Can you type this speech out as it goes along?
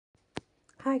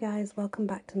Hi guys, welcome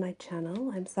back to my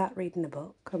channel. I'm sat reading a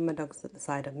book and my dog's at the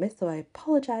side of me, so I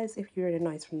apologise if you hear any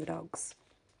noise from the dogs.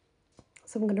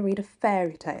 So I'm going to read a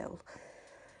fairy tale,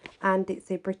 and it's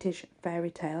a British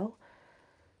fairy tale.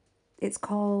 It's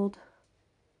called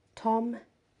Tom,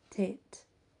 Tit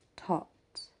Tot.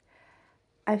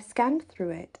 I've scanned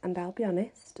through it and I'll be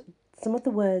honest, some of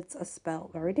the words are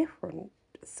spelt very different.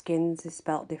 Skins is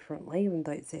spelt differently even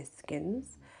though it says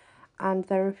skins, and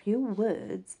there are a few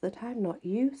words that I'm not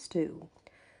used to.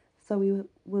 So we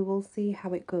will see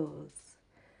how it goes,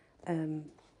 and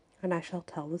I shall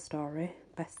tell the story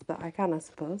best that I can, I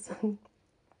suppose.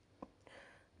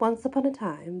 Once upon a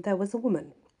time, there was a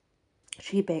woman.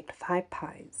 She baked 5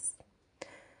 pies,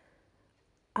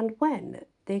 and when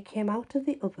they came out of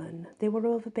the oven, they were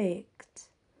overbaked.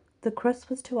 The crust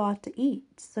was too hard to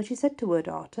eat, so she said to her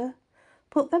daughter,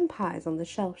 "Put them pies on the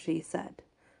shelf," she said,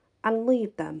 "and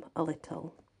leave them a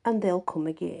little, and they'll come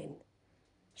again."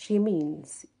 She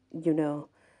means, you know,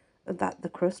 that the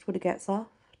crust would get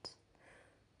soft.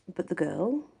 But the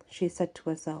girl, she said to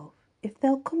herself, "If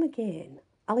they'll come again,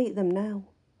 I'll eat them now."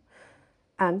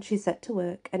 And she set to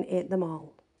work and ate them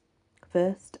all,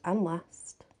 first and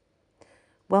last.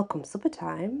 "Welcome supper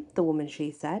time," the woman,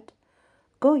 she said.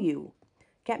 "Go you,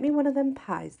 get me one of them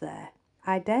pies there.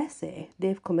 I dare say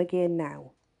they've come again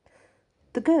now."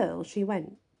 The girl, she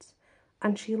went,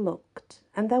 and she looked,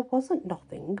 and there wasn't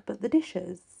nothing but the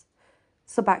dishes.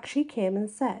 So back she came and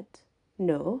said,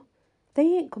 "No, they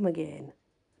ain't come again."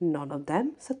 "None of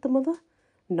them," said the mother.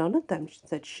 "None of them,"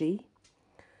 said she.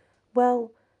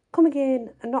 "Well, come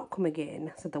again and not come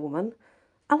again," said the woman.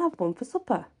 "I'll have one for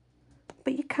supper."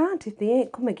 "But you can't if they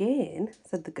ain't come again,"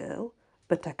 said the girl.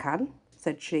 "But I can,"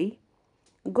 said she.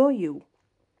 "Go you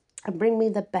and bring me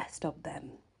the best of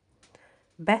them."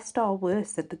 "Best or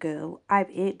worst," said the girl,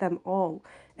 "I've ate them all,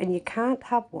 and you can't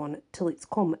have one till it's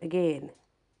come again."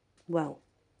 Well,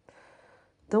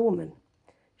 the woman,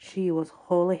 she was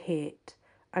wholly hate,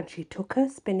 and she took her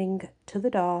spinning to the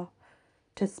door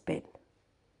to spin.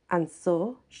 And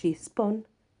so she spun,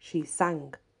 she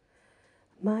sang.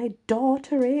 "My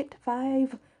daughter ate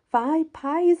five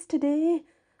pies today.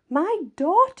 My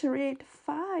daughter ate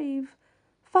five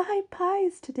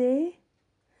pies today."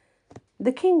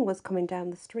 The king was coming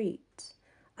down the street,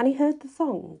 and he heard the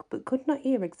song, but could not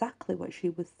hear exactly what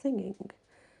she was singing.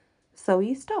 So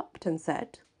he stopped and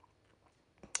said,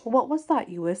 "What was that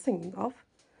you were singing of?"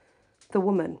 The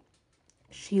woman,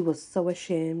 she was so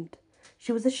ashamed.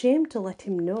 She was ashamed to let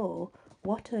him know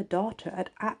what her daughter had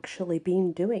actually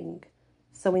been doing.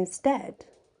 So instead,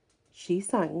 she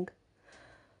sang,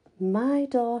 "My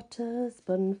daughter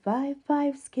spun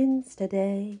 5 skins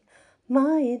today.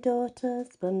 My daughter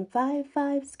spun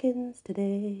 5 skins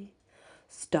today."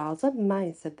 "Stars of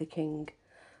mine," said the king.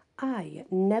 "I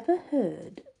never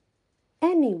heard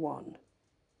anyone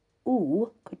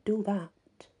who could do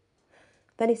that."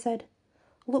 Then he said,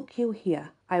 "Look you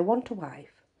here, I want a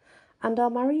wife, and I'll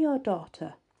marry your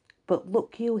daughter. But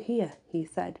look you here," he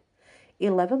said,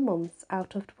 11 months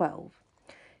out of 12,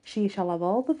 she shall have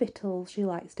all the victuals she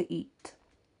likes to eat.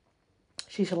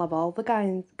 She shall have all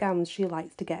the gowns she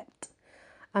likes to get,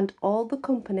 and all the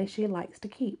company she likes to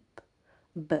keep.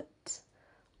 But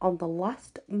on the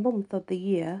last month of the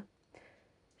year,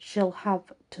 she'll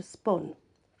have to spin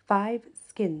 5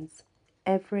 skins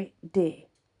every day.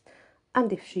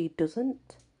 And if she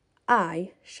doesn't,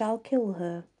 I shall kill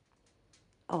her."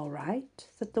 "All right,"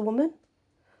 said the woman,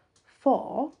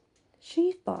 for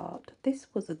she thought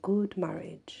this was a good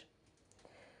marriage.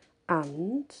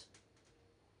 And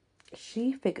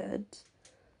she figured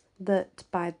that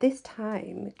by this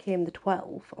time came the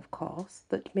 12th, of course,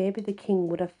 that maybe the king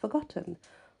would have forgotten,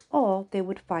 or they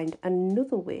would find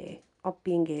another way of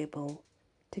being able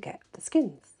to get the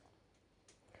skins.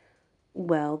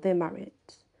 Well, they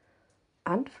married,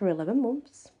 and for 11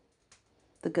 months,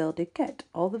 the girl did get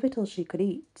all the victuals she could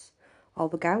eat, all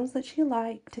the gowns that she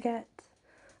liked to get,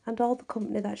 and all the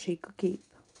company that she could keep.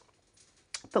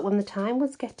 But when the time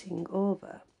was getting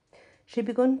over, she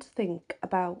began to think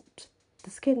about the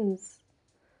skins,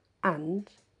 and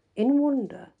in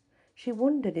wonder, she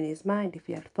wondered in his mind if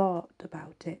he had thought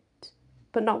about it.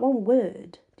 But not one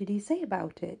word did he say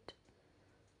about it,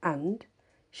 and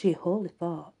she wholly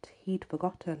thought he'd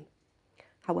forgotten.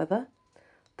 However,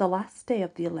 the last day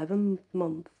of the 11th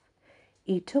month,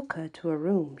 he took her to a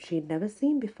room she'd never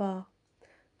seen before.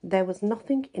 There was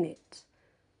nothing in it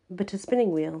but a spinning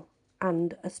wheel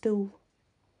and a stool.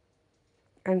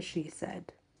 And she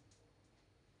said,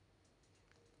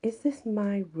 "Is this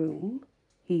my room?"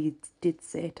 he did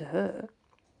say to her.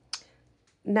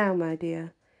 "Now, my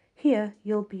dear, here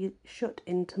you'll be shut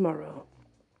in tomorrow.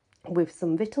 with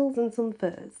some victuals and some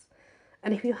furs,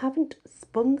 and if you haven't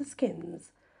spun the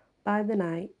skins by the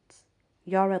night,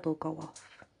 your head'll go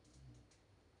off.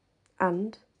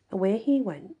 And away he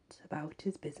went about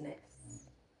his business.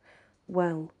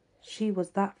 Well, she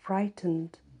was that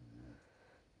frightened.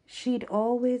 She'd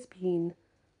always been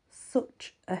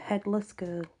such a headless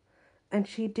girl, and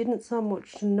she didn't so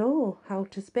much know how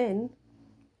to spin.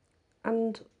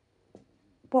 And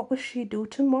what would she do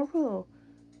tomorrow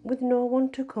with no one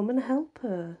to come and help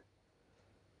her?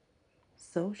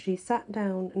 So she sat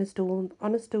down on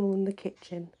a stool in the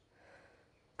kitchen,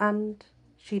 and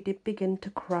she did begin to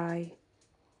cry.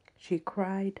 She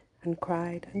cried and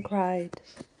cried and cried.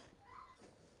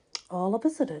 All of a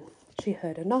sudden, she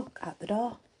heard a knock at the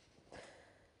door.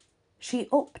 She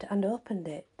upped and opened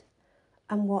it,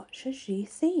 and what should she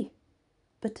see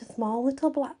but a small little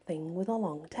black thing with a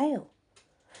long tail.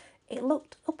 It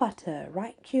looked up at her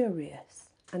right curious,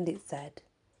 and it said,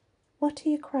 "What are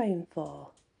you crying for?"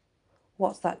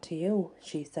 "What's that to you?"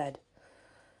 she said.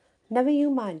 "Never you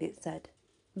mind," it said,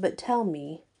 "but tell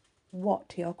me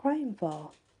what you're crying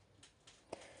for."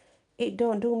 "It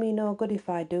don't do me no good if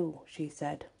I do," she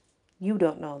said. "You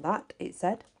don't know that," it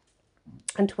said,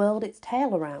 and twirled its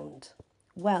tail around.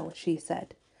 "Well," she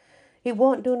said, "it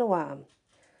won't do no harm,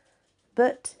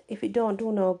 but if it don't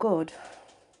do no good,"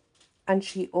 and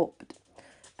she upped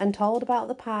and told about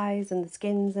the pies and the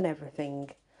skins and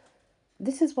everything.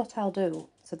 "This is what I'll do,"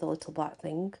 said the little black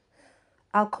thing.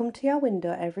 "I'll come to your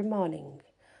window every morning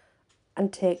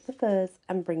and take the furs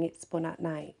and bring it spun at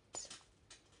night."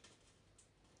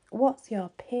 "What's your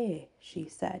pay?" she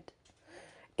said.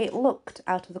 It looked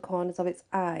out of the corners of its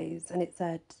eyes and it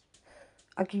said,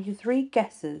 "I'll give you 3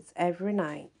 guesses every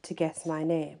night to guess my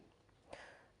name.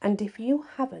 And if you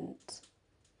haven't,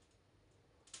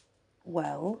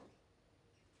 well,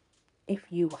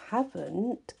 if you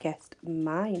haven't guessed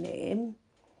my name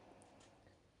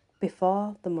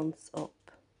before the month's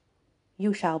up,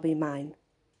 you shall be mine."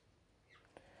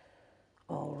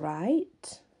 All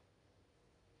right,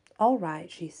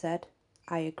 she said.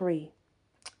 "I agree."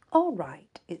 "All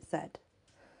right," it said.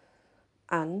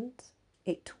 And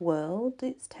it twirled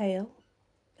its tail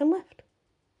and left.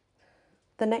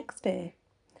 The next day,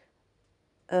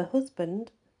 her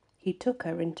husband, he took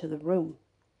her into the room,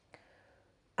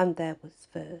 and there was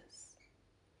furs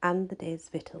and the day's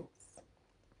victuals.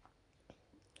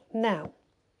 "Now,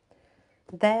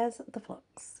 there's the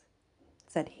flax,"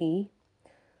 said he,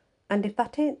 "and if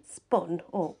that ain't spun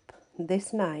up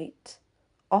this night,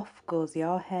 off goes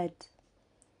your head."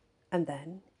 And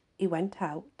then he went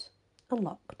out and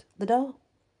locked the door.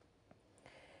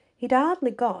 He'd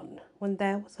hardly gone when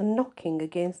there was a knocking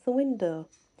against the window.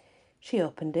 She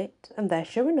opened it, and there,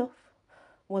 sure enough,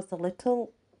 was the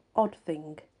little odd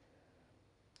thing,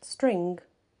 string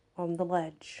on the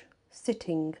ledge,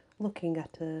 sitting, looking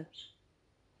at her.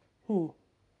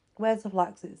 "Where's the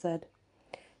flax?" it said.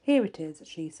 "Here it is,"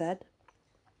 she said.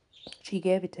 She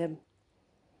gave it him.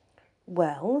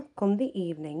 Well, come the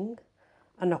evening,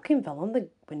 a knocking fell on the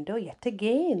window yet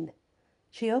again.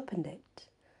 She opened it,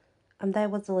 and there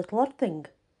was a little odd thing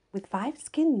with 5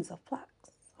 skins of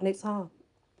flax on its arm.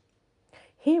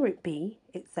 "Here it be,"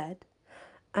 it said,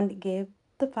 and it gave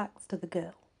the flax to the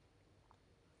girl.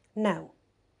 "Now,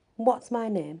 what's my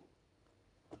name?"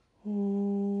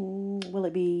 "Will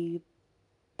it be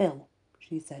Bill?"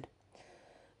 she said.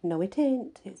 "No, it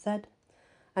ain't," it said,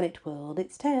 and it twirled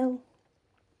its tail.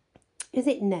 "Is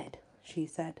it Ned?" she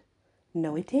said.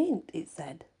 "No, it ain't," it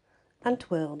said, and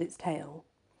twirled its tail.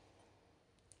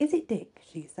 "Is it Dick?"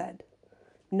 she said.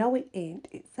 "No, it ain't,"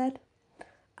 it said,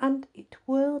 and it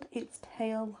twirled its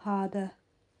tail harder,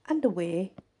 and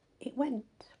away it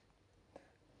went.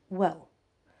 Well,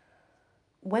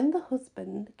 when the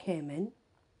husband came in,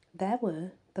 there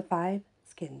were the 5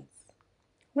 skins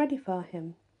ready for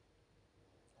him.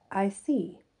 "I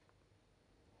see.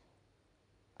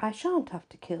 I shan't have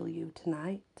to kill you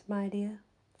tonight, my dear,"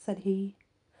 said he.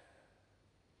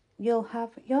 "You'll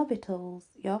have your victuals,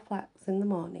 your flax in the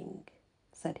morning,"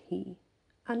 said he,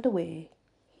 and away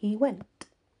he went.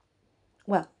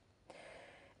 Well,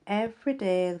 every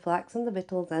day the flax and the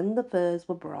victuals and the furs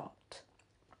were brought,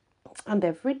 and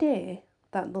every day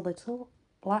that the little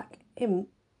black imp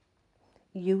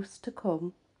used to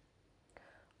come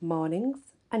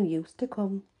mornings and used to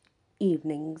come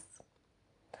evenings,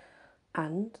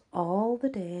 and all the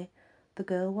day the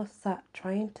girl was sat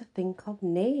trying to think of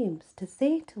names to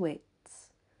say to it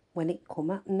when it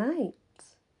come at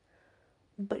night,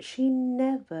 but she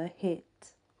never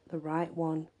hit the right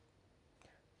one,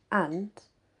 and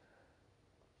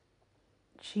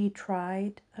she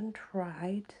tried and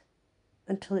tried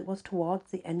until it was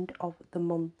towards the end of the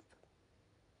month,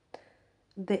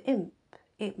 The imp,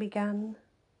 it began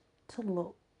to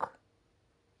look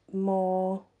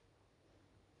more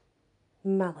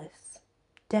malice,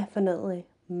 definitely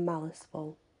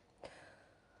maliceful,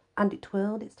 and it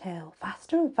twirled its tail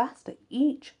faster and faster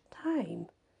each time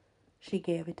she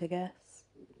gave it a guess.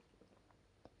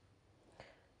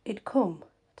 It'd come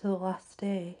to the last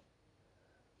day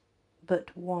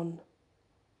but one.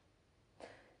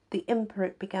 The imper,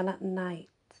 it began at night,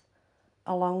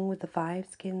 along with the 5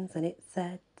 skins, and it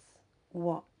said,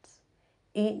 "What,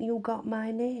 ain't you got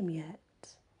my name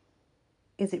yet?"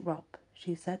 "Is it Rob?"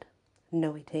 she said.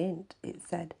 "No, it ain't," it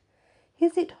said.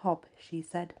 "Is it Hob?" she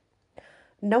said.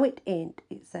 "No, it ain't,"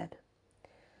 it said.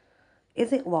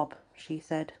 "Is it Lob?" she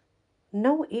said.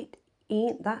 "No, it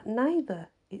ain't that neither,"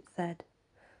 it said.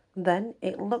 Then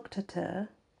it looked at her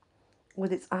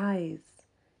with its eyes.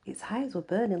 Its eyes were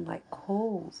burning like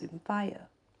coals in fire.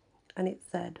 And it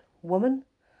said, "Woman,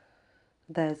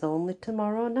 there's only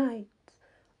tomorrow night,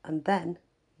 and then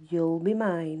you'll be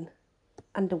mine."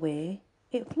 And away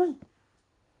it flew.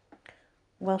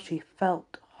 Well, she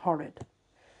felt horrid.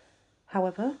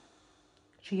 However,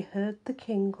 she heard the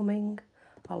king coming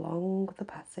along the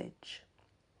passage.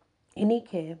 In he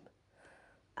came,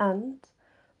 and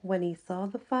when he saw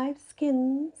the 5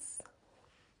 skins,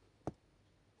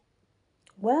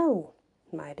 "Well,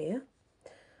 my dear,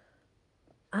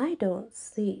 I don't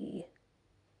see,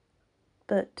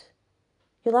 but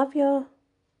you'll have your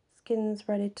skins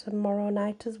ready tomorrow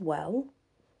night as well?"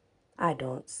 "I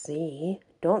don't see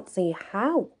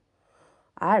how.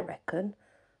 I reckon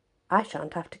I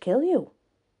shan't have to kill you.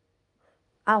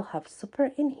 I'll have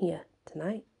supper in here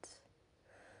tonight."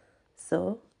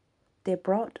 So they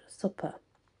brought supper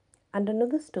and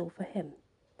another stool for him,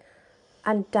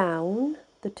 and down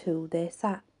the 2 they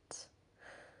sat.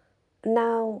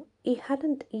 Now he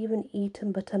hadn't even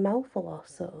eaten but a mouthful or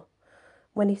so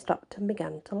when he stopped and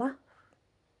began to laugh.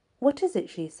 "What is it?"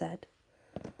 she said.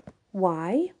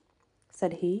 "Why,"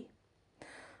 said he,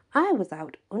 "I was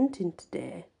out hunting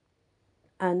today,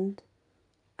 and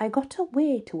I got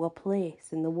away to a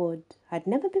place in the wood I'd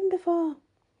never been before.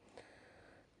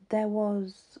 There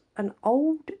was an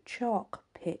old chalk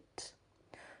pit,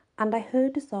 and I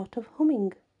heard a sort of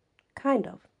humming, kind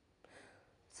of.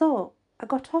 So I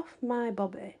got off my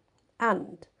bobby,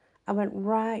 and I went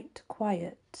right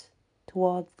quiet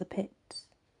towards the pit,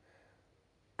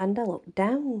 and I looked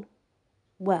down.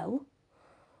 Well,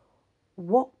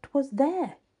 what was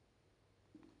there?"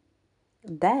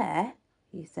 "There,"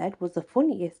 he said, "was the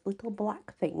funniest little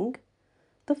black thing,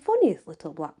 the funniest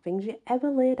little black things you ever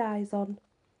laid eyes on."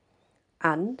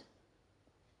 "And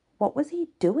what was he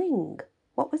doing?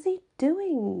 What was he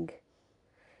doing?"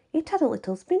 "It had a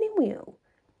little spinning wheel,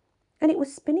 and it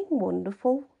was spinning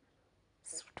wonderful,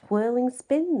 twirling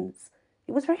spins.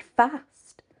 It was very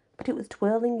fast, but it was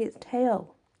twirling its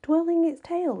tail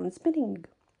and spinning.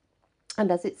 And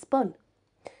as it spun,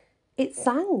 it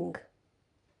sang,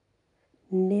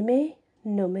 'Nimmy,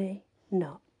 nummy,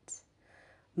 not.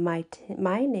 My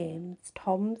name's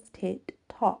Tom's Tit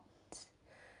Tot.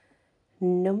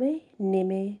 Nummy,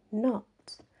 nimmy, not.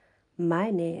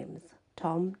 My name's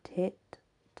Tom Tit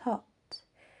Tot.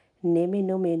 Nimmy,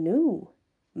 nummy, noo.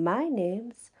 My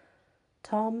name's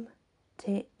Tom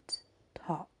Tit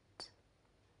Tot.'"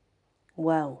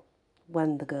 Well,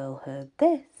 when the girl heard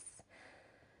this,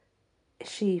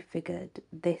 she figured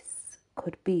this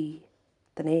could be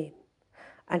the name,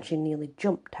 and she nearly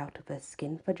jumped out of her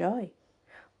skin for joy,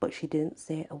 but she didn't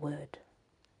say a word.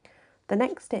 The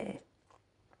next day,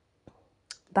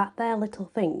 that there little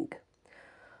thing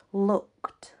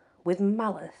looked with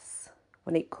malice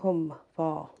when it come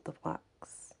for the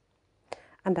flax,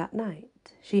 and at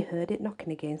night she heard it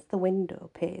knocking against the window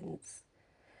panes.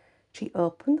 She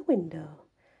opened the window,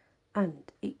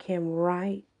 and it came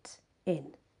right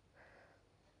in,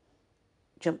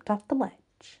 jumped off the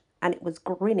ledge, and it was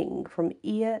grinning from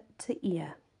ear to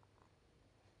ear.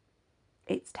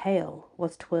 Its tail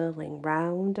was twirling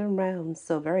round and round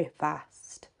so very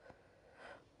fast.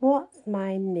 "What's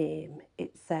my name?"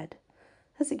 it said,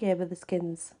 as it gave her the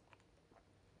skins.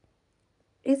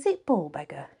 "Is it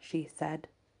Bullbeggar?" she said,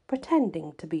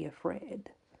 pretending to be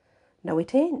afraid. "No,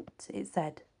 it ain't," it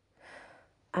said,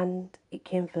 and it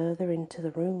came further into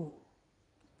the room.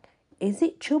 "Is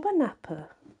it Chubbernapper?"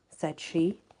 said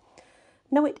she.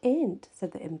 "No, it ain't,"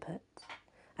 said the impet,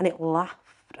 and it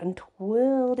laughed and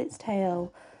twirled its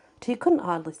tail till you couldn't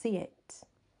hardly see it.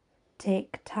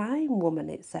 "Take time, woman,"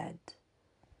 it said.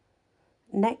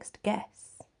 "Next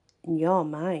guess, and you're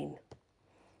mine."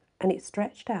 And it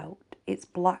stretched out its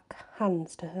black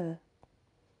hands to her.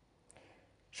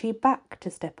 She backed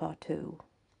a step or two,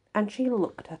 and she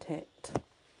looked at it.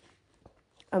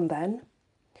 And then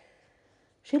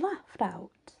she laughed out.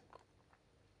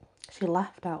 She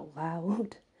laughed out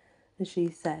loud, and she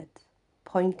said,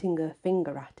 pointing her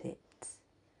finger at it,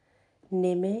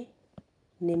 Nimmy,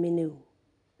 Nimmy Noo,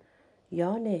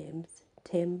 your name's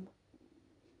Tit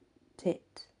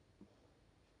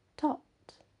Tot.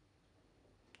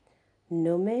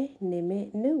 Nummy,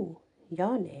 Nimmy Noo,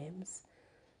 your name's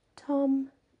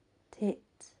Tit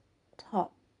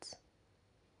Tot.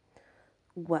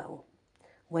 Well,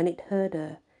 when it heard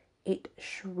her, it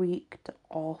shrieked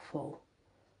awful,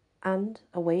 and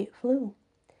away it flew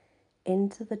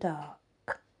into the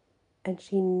dark, and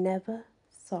she never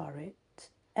saw it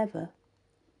ever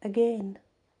again.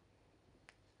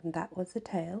 And that was the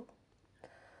tale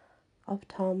of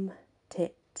Tom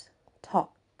Tit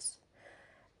Tot.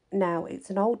 Now, it's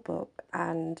an old book,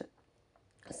 and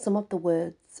some of the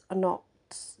words are not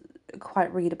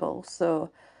quite readable, so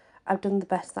I've done the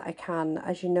best that I can.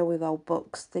 As you know, with old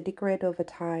books, they degrade over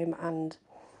time, and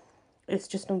it's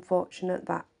just unfortunate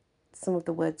that some of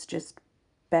the words just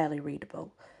barely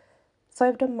readable. So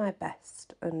I've done my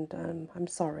best, and I'm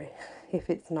sorry if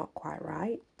it's not quite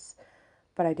right,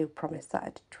 but I do promise that I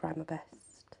did try my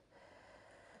best.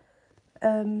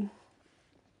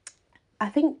 I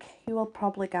think you all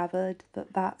probably gathered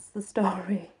that that's the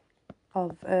story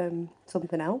of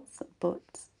something else, but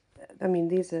I mean,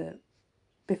 these are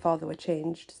before they were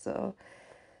changed, so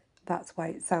that's why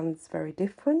it sounds very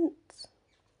different.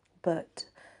 But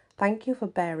thank you for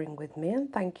bearing with me,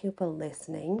 and thank you for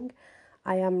listening.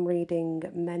 I am reading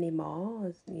many more,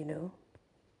 as you know,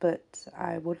 but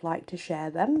I would like to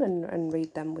share them and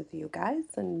read them with you guys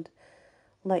and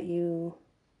let you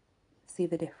see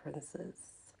the differences.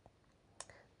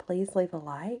 Please leave a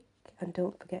like and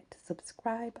don't forget to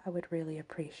subscribe. I would really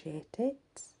appreciate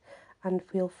it. And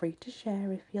feel free to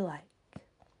share if you like.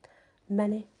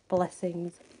 Many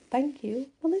blessings. Thank you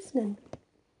for listening.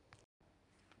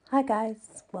 Hi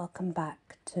guys, welcome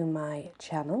back to my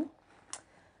channel.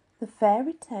 The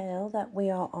fairy tale that we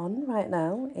are on right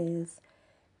now is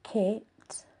Kate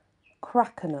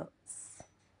Crackernuts.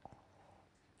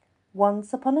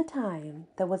 Once upon a time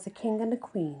there was a king and a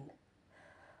queen,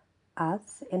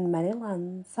 as in many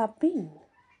lands have been.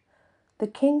 The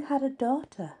king had a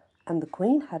daughter, and the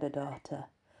queen had a daughter.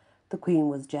 The queen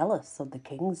was jealous of the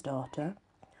king's daughter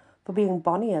for being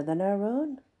bonnier than her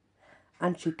own,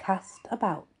 and she cast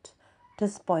about to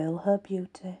spoil her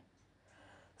beauty.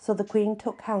 So the queen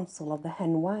took counsel of the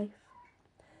hen wife.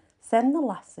 Send the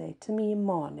lassie to me in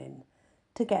morning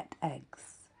to get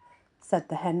eggs, said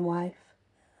the hen wife,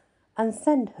 and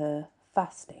send her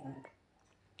fasting.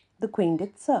 The queen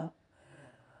did so,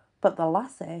 but the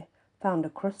lassie found a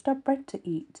crust of bread to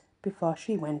eat before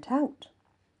she went out.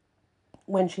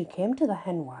 When she came to the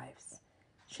hen wife's,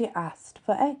 she asked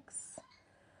for eggs.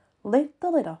 Lift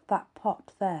the lid off that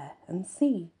pot there and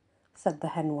see, said the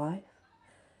hen wife.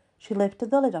 She lifted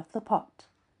the lid off the pot,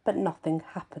 but nothing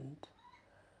happened.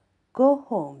 Go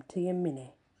home to your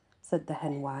Minnie, said the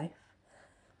hen wife,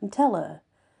 and tell her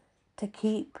to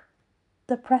keep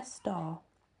the press door,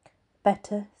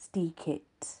 better steek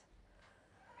it.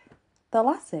 The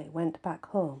lassie went back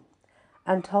home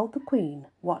and told the queen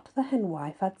what the hen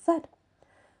wife had said.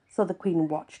 So the queen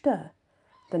watched her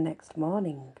the next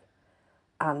morning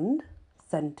and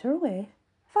sent her away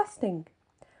fasting.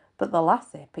 But the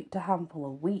lassie picked a handful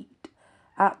of wheat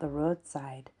at the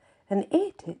roadside and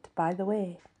ate it by the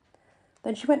way.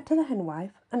 Then she went to the hen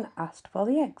wife and asked for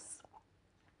the eggs.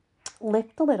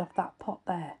 Lift the lid off that pot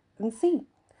there and see,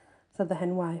 said the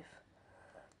hen wife.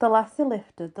 The lassie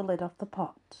lifted the lid off the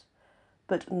pot,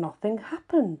 but nothing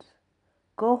happened.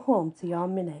 Go home to your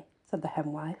Minnie, said the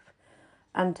hen wife,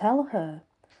 and tell her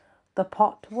the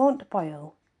pot won't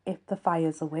boil if the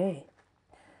fire's away.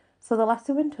 So the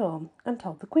lassie went home and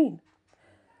told the queen.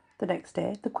 The next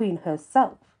day the queen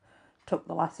herself took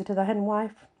the lassie to the hen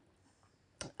wife,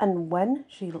 and when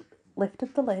she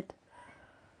lifted the lid,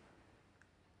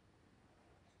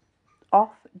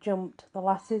 off jumped the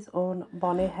lassie's own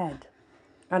bonny head,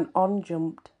 and on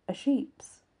jumped a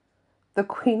sheep's. The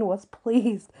queen was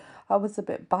pleased. I was a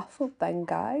bit baffled then,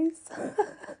 guys.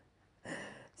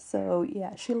 So,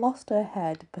 yeah, she lost her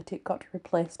head, but it got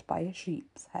replaced by a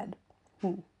sheep's head.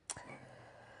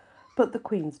 But the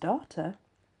queen's daughter,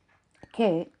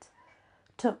 Kate,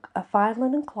 took a fine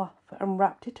linen cloth and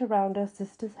wrapped it around her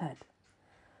sister's head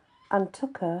and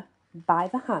took her by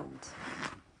the hand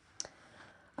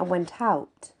and went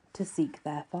out to seek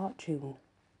their fortune.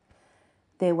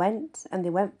 They went and they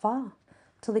went far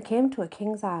till they came to a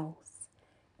king's house.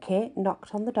 Kate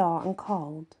knocked on the door and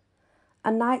called,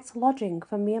 "A night's lodging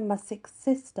for me and my sick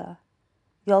sister."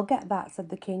 "You'll get that," said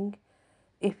the king.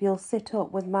 If you'll sit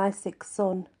up with my sick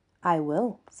son. I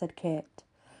will, said Kate.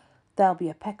 There'll be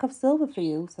a peck of silver for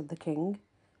you, said the king,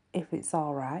 if it's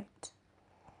all right.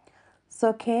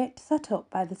 So Kate sat up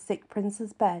by the sick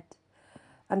prince's bed,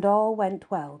 and all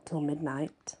went well till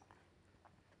midnight.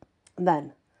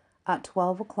 Then, at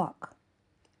 12 o'clock,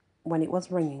 when it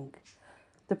was ringing,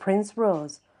 the prince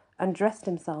rose and dressed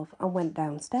himself and went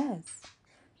downstairs.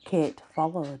 Kate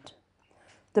followed.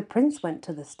 The prince went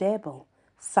to the stable,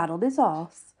 saddled his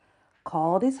horse,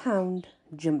 called his hound,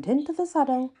 jumped into the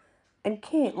saddle, and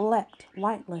Kate leapt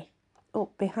lightly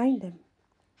up behind him.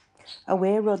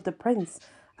 Away rode the prince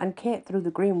and Kate through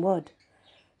the green wood.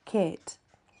 Kate,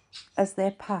 as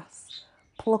they passed,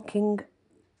 plucking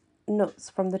nuts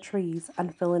from the trees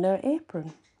and filling her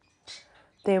apron.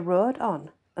 They rode on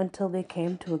until they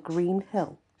came to a green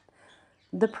hill.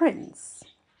 The prince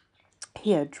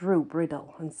here drew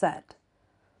bridle and said,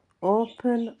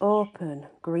 "Open, open,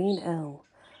 green hill,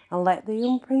 and let the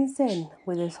young prince in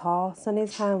with his horse and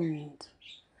his hound,"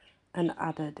 and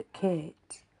added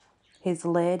Kate, "his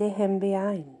lady him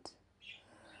behind."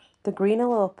 The green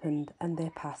hill opened and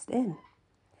they passed in.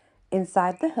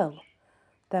 Inside the hill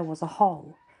there was a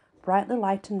hall, brightly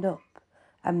lightened up,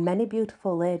 and many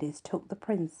beautiful ladies took the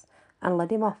prince and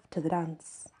led him off to the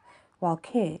dance, while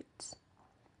Kate,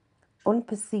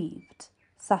 unperceived,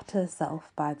 sat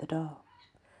herself by the door.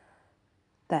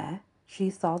 There she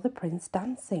saw the prince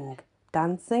dancing,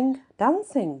 dancing,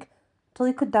 dancing, till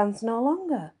he could dance no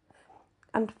longer,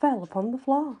 and fell upon the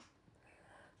floor.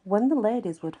 When the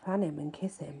ladies would fan him and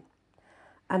kiss him,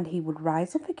 and he would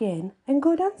rise up again and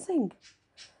go dancing.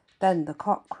 Then the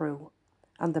cock crew,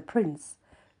 and the prince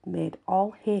made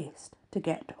all haste to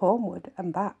get homeward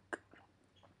and back,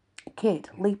 Kate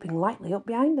leaping lightly up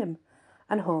behind him,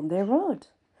 and home they rode.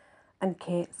 And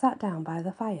Kate sat down by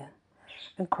the fire,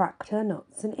 and cracked her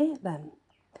nuts and ate them.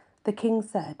 The king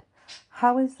said,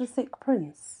 "How is the sick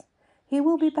prince?" "He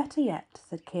will be better yet,"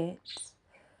 said Kate.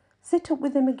 "Sit up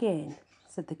with him again,"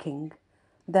 said the king.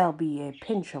 "There'll be a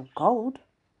pinch of gold,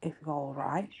 if you're all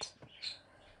right."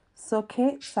 So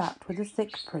Kate sat with the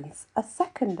sick prince a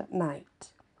second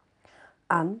night,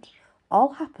 and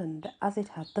all happened as it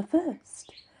had the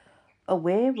first.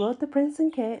 Away rode the prince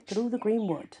and Kate through the green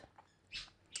wood.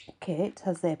 Kate,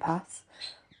 as they passed,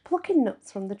 plucking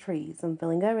nuts from the trees and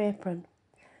filling her apron.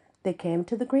 They came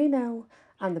to the green hill,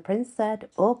 and the prince said,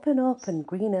 "Open, open,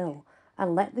 green hill,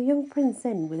 and let the young prince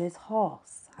in with his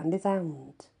horse and his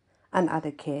hound," and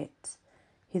added Kate,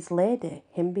 "his lady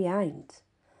him behind."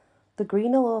 The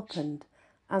green hill opened,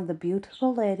 and the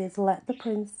beautiful ladies let the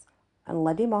prince and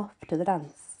led him off to the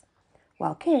dance,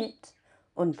 while Kate,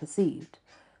 unperceived,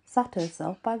 sat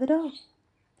herself by the door.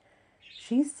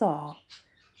 She saw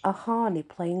a Harney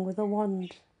playing with a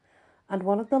wand, and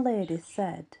one of the ladies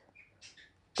said,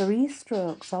 "3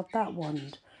 strokes of that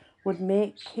wand would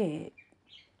make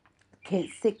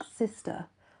Kate's sick sister,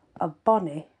 a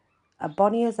bonny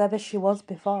as ever she was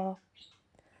before."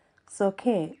 So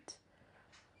Kate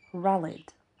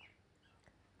rallied,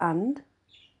 and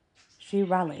she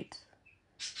rallied.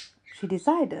 She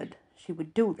decided she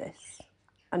would do this,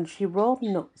 and she rolled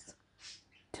nuts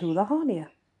to the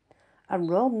harnier, and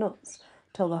rolled nuts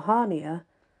till the harnier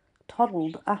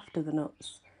toddled after the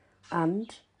nuts,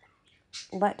 and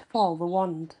let fall the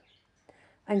wand.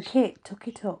 And Kate took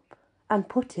it up and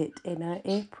put it in her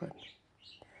apron.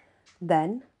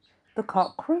 Then the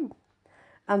cock crew,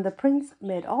 and the prince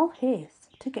made all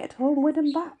haste to get homeward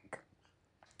and back,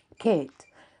 Kate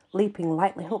leaping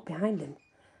lightly up behind him,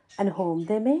 and home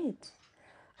they made.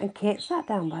 And Kate sat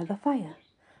down by the fire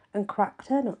and cracked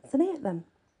her nuts and ate them,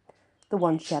 the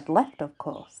ones she had left, of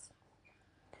course.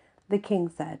 The king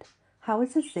said, "How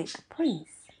is the sick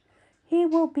prince?" "He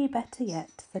will be better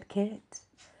yet," said Kate.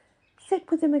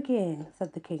 "Sit with him again,"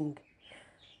 said the king.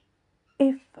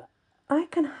 "If I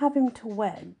can have him to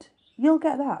wed, you'll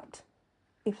get that,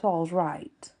 if all's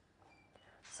right."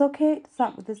 So Kate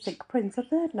sat with the sick prince a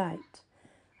third night,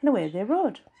 and away they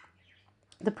rode,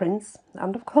 the prince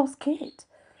and, of course, Kate,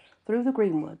 through the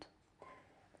greenwood.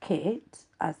 Kate,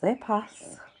 as they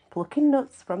passed, plucking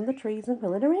nuts from the trees and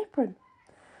filling her apron.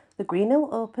 The green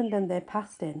hill opened and they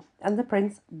passed in, and the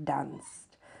prince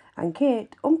danced, and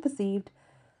Kate, unperceived,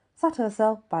 sat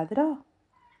herself by the door.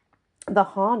 The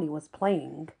Harney was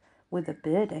playing with a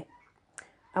birdie,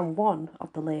 and one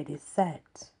of the ladies said,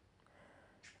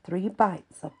 3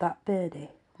 bites of that birdie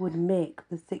would make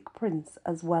the sick prince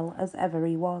as well as ever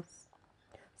he was.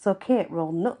 So Kate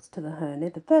rolled nuts to the Harney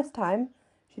the first time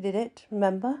she did it,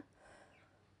 remember?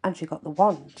 And she got the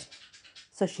wand.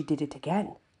 So she did it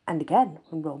again and again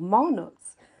and rolled more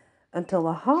nuts until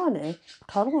the Harney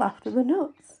toddled after the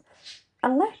nuts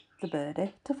and the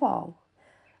birdie to fall,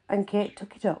 and Kate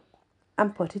took it up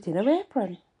and put it in her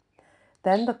apron.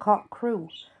 Then the cock crew,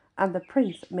 and the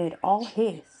prince made all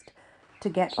haste to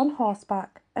get on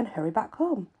horseback and hurry back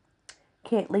home,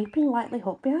 Kate leaping lightly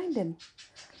up behind him.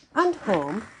 And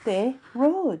home they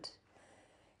rode.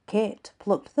 Kate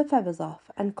plucked the feathers off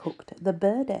and cooked the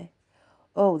birdie.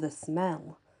 Oh, the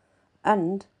smell!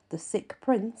 And the sick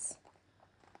prince.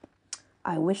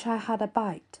 I wish I had a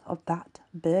bite of that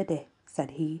birdie,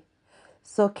 said he.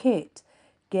 So Kate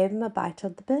gave him a bite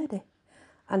of the birdie,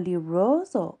 and he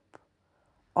rose up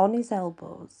on his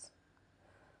elbows.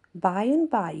 By and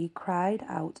by he cried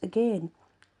out again,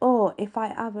 Oh, if I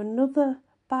have another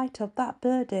bite of that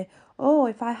birdie! Oh,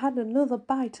 if I had another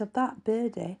bite of that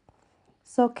birdie!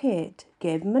 So Kate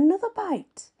gave him another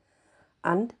bite,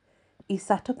 and he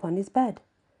sat up on his bed.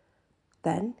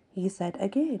 Then he said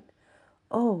again,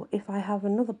 Oh, if I have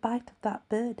another bite of that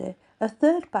birdie, a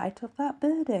third bite of that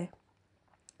birdie.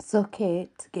 So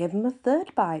Kate gave him a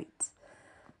third bite,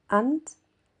 and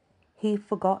he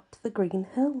forgot the green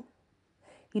hill.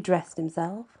 He dressed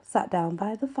himself, sat down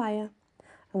by the fire,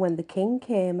 and when the king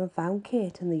came and found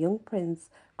Kate and the young prince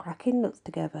cracking nuts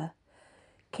together,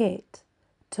 Kate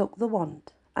took the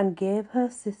wand and gave her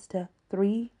sister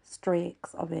 3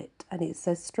 streaks of it, and it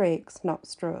says streaks, not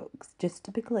strokes, just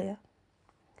to be clear.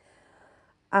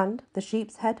 And the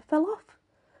sheep's head fell off,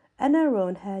 and her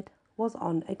own head was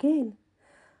on again.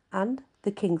 And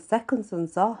the king's second son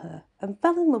saw her and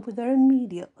fell in love with her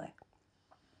immediately.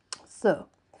 So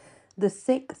the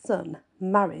sick son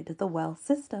married the well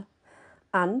sister,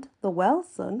 and the well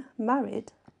son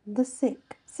married the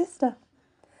sick sister.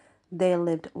 They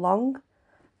lived long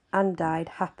and died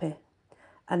happy,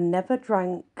 and never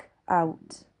drank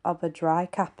out of a dry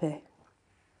cappy.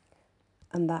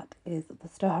 And that is the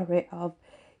story of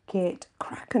Kate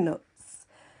Crackernuts.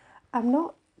 I'm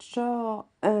not sure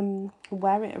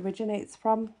where it originates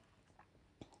from.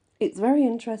 It's very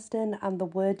interesting and the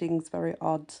wording's very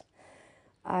odd.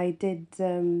 I did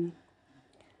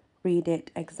read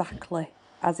it exactly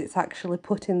as it's actually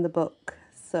put in the book,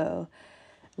 so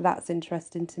that's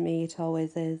interesting to me. It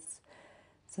always is.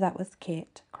 So that was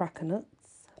Kate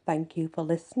Crackernuts. Thank you for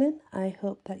listening. I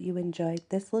hope that you enjoyed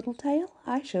this little tale.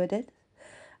 I sure did.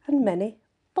 And many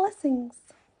blessings.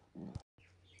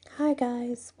 Hi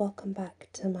guys, welcome back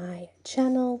to my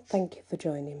channel. Thank you for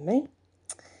joining me.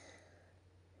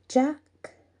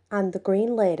 Jack and the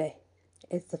Green Lady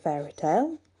is the fairy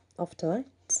tale of tonight.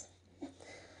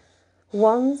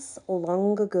 Once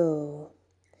long ago,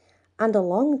 and a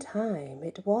long time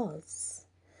it was.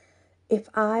 If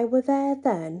I were there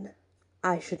then,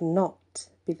 I should not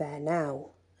be there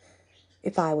now.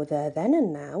 If I were there then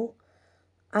and now,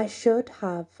 I should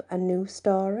have a new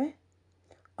story,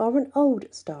 or an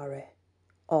old story,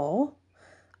 or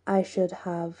I should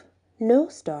have no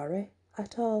story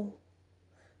at all.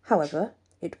 However,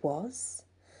 it was.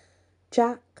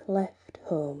 Jack left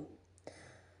home,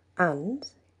 and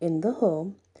in the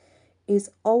home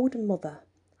his old mother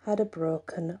had a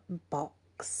broken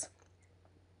box.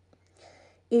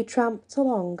 He tramped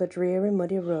along a dreary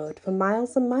muddy road for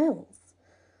miles and miles,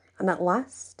 and at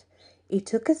last he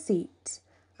took a seat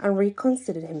and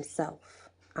reconsidered himself,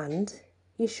 and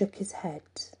he shook his head.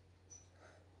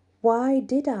 Why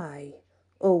did I,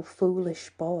 oh foolish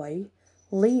boy,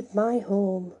 leave my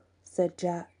home? Said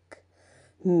Jack.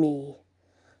 Me,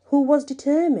 who was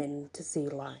determined to see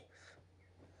life,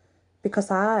 because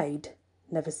I'd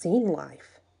never seen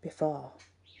life before.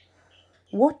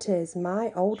 What is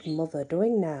my old mother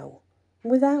doing now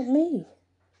without me?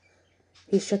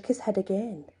 He shook his head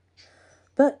again,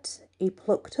 but he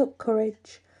plucked up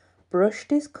courage, brushed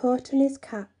his coat and his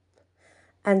cap,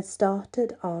 and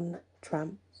started on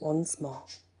tramp once more.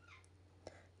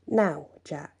 Now,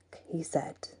 Jack, he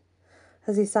said,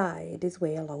 as he sighed his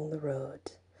way along the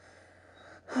road,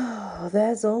 oh,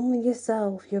 there's only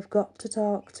yourself you've got to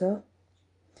talk to.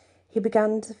 He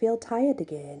began to feel tired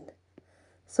again,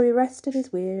 so he rested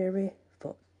his weary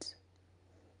foot.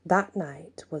 That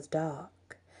night was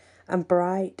dark, and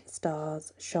bright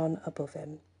stars shone above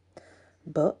him,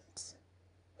 but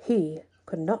he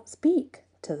could not speak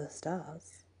to the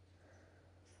stars.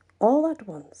 All at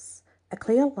once a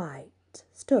clear light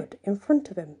stood in front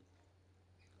of him,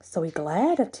 so he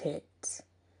glared at it.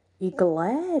 He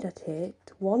glared at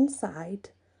it one side,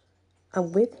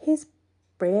 and with his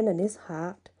brain and his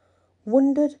heart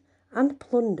wondered and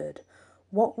plundered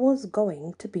what was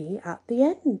going to be at the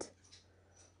end.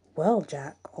 Well,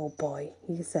 Jack, old boy,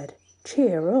 he said,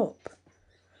 cheer up.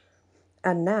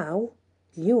 And now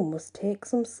you must take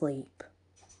some sleep.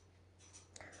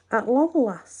 At long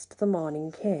last the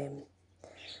morning came,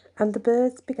 and the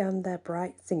birds began their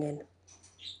bright singing.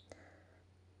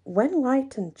 When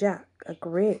lightened Jack a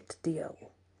great deal,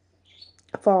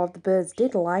 for the birds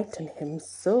did lighten him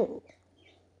so.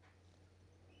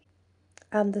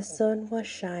 And the sun was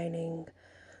shining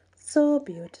so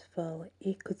beautiful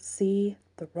he could see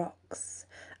the rocks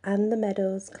and the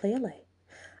meadows clearly,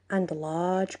 and a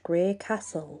large grey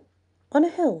castle on a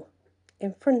hill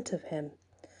in front of him.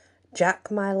 "Jack,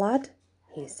 my lad,"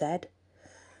 he said,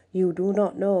 "you do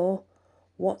not know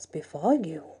what's before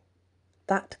you.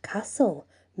 That castle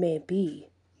may be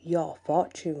your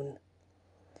fortune."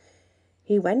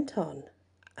 He went on,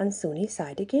 and soon he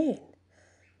sighed again,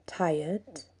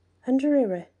 tired and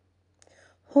dreary,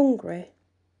 hungry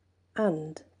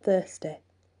and thirsty.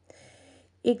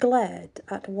 He glared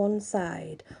at one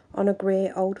side on a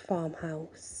grey old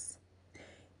farmhouse.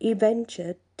 He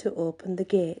ventured to open the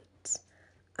gate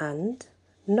and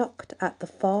knocked at the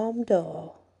farm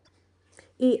door.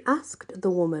 He asked the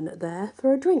woman there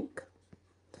for a drink.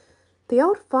 The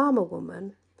old farmer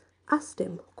woman asked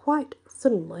him quite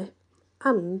suddenly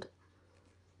and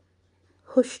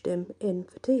hushed him in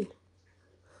for tea.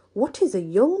 "What is a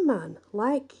young man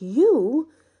like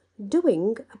you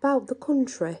doing about the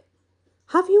country?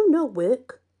 Have you no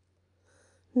work?"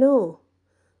 "No,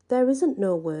 there isn't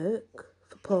no work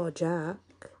for poor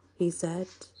Jack," he said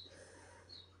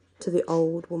to the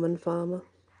old woman farmer.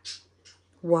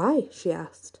 "Why?" she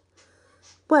asked.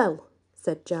 "Well,"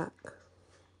 said Jack,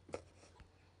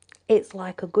 "it's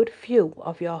like a good few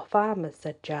of your farmers,"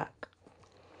 said Jack.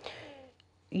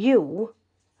 "You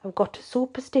have got a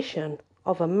superstition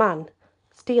of a man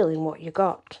stealing what you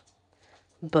got.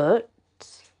 But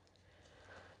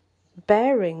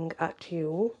bearing at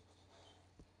you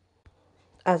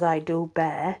as I do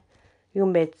bear, you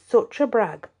made such a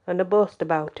brag and a boast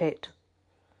about it.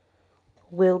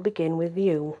 We'll begin with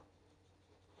you,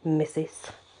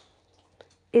 missus.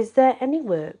 Is there any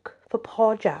work for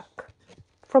poor Jack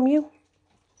from you?"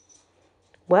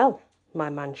 "Well, my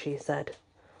man," she said,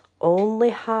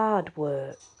 "only hard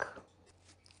work."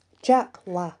 Jack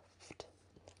laughed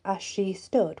as she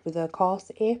stood with her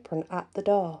coarse apron at the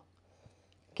door.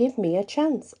 "Give me a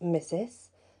chance, missus,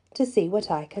 to see what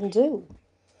I can do."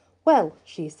 "Well,"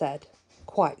 she said,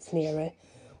 quite sneery,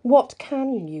 "what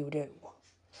can you do?"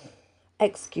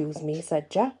 "Excuse me," said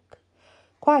Jack,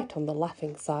 quite on the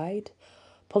laughing side,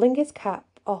 pulling his cap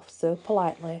off so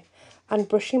politely and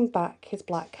brushing back his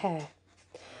black hair.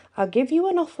 "I'll give you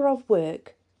an offer of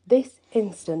work this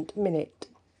instant minute.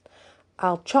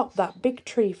 I'll chop that big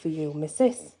tree for you,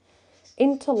 missus,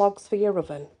 into logs for your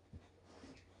oven,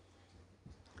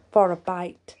 for a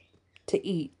bite to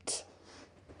eat."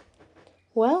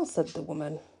 "Well," said the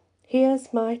woman,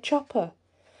 "here's my chopper."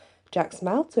 Jack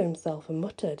smiled to himself and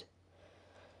muttered,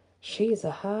 "She's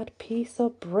a hard piece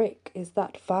of brick, is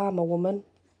that farmer woman."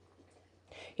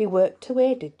 He worked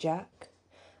away, did Jack,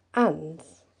 and,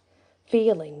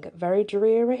 feeling very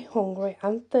dreary, hungry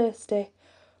and thirsty,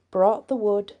 brought the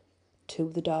wood to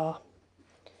the door.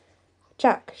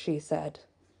 "Jack," she said,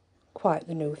 quite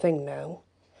the new thing now,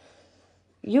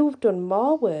 "you've done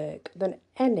more work than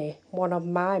any one of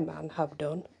my men have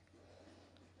done.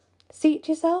 Seat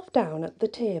yourself down at the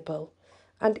table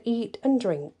and eat and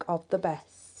drink of the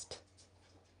best."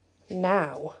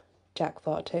 Now, Jack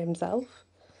thought to himself,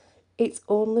 it's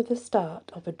only the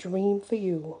start of a dream for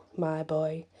you, my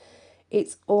boy.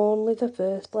 It's only the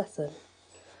first lesson.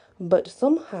 But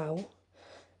somehow,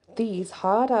 these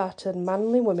hard-hearted,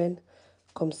 manly women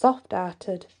come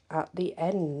soft-hearted at the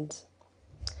end.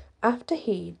 After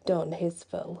he'd done his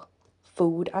fill,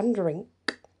 food and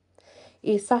drink,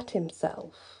 he sat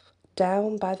himself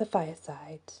down by the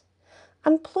fireside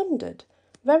and pondered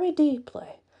very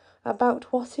deeply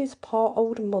about what his poor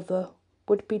old mother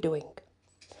would be doing.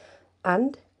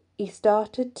 And he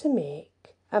started to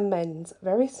make amends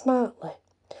very smartly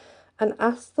and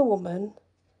asked the woman,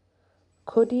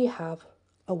 could he have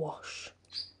a wash?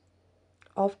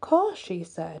 "Of course," she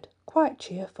said, quite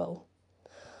cheerful.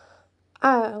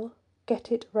 "I'll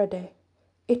get it ready.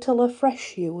 It'll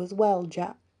refresh you as well,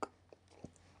 Jack."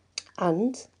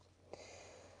 And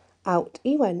out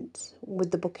he went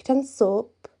with the bucket and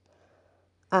soap,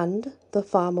 and the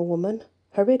farmer woman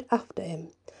hurried after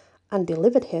him and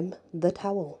delivered him the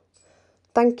towel.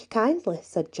 "Thank you kindly,"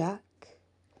 said Jack.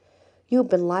 "You've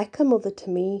been like a mother to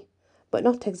me, but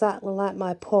not exactly like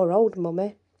my poor old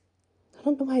mummy." I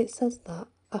don't know why it says that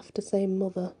after saying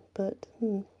mother, but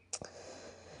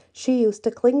she used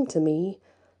to cling to me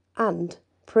and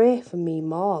pray for me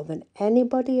more than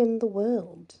anybody in the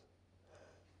world.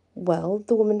 Well,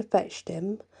 the woman fetched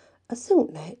him a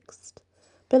suit next,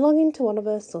 belonging to one of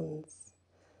her sons,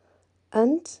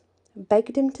 and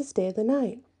begged him to stay the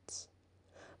night.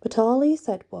 But all he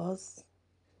said was,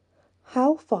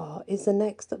 "How far is the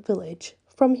next village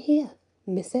from here,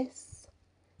 missus?"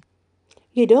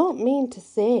 "You don't mean to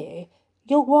say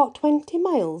you'll walk 20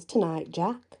 miles tonight,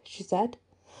 Jack," she said.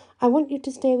 "I want you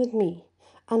to stay with me,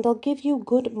 and I'll give you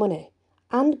good money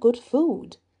and good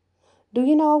food. Do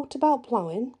you know aught about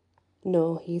ploughing?"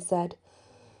 "No," he said.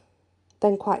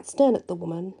 Then quite stern at the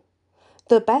woman,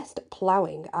 "The best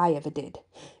ploughing I ever did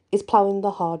is ploughing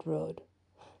the hard road.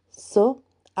 So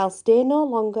I'll stay no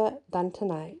longer than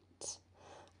tonight.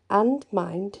 And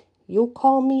mind, you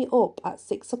call me up at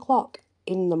 6 o'clock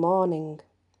in the morning."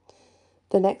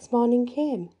 The next morning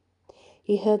came.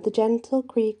 He heard the gentle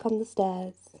creak on the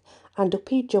stairs, and up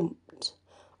he jumped,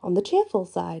 on the cheerful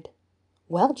side.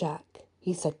 "Well, Jack,"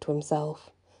 he said to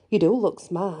himself, "you do look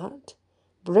smart.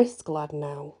 Brisk lad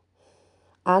now.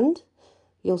 And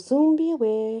you'll soon be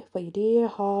away for your dear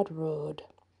hard road."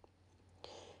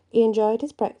 He enjoyed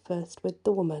his breakfast with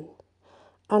the woman,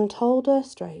 and told her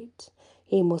straight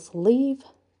he must leave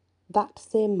that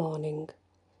same morning.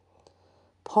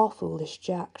 "Poor foolish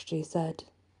Jack," she said.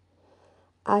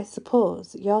 "I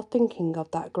suppose you're thinking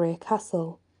of that grey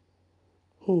castle."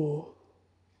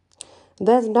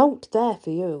 "There's nought there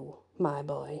for you, my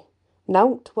boy,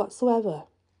 nought whatsoever.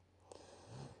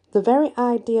 The very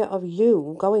idea of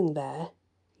you going there,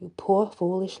 you poor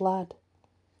foolish lad."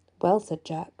 "Well," said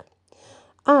Jack,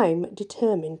 "I'm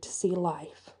determined to see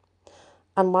life,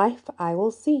 and life I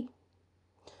will see."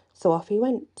 So off he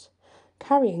went,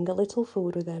 carrying a little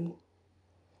food with him.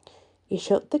 He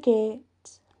shut the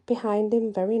gate behind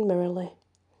him very merrily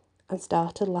and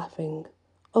started laughing.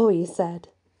 "Oh," he said,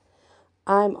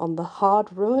 "I'm on the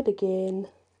hard road again."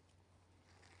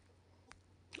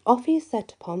 Off he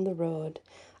set upon the road,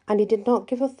 and he did not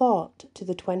give a thought to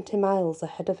the 20 miles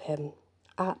ahead of him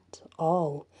at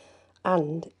all,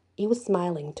 and he was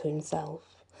smiling to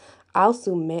himself. "I'll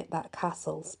soon make that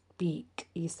castle speak,"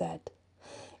 he said.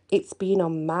 "It's been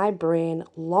on my brain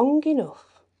long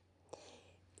enough."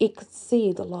 He could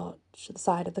see the lodge, the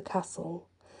side of the castle,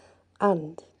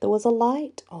 and there was a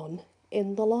light on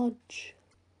in the lodge.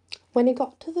 When he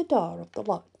got to the door of the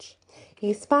lodge,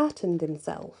 he smartened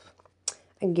himself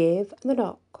and gave the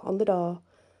knock on the door,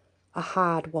 a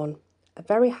hard one, a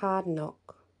very hard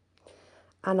knock.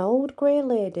 An old grey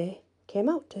lady came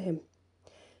out to him.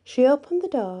 She opened the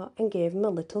door and gave him a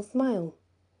little smile.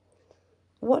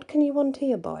 "What can you want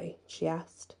here, boy?" she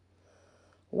asked.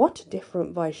 "What a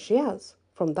different voice she has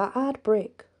from that hard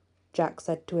brick," Jack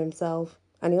said to himself,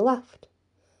 and he laughed.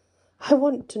 "I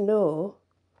want to know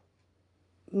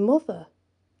Mother,"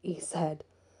 he said,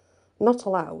 not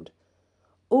aloud.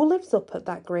 "Who lives up at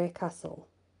that grey castle?"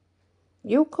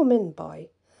 "You come in, boy,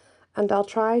 and I'll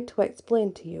try to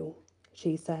explain to you,"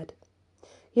 she said.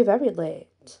 "You're very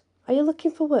late. Are you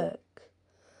looking for work?"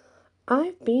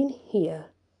 "I've been here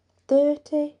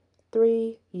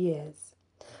 33 years,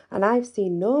 and I've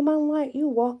seen no man like you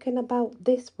walking about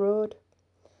this road.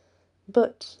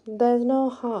 But there's no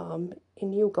harm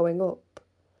in you going up.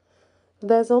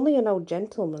 There's only an old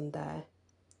gentleman there,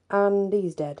 and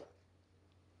he's dead."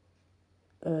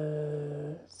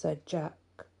 Said Jack.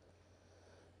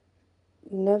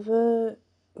 "Never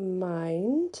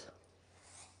mind.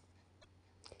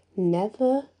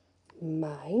 Never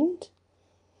mind.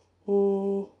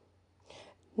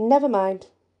 Never mind.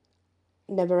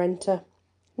 Never enter.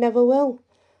 Never will."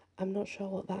 I'm not sure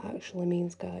what that actually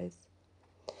means, guys.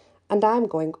 "And I'm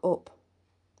going up,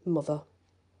 Mother."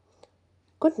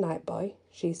 "Good night, boy,"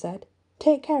 she said.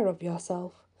 "Take care of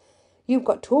yourself. You've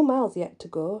got 2 miles yet to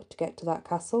go to get to that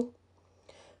castle."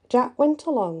 Jack went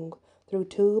along through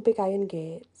 2 big iron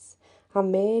gates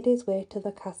and made his way to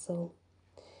the castle.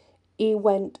 He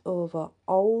went over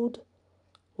old,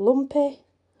 lumpy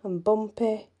and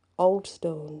bumpy old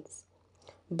stones,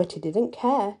 but he didn't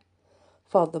care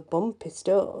for the bumpy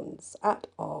stones at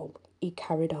all. He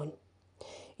carried on.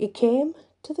 He came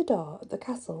to the door of the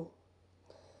castle.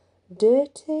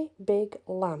 Dirty big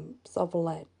lamps of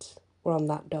lead were on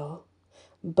that door,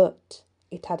 but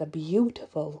it had a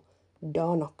beautiful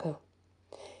door knocker.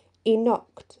 He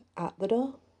knocked at the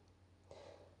door.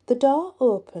 The door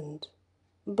opened,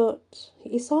 but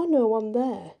he saw no one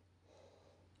there.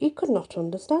 He could not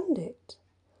understand it.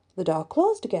 The door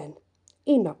closed again.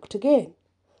 He knocked again.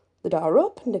 The door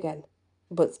opened again,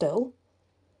 but still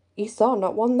he saw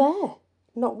not one there.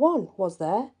 Not one was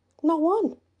there. Not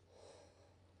one.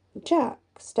 Jack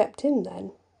stepped in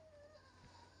then,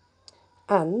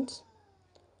 and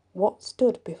what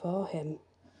stood before him?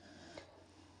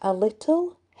 A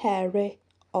little hairy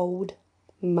old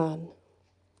man.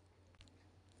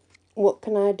 "What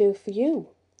can I do for you?"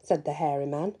 said the hairy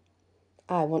man.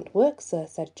 I want work, sir,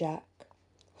 said Jack.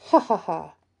 Ha ha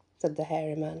ha, said the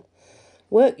hairy man.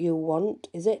 Work you want,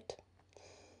 is it?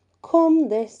 Come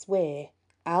this way,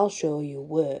 I'll show you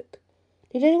work.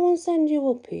 Did anyone send you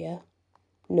up here?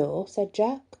 No, said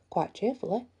Jack, quite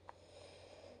cheerfully.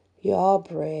 You're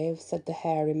brave, said the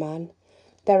hairy man.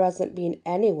 There hasn't been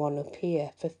anyone up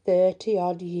here for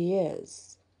 30-odd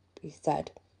years, he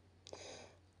said.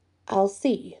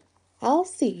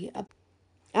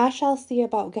 I shall see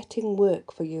about getting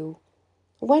work for you.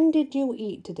 When did you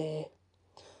eat today?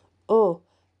 Oh,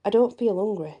 I don't feel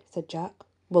hungry, said Jack.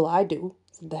 Well, I do,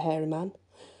 said the hairy man.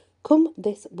 Come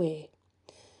this way.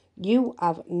 You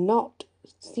have not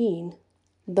seen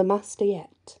the master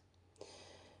yet.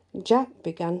 Jack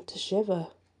began to shiver.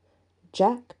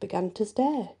 Jack began to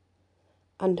stare.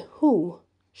 And who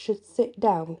should sit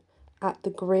down at the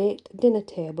great dinner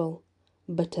table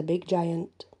but a big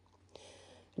giant?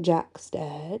 Jack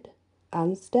stared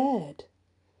and stared.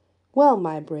 Well,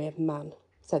 my brave man,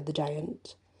 said the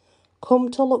giant,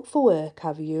 come to look for work,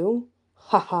 have you?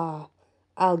 Ha ha,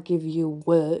 I'll give you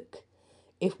work,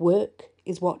 if work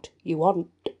is what you want.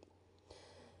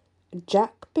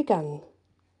 Jack began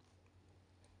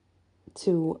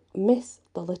to miss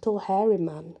the little hairy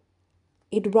man.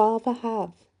 He'd rather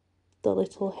have the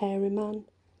little hairy man.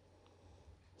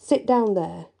 Sit down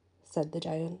there, said the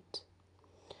giant.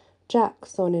 Jack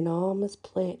saw an enormous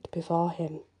plate before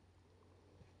him.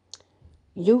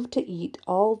 You've to eat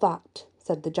all that,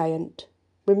 said the giant.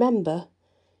 Remember,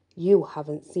 you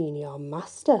haven't seen your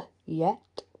master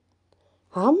yet.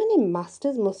 How many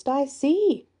masters must I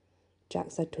see? Jack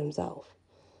said to himself.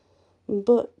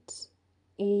 But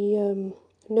he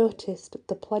noticed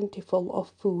the plentiful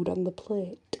of food on the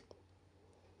plate.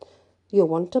 You'll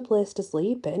want a place to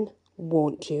sleep in,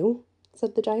 won't you?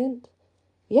 Said the giant.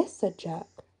 Yes, said Jack.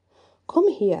 Come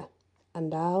here,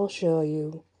 and I'll show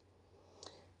you.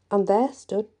 And there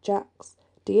stood Jack's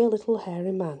dear little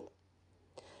hairy man.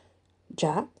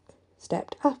 Jack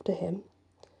stepped after him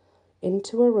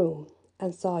into a room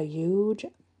and saw a huge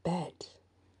bed.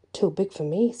 Too big for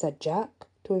me, said Jack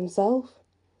to himself.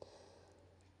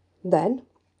 Then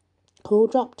who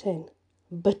dropped in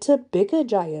but a bigger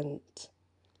giant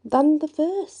than the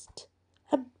first?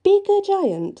 A bigger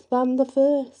giant than the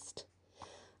first.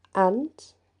 And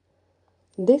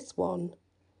this one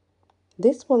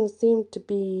seemed to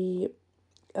be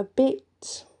a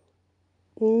bit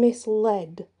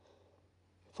misled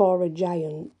for a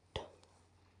giant.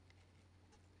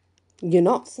 You're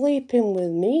not sleeping with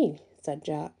me, said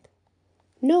Jack.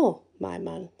 No, my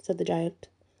man, said the giant.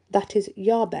 That is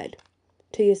your bed,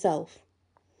 to yourself.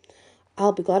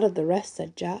 I'll be glad of the rest,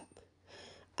 said Jack.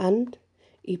 And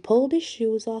he pulled his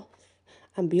shoes off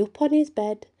and be up on his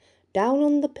bed, down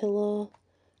on the pillow,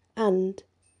 and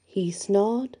he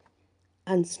snored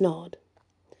and snored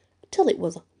till it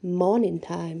was morning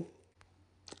time.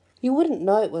 You wouldn't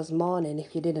know it was morning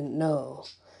if you didn't know.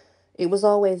 It was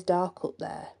always dark up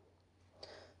there.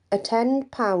 A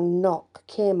 10-pound knock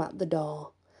came at the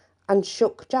door and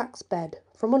shook Jack's bed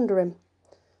from under him.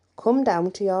 Come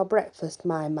down to your breakfast,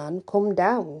 my man, come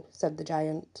down, said the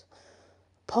giant.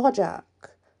 Poor Jack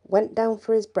went down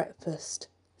for his breakfast.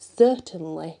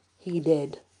 Certainly he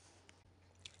did.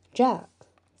 Jack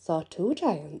saw two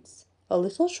giants, a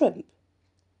little shrimp,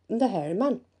 and a hairy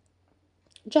man.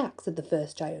 Jack, said the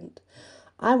first giant,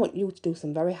 I want you to do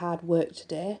some very hard work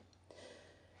today.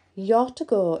 You're to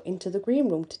go into the green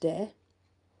room today.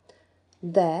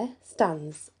 There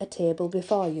stands a table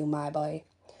before you, my boy,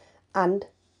 and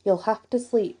you'll have to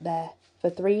sleep there for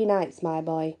 3 nights, my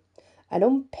boy, and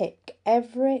unpick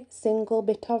every single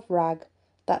bit of rag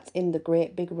that's in the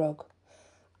great big rug.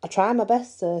 I'll try my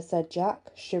best, sir, said Jack,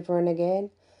 shivering again.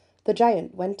 The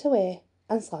giant went away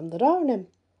and slammed the door on him.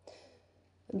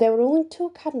 There were only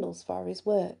 2 candles for his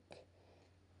work.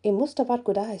 He must have had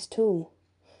good eyes too.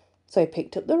 So he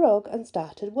picked up the rug and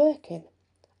started working.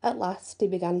 At last he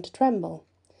began to tremble.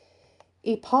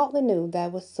 He partly knew there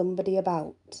was somebody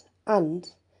about, and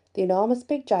the enormous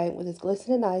big giant with his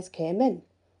glistening eyes came in.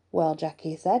 Well, Jack,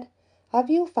 he said, have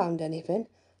you found anything?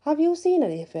 Have you seen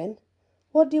anything?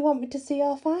 What do you want me to see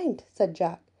or find? Said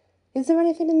Jack. Is there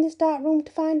anything in this dark room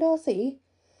to find or see?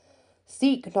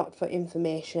 Seek not for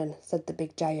information, said the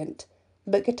big giant,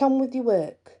 but get on with your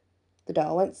work. The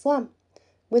door went slam,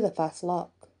 with a fast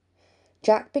lock.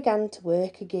 Jack began to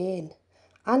work again,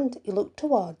 and he looked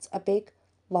towards a big,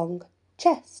 long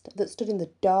chest that stood in the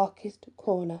darkest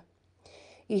corner.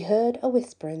 He heard a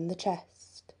whisper in the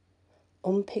chest.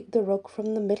 Unpick the rug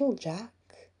from the middle, Jack,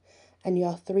 and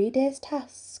your 3 days'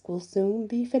 task will soon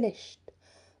be finished,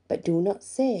 but do not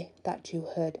say that you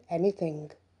heard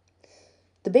anything.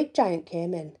 The big giant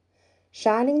came in.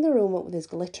 shining the room up with his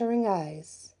glittering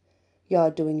eyes.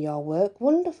 "You're doing your work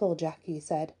wonderful, Jack," he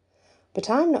said, "but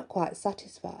I'm not quite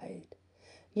satisfied.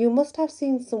 You must have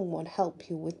seen someone help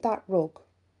you with that rug."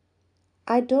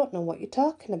 "I don't know what you're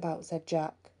talking about," said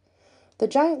Jack. The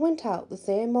giant went out the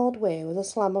same old way with a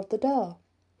slam of the door.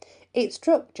 It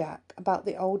struck Jack about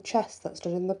the old chest that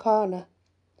stood in the corner.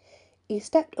 He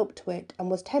stepped up to it and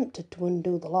was tempted to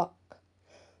undo the lock.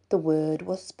 The word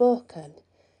was spoken.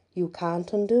 "You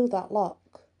can't undo that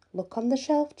lock. Look on the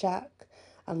shelf, Jack,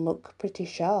 and look pretty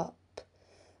sharp,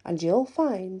 and you'll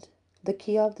find the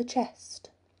key of the chest."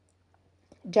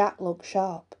 Jack looked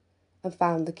sharp and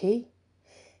found the key.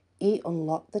 He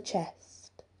unlocked the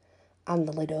chest, and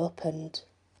the lid opened,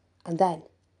 and then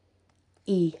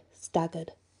he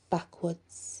staggered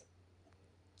backwards.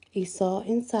 He saw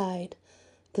inside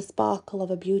the sparkle of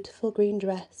a beautiful green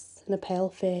dress and a pale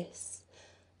face,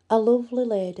 a lovely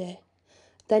lady.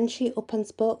 Then she up and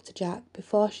spoke to Jack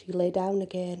before she lay down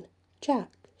again.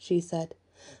 "Jack," she said,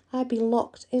 "I've been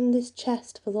locked in this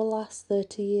chest for the last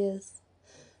 30 years.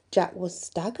 Jack was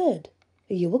staggered.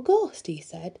 "Are you a ghost?" he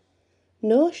said.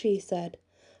 "No," she said,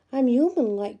 "I'm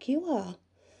human like you are.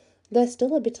 There's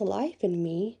still a bit of life in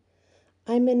me.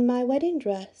 I'm in my wedding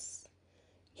dress.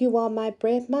 You are my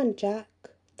brave man, Jack.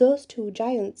 Those two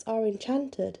giants are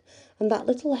enchanted, and that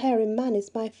little hairy man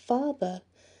is my father.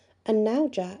 And now,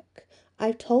 Jack,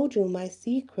 I've told you my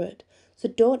secret, so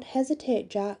don't hesitate,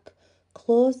 Jack.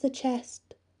 Close the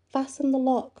chest, fasten the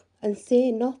lock, and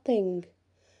say nothing."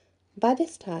 By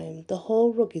this time the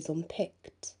whole rug is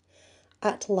unpicked.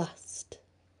 At last,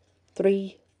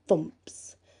 3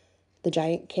 thumps, the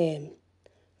giant came.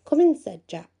 "Come in," said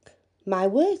Jack. "My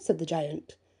word," said the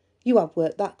giant, "you have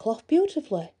worked that cloth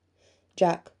beautifully.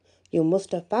 Jack, you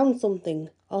must have found something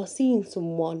or seen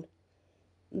someone.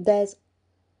 There's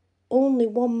only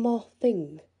one more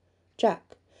thing.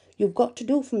 Jack, you've got to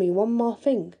do for me one more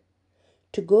thing.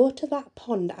 To go to that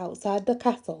pond outside the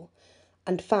castle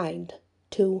and find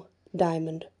 2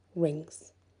 diamond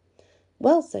rings."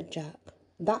 "Well," said Jack,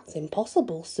 "that's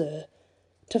impossible, sir,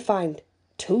 to find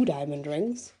 2 diamond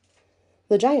rings."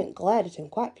 The giant glared at him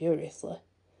quite furiously.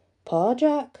 Poor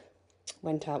Jack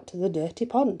went out to the dirty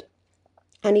pond,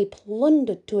 and he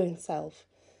plundered to himself.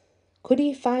 Could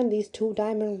he find these 2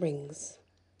 diamond rings?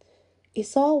 He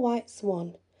saw a white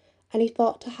swan, and he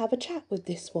thought to have a chat with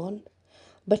this swan,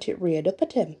 but it reared up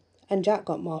at him, and Jack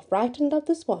got more frightened of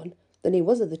the swan than he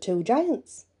was of the 2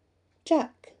 giants.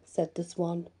 "Jack," said the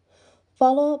swan,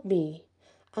 "follow me,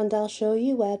 and I'll show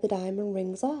you where the diamond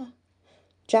rings are."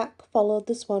 Jack followed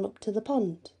the swan up to the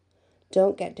pond.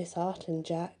 "Don't get disheartened,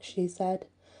 Jack," she said.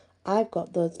 "I've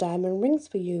got those diamond rings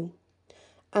for you."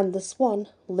 And the swan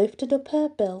lifted up her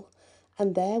bill,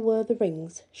 and there were the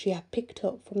rings she had picked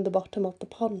up from the bottom of the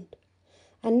pond.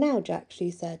 "And now, Jack,"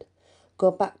 she said,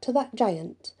 "go back to that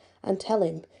giant and tell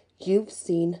him you've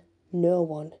seen no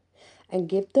one, and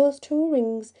give those 2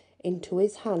 rings into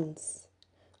his hands."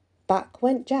 Back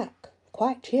went Jack,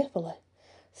 quite cheerfully,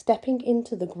 stepping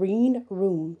into the green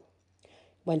room.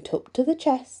 Went up to the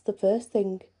chest the first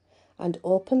thing, and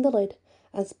opened the lid,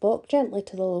 and spoke gently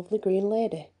to the lovely green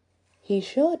lady. He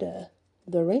showed her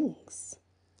the rings.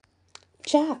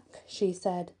 "Jack," she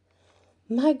said,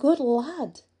 "my good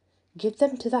lad, give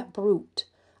them to that brute,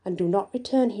 and do not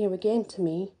return here again to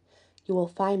me. You will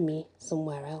find me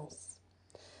somewhere else."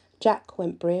 Jack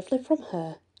went bravely from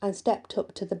her and stepped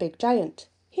up to the big giant.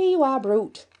 "Here you are,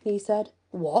 brute," he said.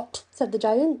 "What?" said the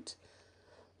giant.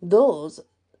 "Those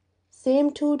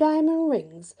same 2 diamond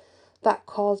rings that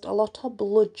caused a lot of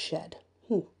bloodshed.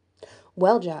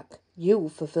 Well, Jack,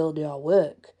 you've fulfilled your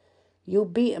work.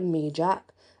 You've beaten me,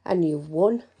 Jack, and you've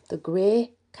won the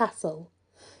grey castle.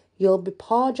 You'll be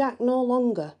poor Jack no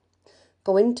longer.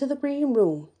 Go into the green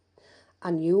room,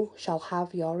 and you shall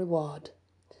have your reward."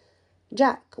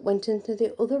 Jack went into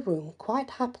the other room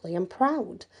quite happily and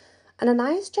proud, and a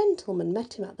nice gentleman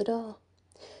met him at the door.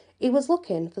 He was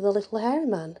looking for the little hairy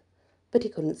man, but he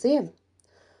couldn't see him.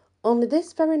 Only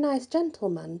this very nice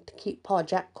gentleman to keep poor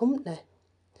Jack company.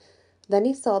 Then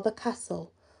he saw the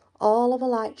castle, all of a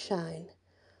light shine,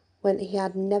 when he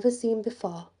had never seen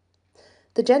before.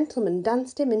 The gentleman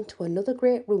danced him into another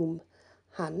great room,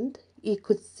 and he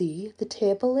could see the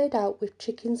table laid out with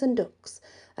chickens and ducks,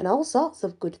 and all sorts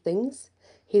of good things.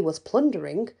 He was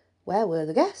plundering. Where were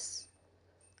the guests?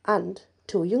 And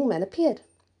 2 young men appeared,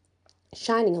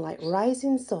 shining like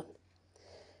rising sun.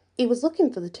 He was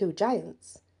looking for the 2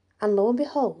 giants, and lo and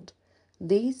behold,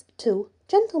 these 2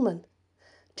 gentlemen.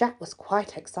 Jack was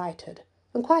quite excited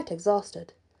and quite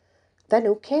exhausted. Then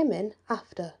who came in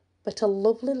after but a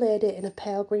lovely lady in a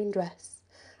pale green dress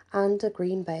and a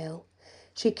green veil.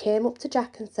 She came up to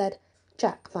Jack and said,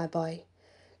 Jack, my boy,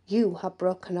 you have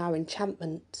broken our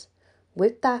enchantment."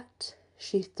 With that,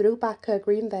 she threw back her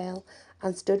green veil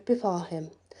and stood before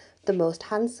him, the most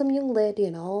handsome young lady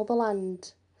in all the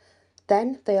land.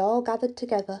 Then they all gathered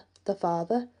together, the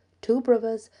father, two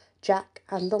brothers, Jack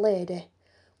and the lady,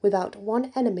 without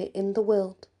one enemy in the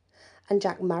world. And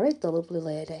Jack married the lovely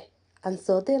lady, and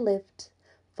so they lived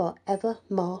for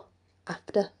evermore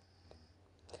after.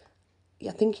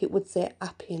 I think it would say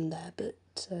happy in there, but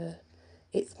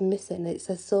it's missing. It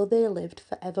says, so they lived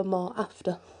for evermore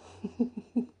after.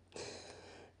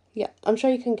 Yeah, I'm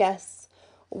sure you can guess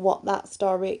what that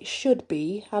story should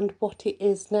be and what it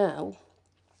is now.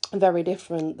 Very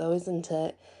different though, isn't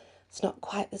it? It's not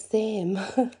quite the same.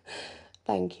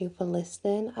 Thank you for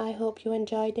listening. I hope you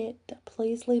enjoyed it.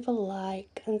 Please leave a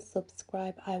like and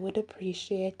subscribe. I would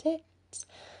appreciate it.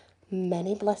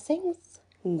 Many blessings.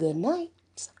 Good night.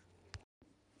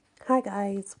 Hi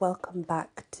guys, welcome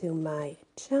back to my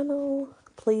channel.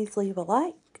 Please leave a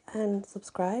like and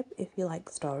subscribe if you like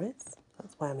stories.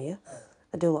 That's why I'm here.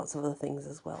 I do lots of other things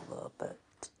as well though, but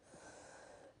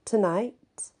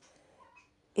tonight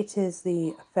it is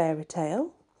the fairy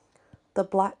tale, The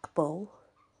Black Bull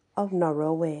of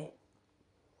Norroway.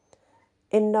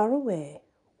 In Norroway,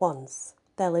 once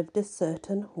there lived a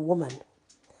certain woman,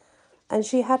 and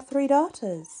she had 3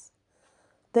 daughters.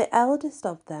 The eldest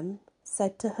of them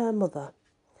said to her mother,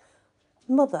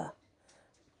 "Mother,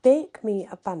 bake me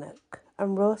a bannock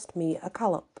and roast me a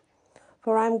collop,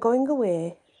 for I am going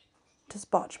away to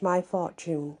spotch my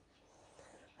fortune."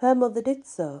 Her mother did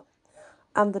so,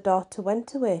 and the daughter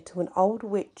went away to an old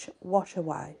witch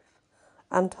washerwife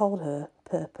and told her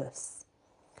purpose.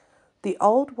 The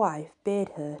old wife bade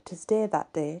her to stay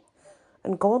that day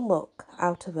and go and look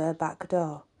out of her back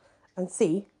door and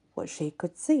see what she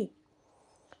could see.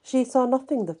 She saw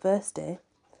nothing the first day.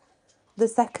 The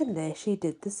second day she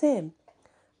did the same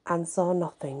and saw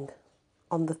nothing.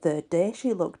 On the third day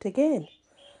she looked again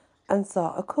and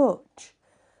saw a coach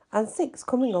and 6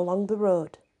 coming along the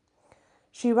road.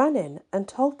 She ran in and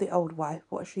told the old wife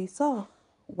what she saw.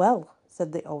 "Well,"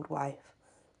 said the old wife,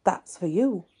 "that's for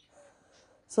you."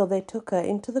 So they took her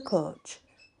into the coach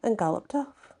and galloped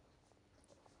off.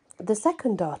 The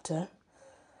second daughter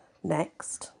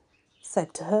next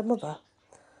said to her mother,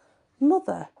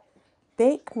 "Mother,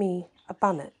 bake me a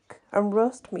bannock and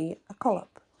roast me a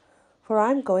collop, for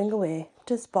I'm going away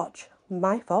to spotch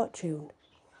my fortune."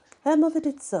 Her mother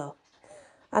did so,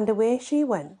 and away she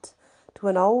went to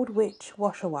an old witch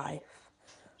washerwife,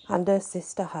 and her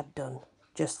sister had done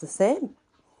just the same.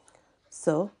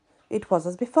 So it was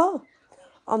as before.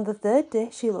 On the third day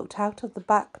she looked out of the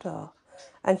back door,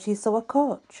 and she saw a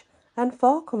coach and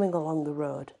 4 coming along the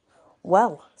road.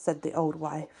 "Well," said the old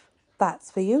wife, "that's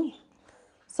for you."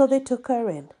 So they took her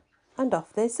in, and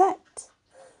off they set.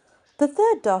 The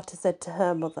third daughter said to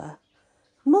her mother,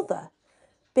 "Mother,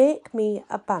 bake me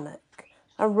a bannock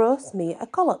and roast me a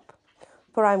collop,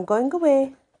 for I'm going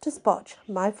away to spotch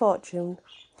my fortune."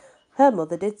 Her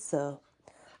mother did so,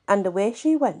 and away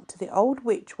she went to the old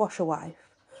witch washerwife,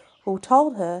 who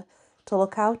told her to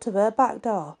look out of her back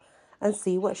door and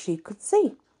see what she could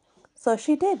see. So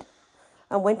she did,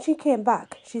 and when she came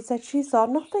back she said she saw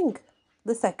nothing.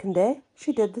 The second day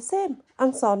she did the same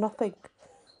and saw nothing.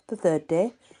 The third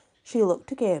day she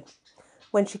looked again.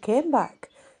 When she came back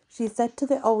she said to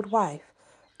the old wife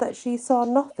that she saw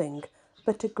nothing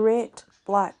but a great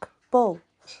black bull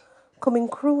coming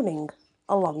crooning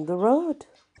along the road.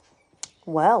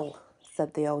 "Well,"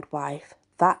 said the old wife,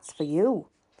 "that's for you."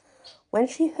 When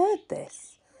she heard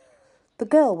this, the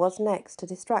girl was next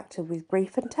distracted with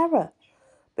grief and terror,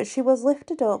 but she was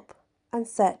lifted up and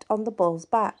set on the bull's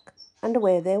back, and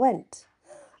away they went.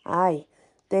 Aye,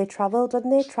 they travelled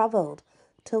and they travelled,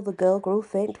 till the girl grew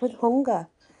faint with hunger.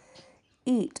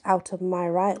 "Eat out of my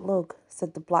right lug,"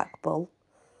 said the black bull,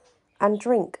 "and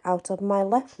drink out of my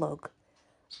left lug,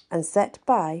 and set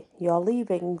by your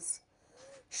leavings."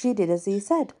 She did as he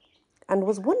said, and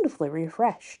was wonderfully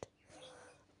refreshed.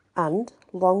 And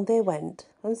long they went,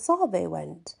 and saw they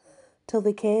went, till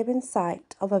they came in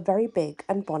sight of a very big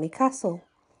and bonny castle.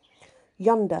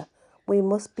 "Yonder we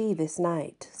must be this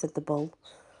night," said the bull,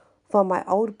 "for my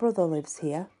old brother lives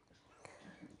here."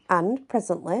 And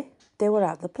presently they were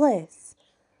at the place.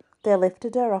 They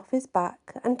lifted her off his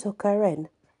back and took her in,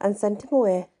 and sent him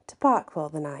away to park for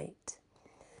the night.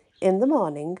 In the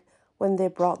morning, when they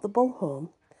brought the bull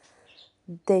home,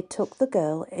 they took the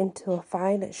girl into a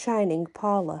fine shining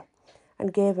parlour,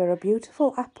 and gave her a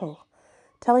beautiful apple,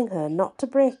 telling her not to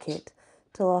break it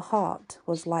till her heart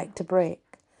was like to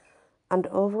break, and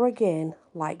over again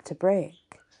like to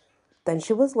break. Then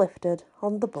she was lifted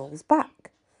on the bull's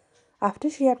back, After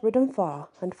she had ridden far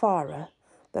and farther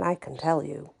than I can tell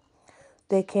you,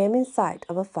 they came in sight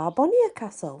of a far bonnier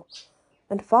castle,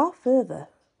 and far further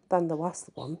than the last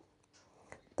one.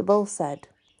 The Bull said,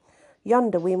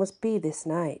 "Yonder we must be this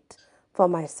night, for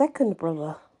my second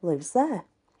brother lives there."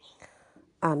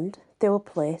 And they were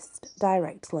placed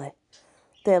directly.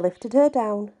 They lifted her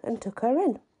down and took her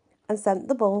in, and sent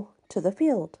the Bull to the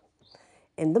field.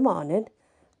 In the morning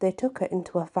they took her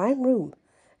into a fine room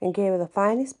and gave her the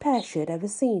finest pear she had ever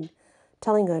seen,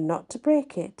 telling her not to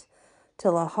break it,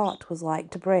 till her heart was like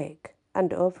to break,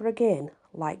 and over again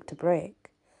like to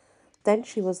break. Then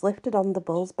she was lifted on the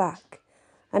Bull's back,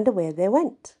 and away they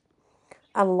went.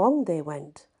 And long they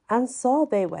went, and saw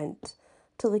they went,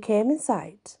 till they came in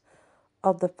sight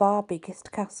of the far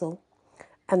biggest castle,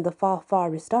 and the far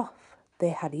farthest off they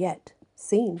had yet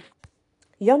seen.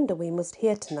 "Yonder we must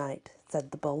hear tonight,"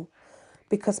 said the Bull,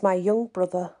 "because my young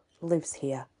brother lives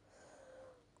here."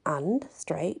 And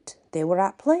straight they were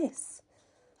at place.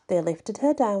 They lifted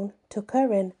her down, took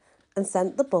her in, and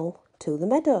sent the Bull to the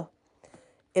meadow.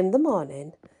 In the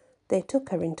morning they took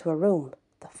her into a room,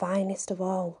 the finest of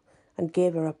all, and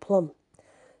gave her a plum,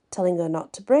 telling her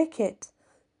not to break it,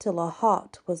 till her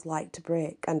heart was like to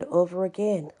break, and over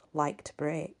again like to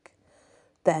break.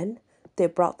 Then they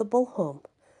brought the Bull home,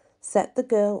 set the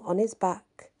girl on his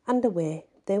back, and away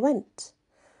they went.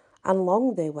 And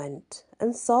long they went,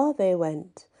 and saw they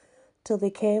went, till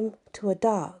they came to a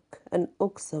dark and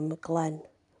ugsome glen,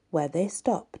 where they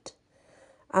stopped,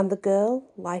 and the girl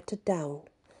lighted down.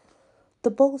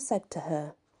 The Bull said to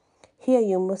her, "Here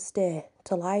you must stay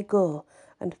till I go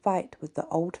and fight with the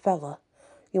old fella.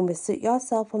 You must sit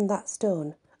yourself on that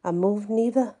stone, and move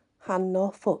neither hand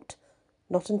nor foot,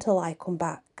 not until I come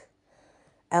back.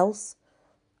 Else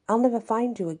I'll never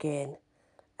find you again,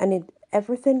 and in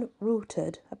everything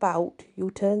rooted about you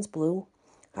turns blue.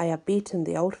 I have beaten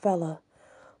the old fella,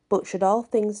 but should all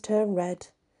things turn red,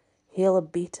 he'll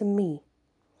have beaten me."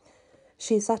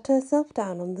 She sat herself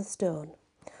down on the stone,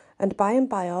 and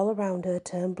by all around her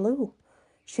turned blue.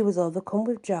 She was overcome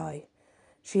with joy.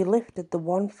 She lifted the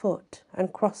one foot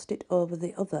and crossed it over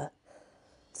the other,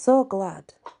 so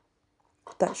glad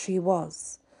that she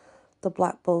was the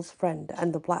Black Bull's friend,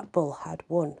 and the Black Bull had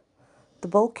won. The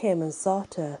Bull came and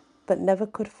sought her, but never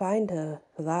could find her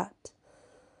for that.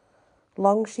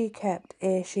 Long she kept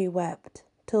ere she wept,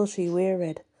 till she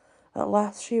wearied. At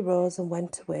last she rose and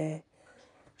went away,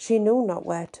 she knew not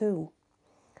where to.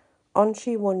 On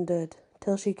she wandered,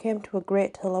 till she came to a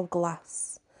great hill of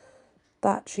glass,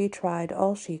 that she tried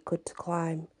all she could to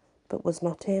climb, but was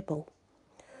not able.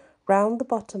 Round the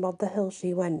bottom of the hill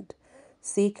she went,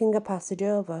 seeking a passage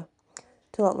over,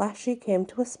 till at last she came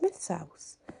to a smith's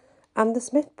house, and the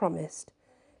smith promised,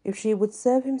 if she would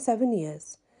serve him 7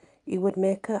 years, he would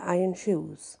make her iron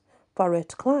shoes for her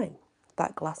to climb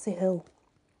that glassy hill.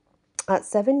 At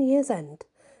 7 years' end,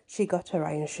 she got her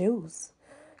iron shoes,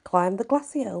 climbed the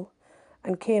glassy hill,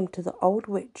 and came to the old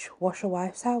witch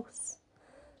washerwife's house.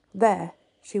 There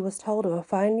she was told of a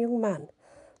fine young man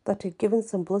that had given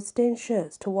some blood-stained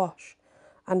shirts to wash,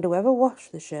 and whoever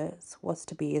washed the shirts was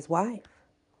to be his wife.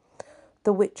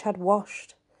 The witch had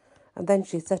washed, and then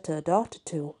she set her daughter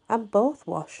to, and both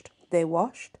washed. They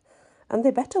washed, and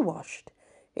they better washed,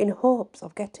 in hopes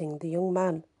of getting the young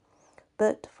man.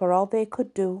 But for all they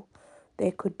could do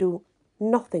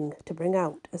nothing to bring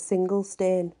out a single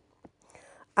stain.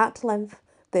 At length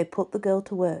they put the girl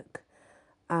to work,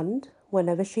 and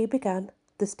whenever she began,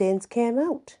 the stains came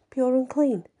out pure and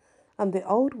clean, and the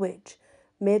old witch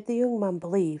made the young man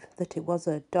believe that it was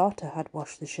her daughter had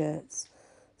washed the shirts.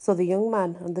 So the young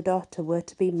man and the daughter were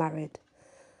to be married,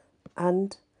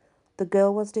 and the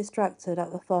girl was distracted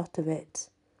at the thought of it.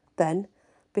 Then,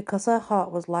 because her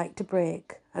heart was like to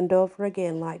break, and over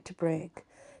again like to break,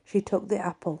 she took the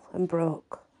apple and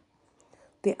broke.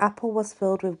 The apple was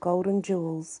filled with gold and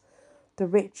jewels, the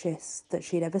richest that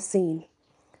she'd ever seen,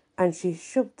 and she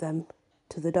shoved them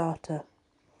to the daughter.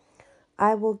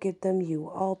 "I will give them you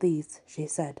all these," she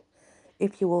said,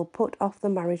 "if you will put off the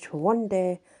marriage for 1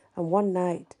 day and 1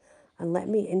 night, and let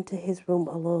me into his room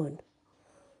alone."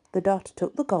 The daughter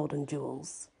took the gold and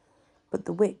jewels, but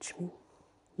the witch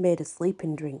made a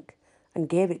sleeping drink and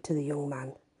gave it to the young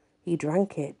man. He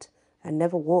drank it and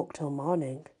never woke till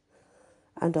morning.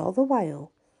 And all the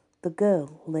while the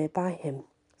girl lay by him,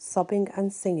 sobbing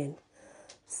and singing,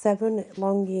 "7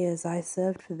 long years I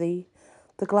served for thee,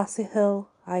 the glassy hill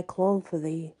I clomb for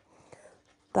thee,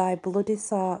 thy bloody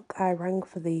sark I wrang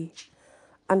for thee,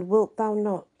 and wilt thou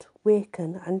not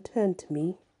waken and turn to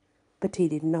me?" But he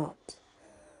did not.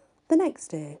 The next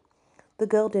day the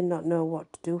girl did not know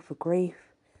what to do for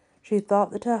grief. She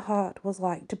thought that her heart was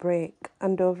like to break,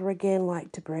 and over again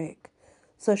like to break.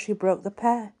 So she broke the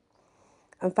pear,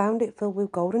 and found it filled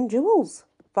with gold and jewels,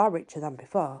 far richer than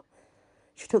before.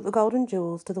 She took the gold and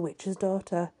jewels to the witch's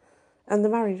daughter, and the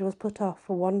marriage was put off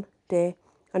for 1 day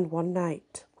and 1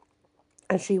 night,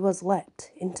 and she was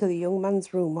let into the young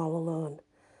man's room all alone.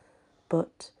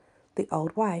 But the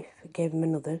old wife gave him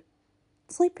another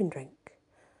sleeping drink,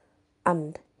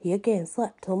 and he again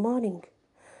slept till morning.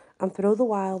 And through the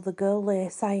while the girl lay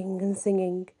sighing and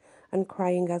singing and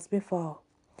crying as before.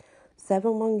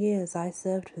 7 long years I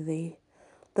served for thee,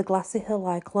 the glassy hill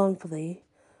I clomb for thee,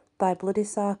 thy bloody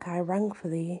sark I rang for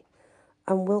thee,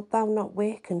 and wilt thou not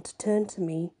waken to turn to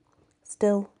me?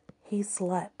 Still he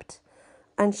slept,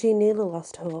 and she nearly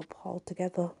lost hope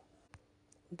altogether.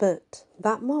 But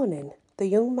that morning the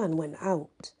young man went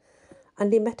out,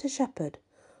 and he met a shepherd,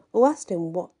 who asked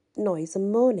him what noise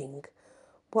and moaning,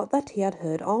 what that he had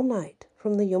heard all night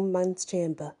from the young man's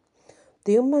chamber.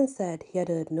 The young man said he had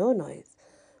heard no noise,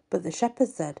 but the shepherd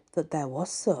said that there was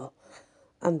so,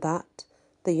 and that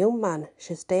the young man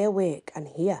should stay awake and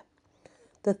hear.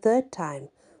 The third time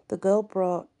the girl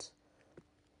brought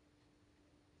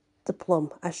the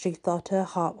plum, as she thought her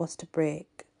heart was to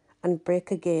break, and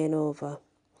break again over.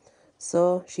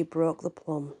 So she broke the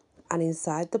plum, and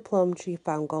inside the plum she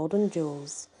found gold and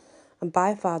jewels, and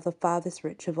by far the farthest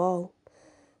rich of all.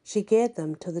 She gave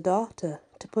them to the daughter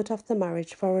to put off the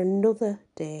marriage for another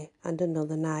day and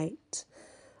another night,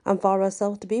 and for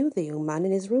herself to be with the young man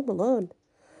in his room alone.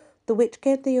 The witch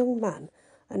gave the young man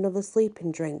another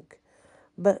sleeping drink,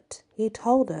 but he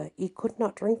told her he could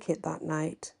not drink it that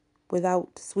night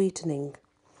without sweetening.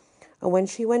 And when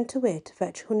she went away to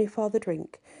fetch honey for the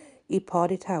drink, he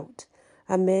poured it out,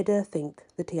 and made her think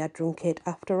that he had drunk it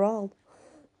after all.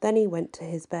 Then he went to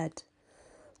his bed.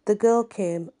 The girl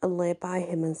came and lay by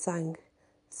him and sang,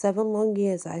 7 long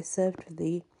years I served for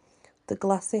thee, the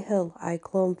glassy hill I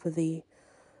clomb for thee,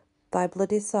 thy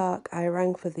bloody sark I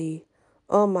rang for thee,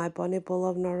 O my bonny bull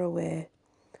of Norroway,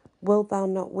 wilt thou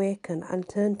not waken and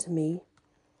turn to me?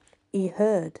 He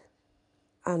heard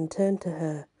and turned to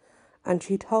her, and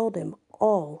she told him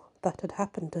all that had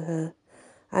happened to her,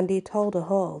 and he told her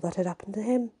all that had happened to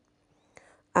him.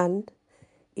 And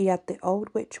he had the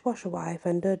old witch washerwife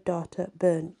and her daughter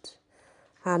burnt,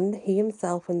 and he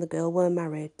himself and the girl were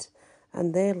married,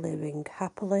 and they're living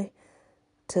happily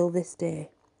till this day,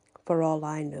 for all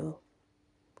I know.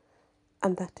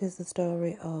 And that is the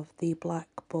story of the Black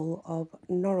Bull of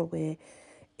Norroway.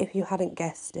 If you hadn't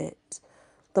guessed it,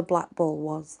 the Black Bull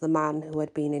was the man who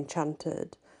had been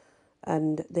enchanted,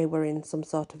 and they were in some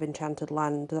sort of enchanted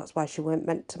land. That's why she weren't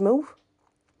meant to move.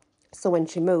 So when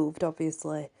she moved,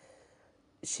 obviously,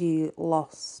 she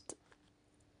lost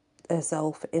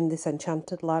herself in this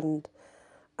enchanted land,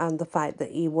 and the fact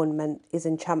that he won meant his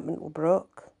enchantment were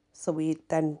broke. So he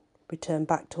then returned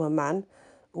back to a man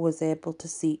who was able to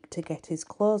seek to get his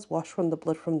clothes washed from the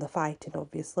blood from the fighting,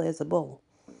 obviously, as a bull.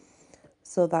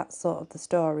 So that's sort of the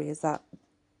story, is that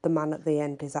the man at the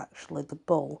end is actually the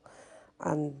bull,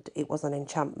 and it was an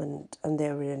enchantment, and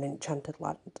they were in an enchanted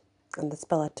land, and the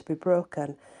spell had to be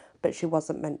broken, but she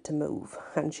wasn't meant to move,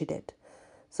 and she did.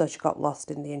 So she got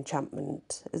lost in the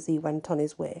enchantment as he went on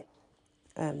his way.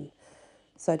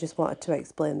 So I just wanted to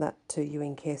explain that to you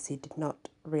in case you did not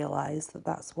realise that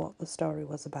that's what the story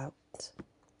was about.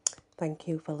 Thank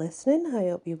you for listening. I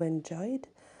hope you enjoyed,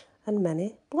 and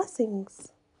many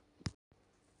blessings.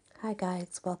 Hi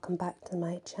guys, welcome back to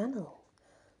my channel.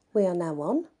 We are now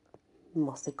on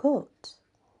Mossy Court.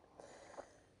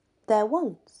 There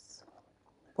once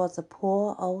was a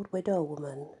poor old widow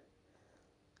woman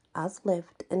as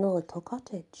lived in a little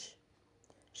cottage.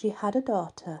 She had a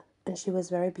daughter, and she was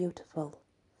very beautiful.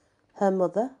 Her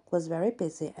mother was very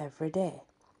busy every day,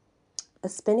 a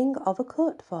spinning of a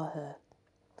coat for her.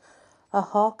 A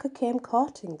hawker came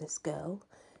courting this girl,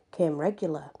 came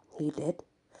regular, he did,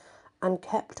 and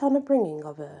kept on a bringing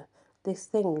of her this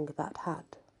thing that had.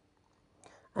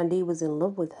 And he was in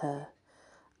love with her,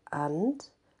 and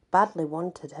badly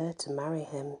wanted her to marry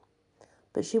him.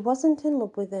 But she wasn't in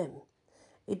love with him.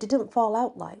 It didn't fall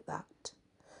out like that.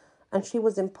 And she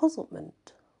was in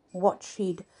puzzlement what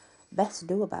she'd best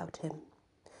do about him.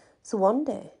 So one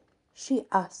day she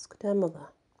asked her mother.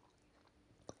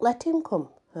 Let him come,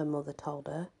 her mother told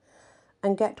her,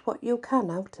 and get what you can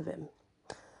out of him,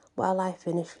 while I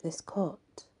finish this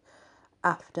coat.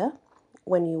 After,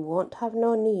 when you won't have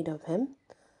no need of him,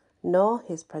 nor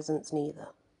his presence neither,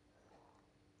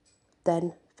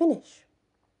 then finish.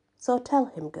 So tell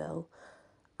him, girl,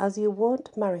 as you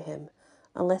won't marry him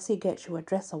unless he gets you a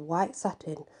dress of white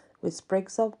satin with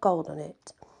sprigs of gold on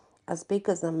it, as big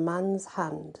as a man's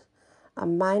hand,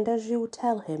 and mind as you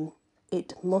tell him,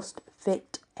 it must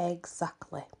fit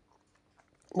exactly.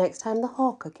 Next time the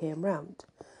hawker came round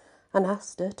and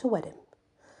asked her to wed him,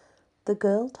 the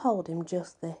girl told him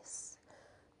just this,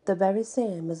 the very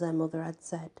same as her mother had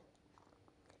said.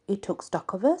 He took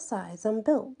stock of her size and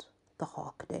build, the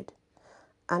hawker did,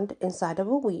 and inside of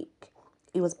a week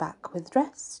he was back with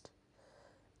dressed.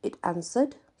 It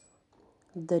answered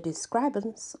the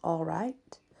describance all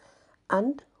right,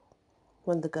 and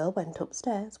when the girl went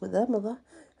upstairs with her mother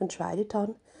and tried it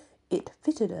on, it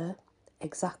fitted her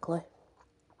exactly.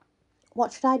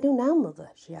 What should I do now, mother?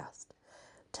 She asked.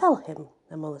 Tell him,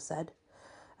 her mother said,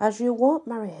 as you won't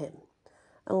marry him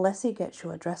unless he gets you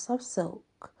a dress of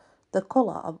silk, the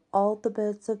colour of all the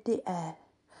birds of the air,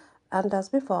 and as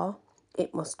before,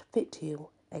 it must fit you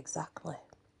exactly.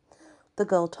 The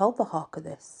girl told the hawker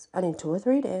this, and in 2 or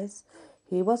 3 days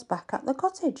he was back at the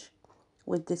cottage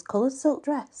with this coloured silk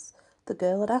dress the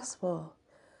girl had asked for,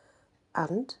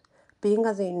 and being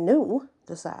as he knew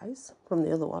the size from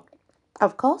the other one,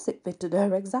 of course it fitted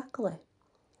her exactly.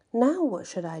 Now what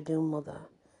should I do, mother?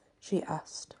 She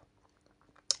asked.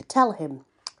 Tell him,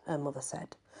 her mother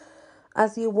said,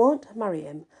 as you won't marry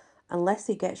him unless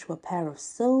he gets you a pair of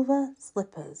silver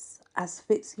slippers as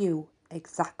fits you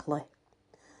exactly.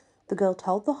 The girl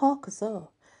told the hawker so,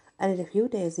 and in a few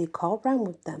days he called round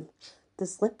with them. The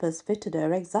slippers fitted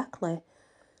her exactly,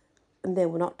 and they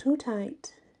were not too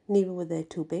tight, neither were they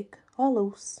too big or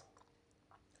loose.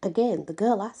 Again, the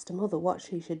girl asked her mother what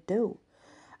she should do.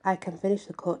 I can finish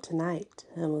the coat tonight,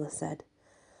 her mother said.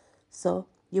 So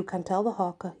you can tell the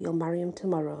hawker you'll marry him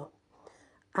tomorrow,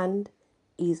 and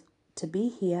he's to be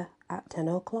here at 10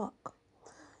 o'clock.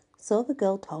 So the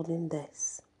girl told him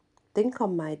this. Think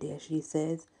on, my dear, she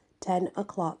says, 10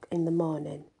 o'clock in the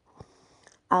morning.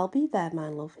 I'll be there, my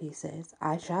love, he says.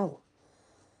 I shall.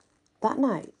 That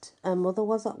night, her mother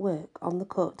was at work on the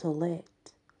coat till late.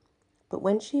 But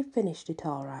when she finished it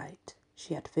all right,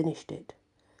 she had finished it.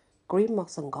 Green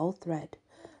moss and gold thread,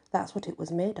 that's what it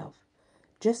was made of.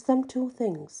 Just them 2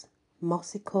 things.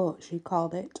 Mossy coat, she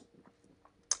called it,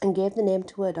 and gave the name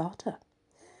to her daughter.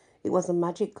 It was a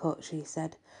magic coat, she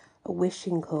said, a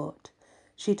wishing coat.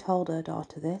 She told her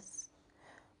daughter this.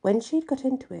 When she'd got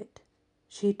into it,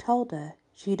 she told her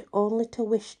she'd only to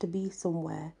wish to be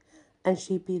somewhere, and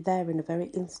she'd be there in a very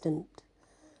instant.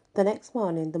 The next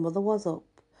morning the mother was up.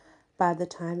 By the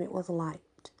time it was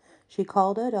light, she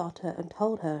called her daughter and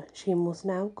told her she must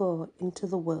now go into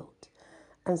the world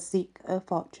and seek her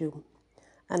fortune,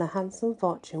 and a handsome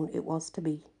fortune it was to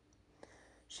be.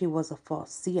 She was a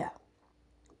foreseer,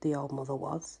 the old mother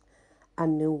was,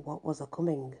 and knew what was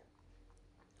a-coming.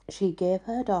 She gave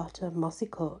her daughter a mossy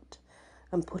coat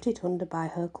and put it under by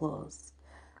her clothes,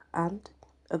 and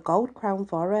a gold crown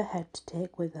for her head to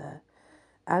take with her,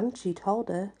 and she told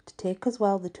her to take as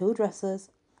well the 2 dresses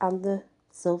and the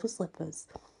silver slippers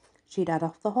she'd had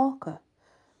off the hawker,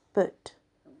 but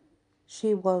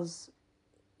she was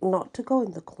not to go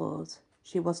in the clothes.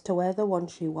 She was to wear the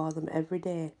ones she wore them every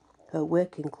day, her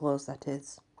working clothes, that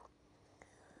is.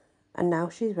 And now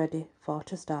she's ready for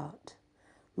to start.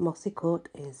 Mossy coat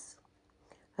is.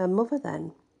 Her mother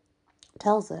then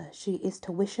tells her she is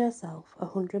to wish herself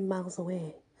 100 miles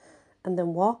away, and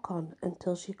then walk on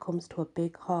until she comes to a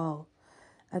big hall,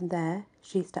 and there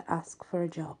she's to ask for a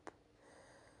job.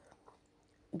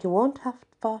 You won't have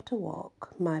far to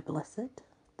walk, my blessed,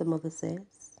 the mother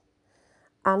says,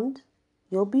 and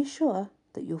you'll be sure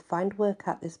that you'll find work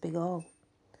at this big hall.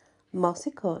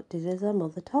 Mossy coat did as her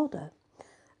mother told her,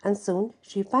 and soon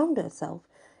she found herself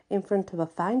in front of a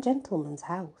fine gentleman's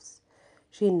house.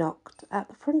 She knocked at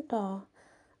the front door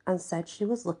and said she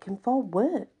was looking for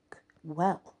work.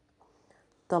 Well,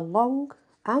 the long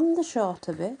and the short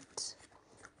of it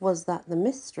was that the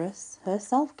mistress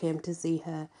herself came to see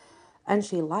her, and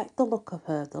she liked the look of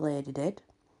her, the lady did.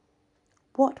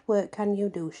 What work can you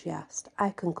do? She asked. I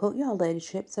can cook, your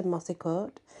ladyship, said Mossy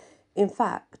coat. In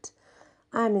fact,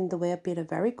 I'm in the way of being a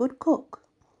very good cook,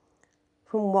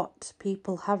 from what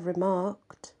people have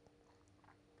remarked.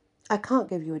 I can't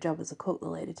give you a job as a cook, the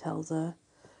lady tells her,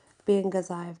 being as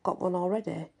I've got one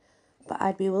already, but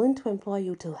I'd be willing to employ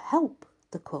you to help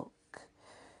the cook,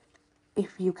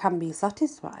 if you can be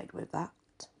satisfied with that.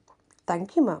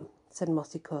 Thank you, ma'am, said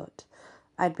Mossy coat.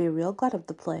 I'd be real glad of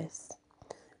the place.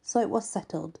 So it was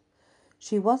settled.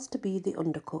 She was to be the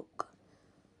undercook.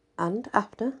 And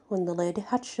after, when the lady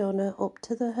had shown her up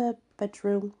to her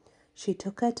bedroom, she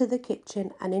took her to the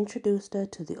kitchen and introduced her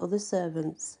to the other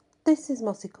servants. This is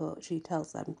Mossy coat, she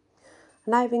tells them,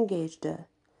 and I've engaged her.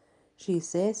 She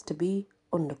says to be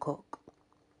undercook.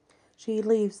 She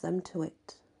leaves them to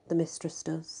it, the mistress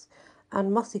does,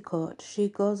 And Mossycoat, she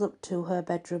goes up to her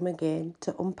bedroom again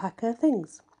to unpack her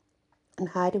things and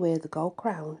hide away the gold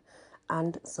crown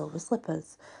and silver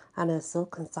slippers and her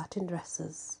silk and satin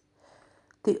dresses.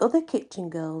 The other kitchen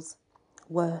girls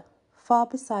were far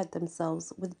beside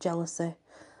themselves with jealousy,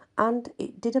 and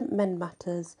it didn't mend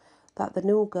matters that the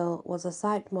new girl was a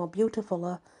sight more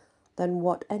beautifuller than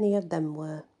what any of them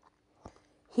were.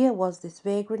 Here was this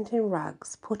vagrant in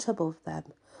rags put above them,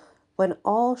 when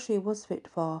all she was fit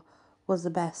for was the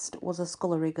best was a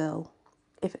scullery girl.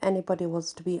 If anybody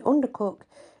was to be undercook,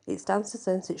 it stands to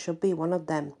sense it should be one of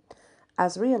them,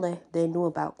 as really they knew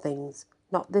about things,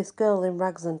 not this girl in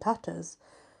rags and tatters,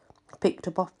 picked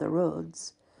up off the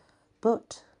roads.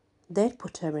 But they'd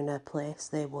put her in her place,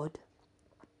 they would.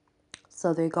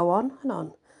 So they go on,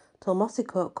 till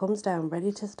Mossycoat comes down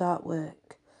ready to start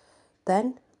work.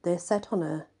 Then they set on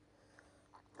her.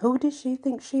 Who did she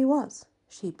think she was?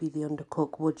 She'd be the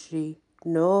undercook, would she?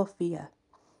 No fear.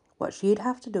 What she'd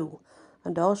have to do,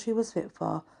 and all she was fit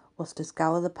for, was to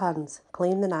scour the pans,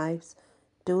 clean the knives,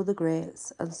 do the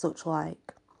grates, and such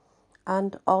like.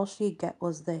 And all she'd get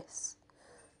was this.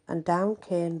 And down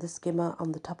came the skimmer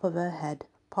on the top of her head.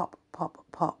 Pop, pop,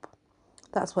 pop.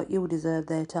 That's what you deserve,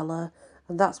 they tell her,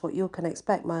 and that's what you can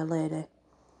expect, my lady.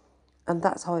 And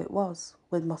that's how it was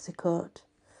with Mossycoat.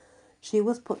 She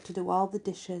was put to do all the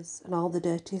dishes and all the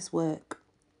dirtiest work,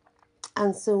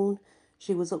 and soon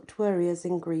she was up to her ears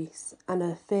in grease, and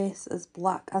her face as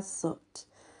black as soot,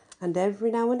 and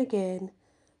every now and again,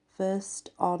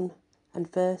 first on and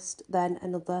first then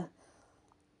another,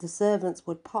 the servants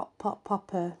would pop, pop, pop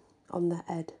her on the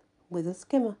head with a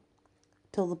skimmer,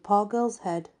 till the poor girl's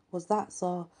head was that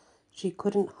sore she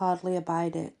couldn't hardly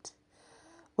abide it.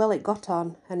 Well, it got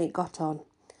on, and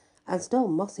still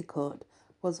Mossycoat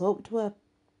was up to her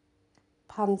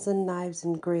pans and knives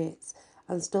and grates,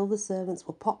 and still the servants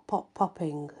were pop, pop,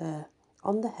 popping her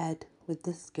on the head with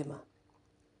the skimmer.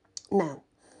 Now,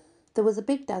 there was a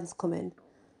big dance coming,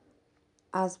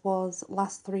 as was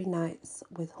last 3 nights,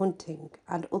 with hunting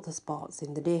and other sports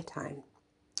in the daytime.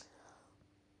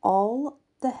 All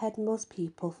the headmost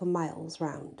people for miles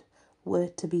round were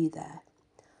to be there,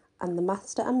 and the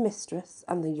master and mistress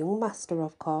and the young master,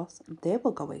 of course, they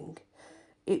were going.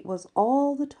 It was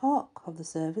all the talk of the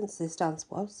servants, this dance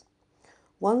was.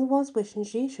 One was wishing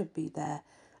she should be there,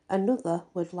 another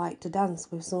would like to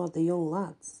dance with some of the young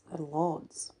lads and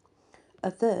lords, a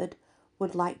third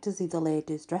would like to see the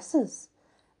ladies' dresses,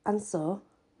 and so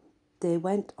they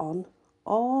went on,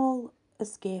 all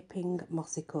escaping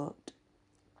Mossycoat.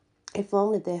 If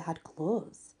only they had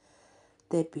clothes,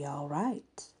 they'd be all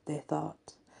right, they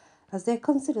thought, as they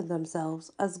considered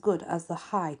themselves as good as the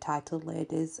high-titled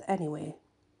ladies anyway.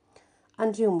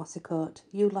 And you, Mossycoat,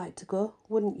 you'd like to go,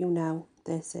 wouldn't you now,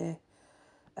 they say.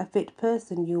 A fit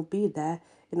person you'll be there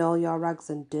in all your rags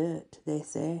and dirt, they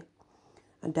say.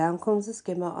 And down comes the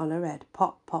skimmer on her head,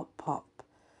 pop, pop, pop.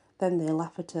 Then they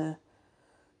laugh at her,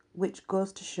 which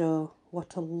goes to show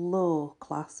what a low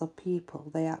class of people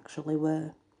they actually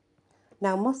were.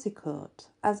 Now Mossycoat,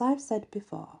 as I've said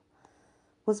before,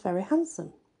 was very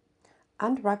handsome,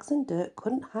 and rags and dirt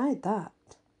couldn't hide that.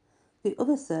 The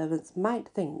other servants might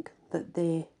think that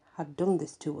they had done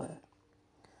this to her,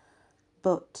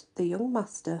 but the young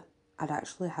master had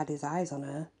actually had his eyes on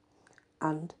her,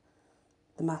 and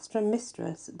the master and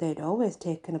mistress, they'd always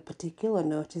taken a particular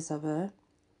notice of her,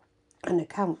 an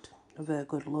account of her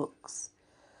good looks.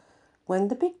 When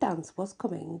the big dance was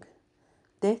coming,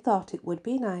 they thought it would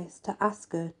be nice to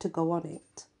ask her to go on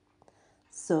it.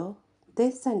 So they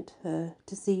sent her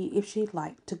to see if she'd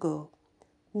like to go.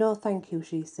 No, thank you,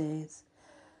 she says.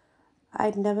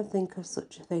 I'd never think of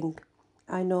such a thing.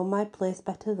 I know my place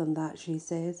better than that, she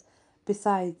says.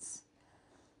 Besides,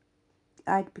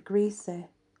 I'd be greasy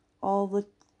all the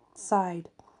side.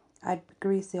 I'd be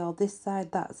greasy all this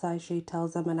side, that side, she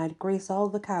tells them, and I'd grease all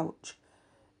the couch.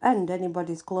 And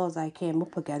anybody's clothes I came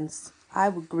up against, I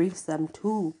would grease them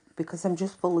too, because I'm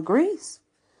just full of grease.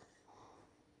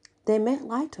 They make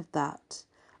light of that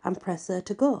and press her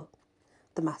to go.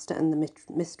 The master and the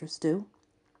mistress do.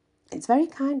 It's very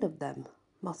kind of them,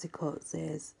 Mossycoat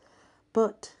says,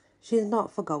 but she's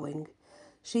not for going,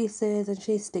 she says, and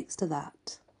she sticks to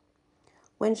that.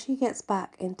 When she gets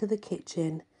back into the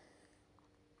kitchen,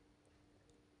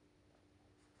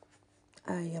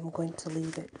 I am going to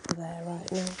leave it there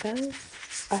right now,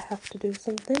 guys. I have to do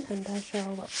something, and I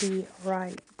shall be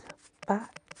right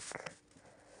back.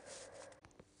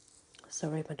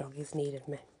 Sorry, my doggies needed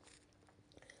me.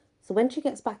 So when she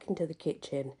gets back into the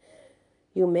kitchen,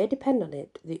 you may depend on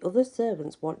it, the other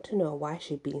servants want to know why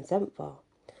she'd been sent for.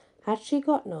 Had she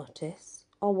got notice,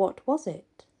 or what was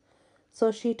it?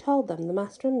 So she told them the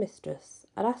master and mistress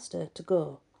had asked her to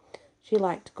go. She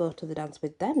liked to go to the dance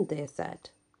with them, they said.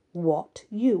 What,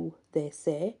 you, they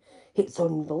say? It's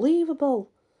unbelievable.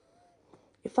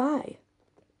 If I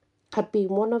had been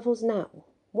one of us now,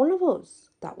 one of us,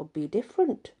 that would be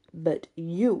different. But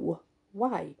you,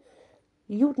 why?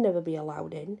 You'd never be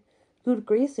allowed in. You'd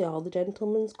greasy all the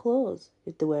gentlemen's clothes,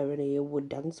 if there were any who would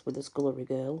dance with a scullery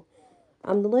girl.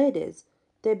 And the ladies,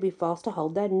 they'd be forced to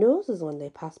hold their noses when they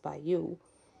passed by you.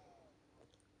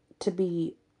 To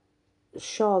be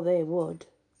sure they would.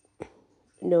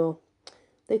 No,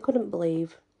 they couldn't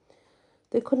believe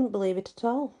it at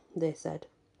all, they said,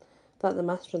 that the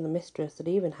master and the mistress had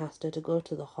even asked her to go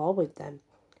to the hall with them.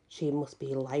 She must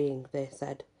be lying, they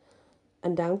said.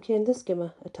 And down came the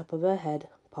skimmer atop of her head,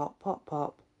 pop, pop,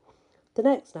 pop. The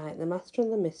next night the master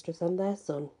and the mistress and their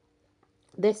son,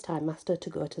 this time asked her to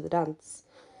go to the dance.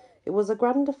 It was a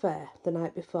grand affair the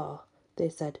night before, they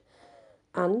said,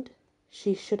 and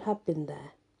she should have been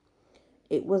there.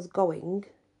 It was going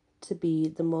to be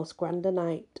the most grander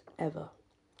night ever,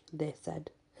 they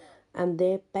said, and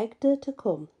they begged her to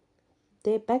come.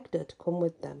 They begged her to come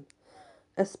with them,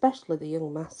 especially the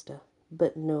young master.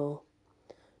 But no,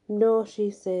 no, she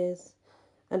says,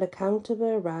 on account of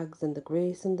her rags and the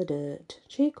grease and the dirt.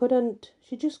 She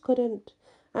just couldn't,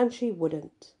 and she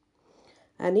wouldn't.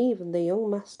 And even the young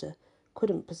master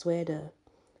couldn't persuade her,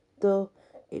 though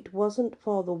it wasn't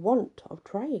for the want of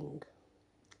trying.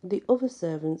 The other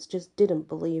servants just didn't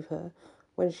believe her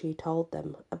when she told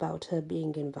them about her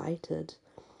being invited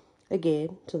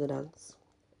again to the dance,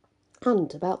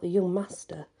 and about the young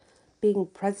master being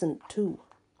present too.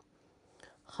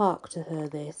 Hark to her,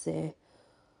 they say.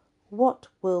 What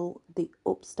will the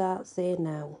upstart say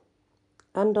now?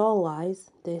 And all lies,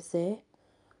 they say.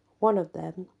 One of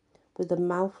them, with a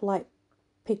mouth like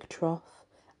pig trough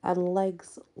and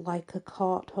legs like a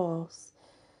cart horse,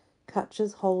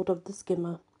 catches hold of the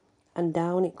skimmer, and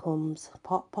down it comes,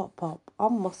 pop, pop, pop,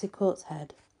 on Mossycoat's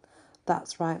head.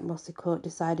 That's right, Mossycoat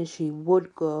decided she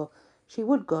would go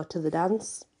to the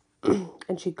dance,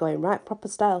 and she'd go in right proper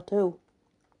style too,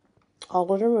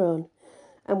 all on her own,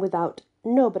 and without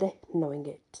nobody knowing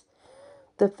it.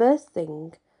 The first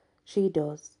thing she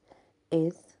does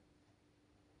is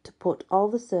to put all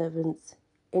the servants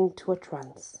into a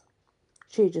trance.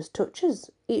 She just touches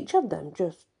each of them,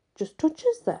 just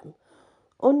touches them,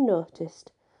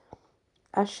 unnoticed,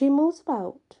 as she moves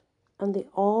about, and they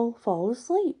all fall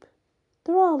asleep.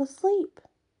 They're all asleep.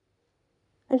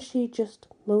 And she just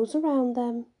moves around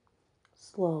them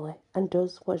slowly and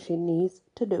does what she needs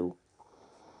to do.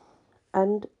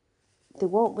 And they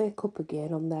won't wake up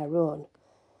again on their own.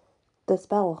 The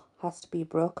spell has to be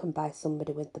broken by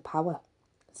somebody with the power,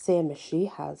 same as she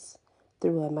has,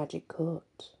 through her magic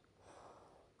coat.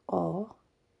 Or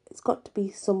it's got to be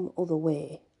some other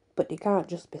way, but it can't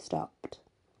just be stopped.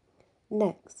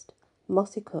 Next,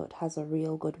 Mossycoat has a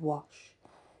real good wash.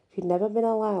 She'd never been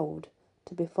allowed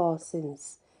to before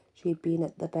since she'd been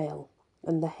at the Vale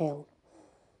and the Hill,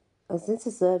 and since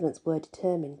the servants were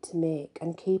determined to make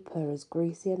and keep her as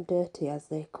greasy and dirty as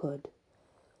they could.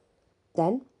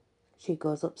 Then she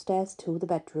goes upstairs to the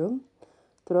bedroom,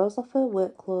 throws off her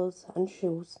work clothes and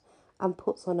shoes, and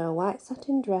puts on her white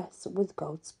satin dress with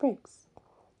gold sprigs,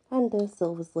 and her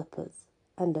silver slippers,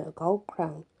 and her gold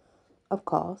crown. Of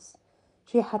course,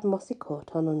 she had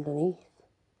Mossycoat on underneath.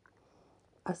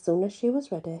 As soon as she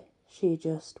was ready, she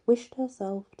just wished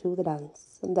herself to the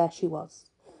dance, and there she was,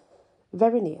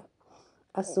 very near,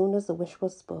 as soon as the wish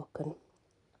was spoken.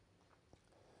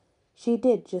 She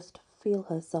did just feel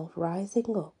herself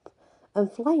rising up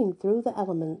and flying through the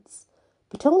elements,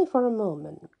 but only for a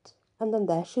moment, and then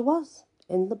there she was,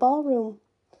 in the ballroom.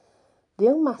 The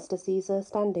young master sees her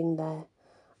standing there,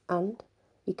 and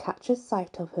he catches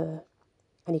sight of her,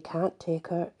 and he can't take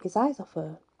his eyes off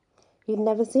her. He'd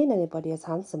never seen anybody as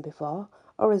handsome before,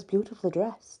 or as beautifully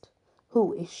dressed.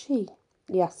 Who is she?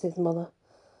 He asks his mother.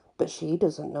 But she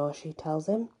doesn't know, she tells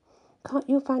him. Can't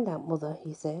you find out, mother,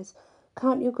 he says.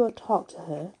 Can't you go talk to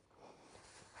her?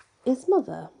 His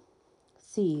mother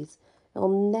sees he'll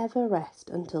never rest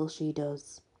until she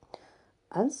does.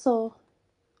 And so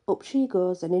up she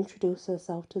goes and introduces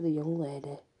herself to the young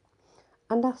lady,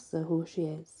 and asks her who she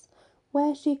is,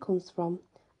 where she comes from,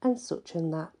 and such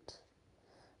and that.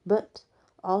 But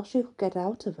all she could get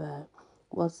out of her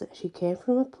was that she came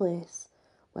from a place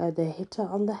where they hit her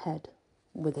on the head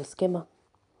with a skimmer.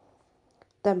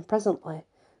 Then presently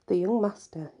the young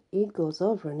master, he goes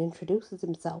over and introduces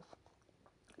himself,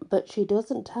 but she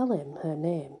doesn't tell him her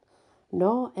name,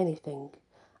 nor anything,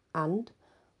 and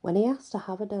when he asks to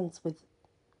have a dance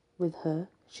with her,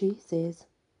 she says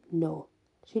no,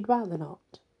 she'd rather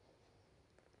not.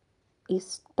 He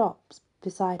stops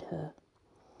beside her,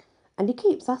 and he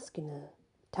keeps asking her,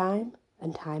 time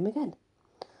and time again.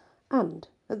 And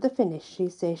at the finish she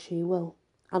says she will,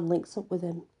 and links up with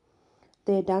him.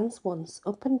 They dance once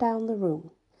up and down the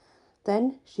room.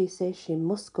 Then she says she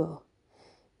must go.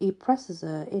 He presses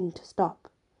her in to stop,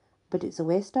 but it's a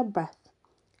waste of breath.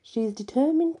 She's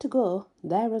determined to go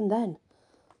there and then.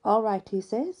 All right, he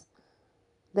says.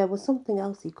 There was something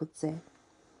else he could say.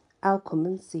 I'll come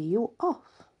and see you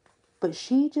off. But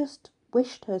she just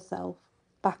wished herself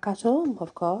back at home,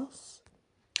 of course.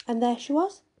 And there she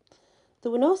was.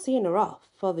 There were no seeing her off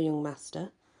for the young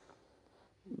master.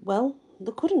 Well,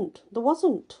 there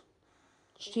wasn't.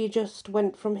 She just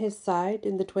went from his side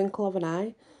in the twinkle of an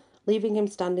eye, leaving him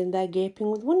standing there gaping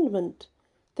with wonderment,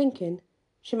 thinking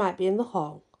she might be in the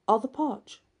hall or the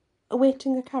porch,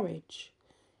 awaiting a carriage.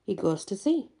 He goes to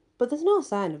see, but there's no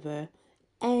sign of her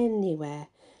anywhere,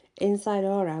 inside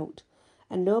or out,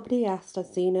 and nobody asked had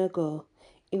seen her go.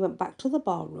 He went back to the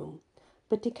ballroom,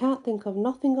 but he can't think of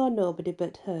nothing or nobody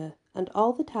but her, and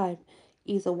all the time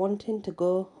he's a-wanting to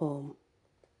go home.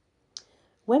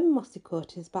 When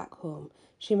Mossy-Coat is back home,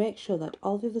 she makes sure that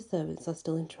all the other servants are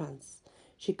still in trance.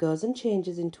 She goes and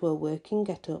changes into her working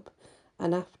get-up,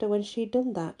 and after when she'd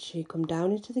done that, she come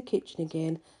down into the kitchen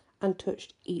again and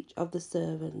touched each of the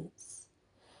servants.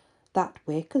 That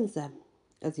wakens them,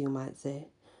 as you might say.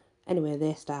 Anyway,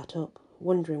 they start up,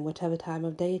 wondering whatever time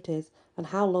of day it is and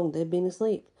how long they've been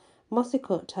asleep.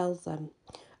 Mossy-Coat tells them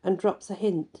and drops a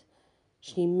hint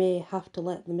she may have to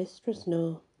let the mistress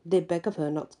know. They beg of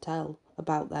her not to tell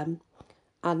about them,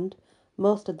 and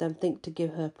most of them think to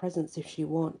give her presents if she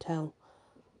won't tell.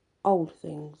 Old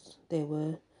things they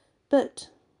were, but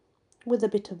with a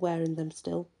bit of wear in them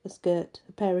still, a skirt,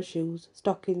 a pair of shoes,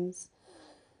 stockings,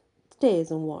 stays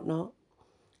and what not.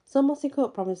 So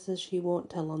Mossy-Coat promises she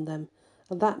won't tell on them,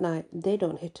 and that night they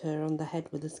don't hit her on the head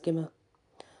with a skimmer.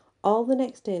 All the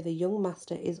next day the young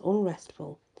master is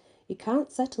unrestful. He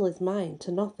can't settle his mind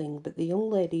to nothing but the young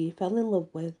lady he fell in love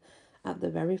with at the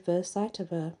very first sight of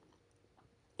her.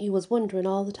 He was wondering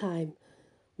all the time,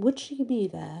 would she be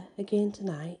there again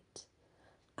tonight?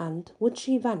 And would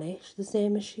she vanish the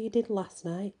same as she did last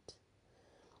night?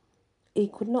 He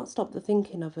could not stop the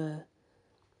thinking of her,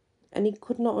 and he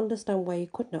could not understand why he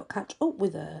could not catch up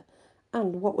with her,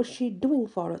 and what was she doing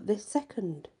for at this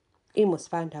second? He must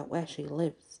find out where she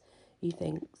lives, he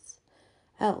thinks.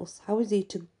 Else, how is he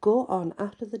to go on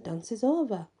after the dance is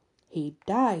over? He'd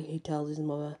die, he tells his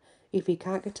mother, if he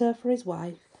can't get her for his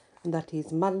wife, and that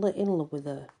he's madly in love with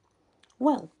her.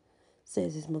 Well,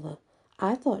 says his mother,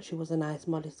 I thought she was a nice,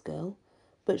 modest girl,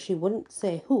 but she wouldn't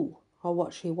say who, or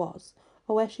what she was,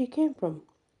 or where she came from,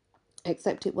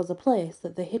 except it was a place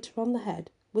that they hit her on the head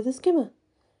with a skimmer.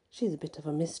 She's a bit of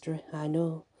a mystery, I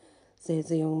know, says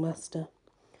the young master.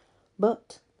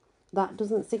 But that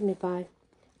doesn't signify.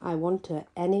 I want her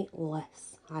any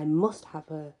less. I must have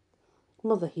her.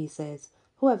 Mother, he says,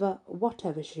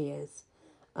 whatever she is.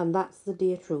 And that's the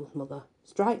dear truth, mother.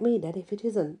 Strike me dead if it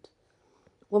isn't.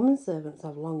 Women servants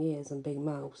have long ears and big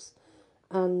mouths,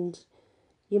 and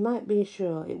you might be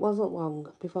sure it wasn't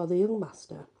long before the young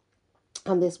master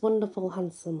and this wonderful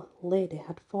handsome lady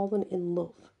had fallen in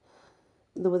love.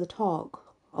 There was a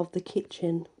talk of the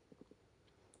kitchen.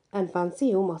 And fancy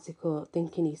you, Mossy-Coat,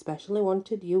 thinking he specially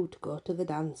wanted you to go to the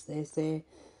dance, they say,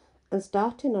 and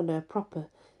starting on her proper,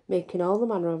 making all the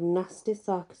manner of nasty,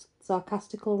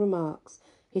 sarcastical remarks,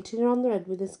 hitting her on the head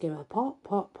with a skimmer, pop,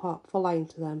 pop, pop, for lying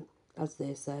to them, as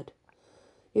they said.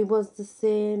 It was the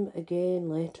same again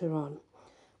later on,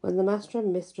 when the master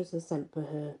and mistress had sent for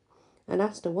her, and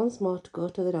asked her once more to go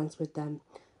to the dance with them.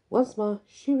 Once more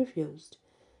she refused.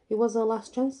 It was her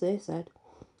last chance, they said,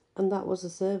 and that was the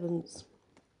servants.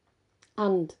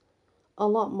 And a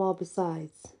lot more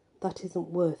besides, that isn't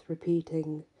worth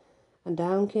repeating. And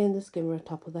down came the skimmer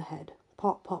atop of the head,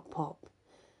 pop, pop, pop.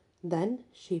 Then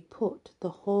she put the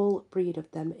whole breed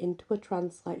of them into a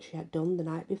trance like she had done the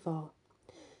night before.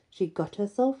 She got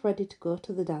herself ready to go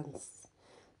to the dance,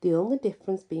 the only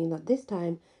difference being that this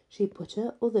time she put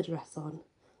her other dress on,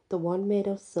 the one made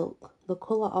of silk, the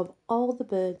colour of all the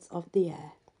birds of the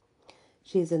air.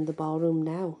 She is in the ballroom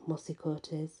now,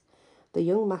 Mossy-Coat is. The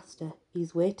young master,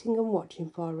 he's waiting and watching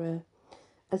for her.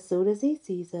 As soon as he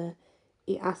sees her,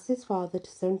 he asks his father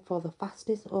to send for the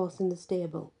fastest horse in the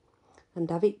stable, and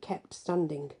have it kept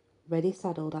standing, ready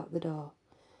saddled at the door.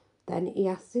 Then he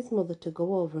asks his mother to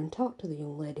go over and talk to the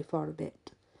young lady for a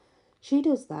bit. She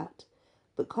does that,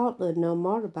 but can't learn no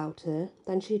more about her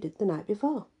than she did the night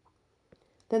before.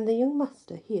 Then the young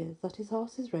master hears that his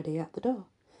horse is ready at the door,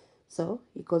 so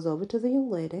he goes over to the young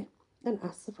lady and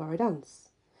asks her for a dance.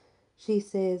 She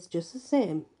says just the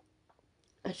same,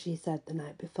 as she said the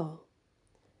night before.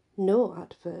 No,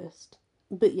 at first,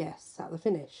 but yes, at the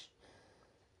finish.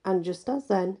 And just as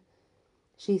then,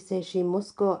 she says she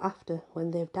must go after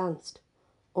when they've danced,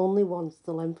 only once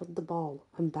the length of the ball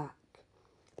and back.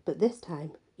 But this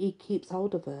time he keeps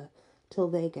hold of her till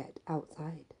they get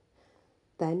outside.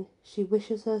 Then she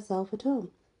wishes herself at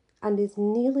home, and is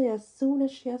nearly as soon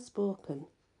as she has spoken.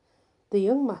 The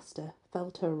young master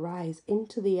felt her rise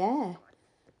into the air,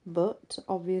 but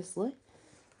obviously,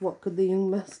 what could the young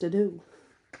master do?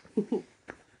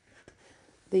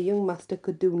 The young master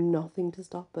could do nothing to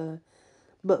stop her,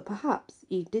 but perhaps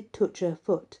he did touch her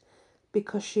foot,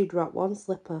 because she dropped one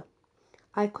slipper.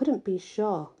 I couldn't be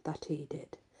sure that he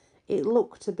did. It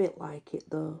looked a bit like it,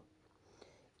 though.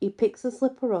 He picks the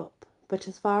slipper up, but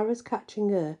as far as catching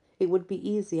her, it would be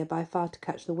easier by far to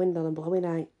catch the wind on a blowy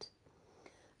night.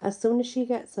 As soon as she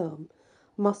gets home,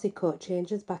 Mossycoat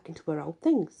changes back into her old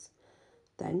things.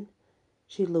 Then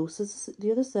she looses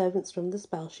the other servants from the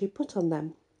spell she put on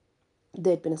them.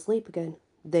 They'd been asleep again,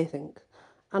 they think,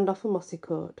 and offer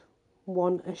Mossycoat,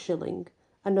 one a shilling,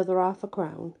 another half a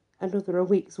crown, another a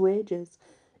week's wages,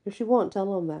 if she won't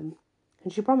tell on them,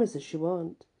 and she promises she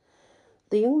won't.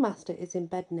 The young master is in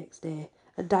bed next day,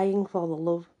 a-dying for the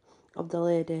love of the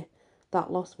lady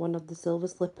that lost one of the silver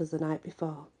slippers the night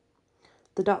before.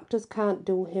 The doctors can't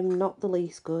do him not the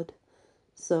least good,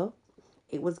 so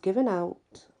it was given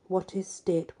out what his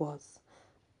state was,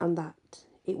 and that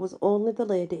it was only the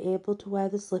lady able to wear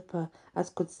the slipper as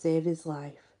could save his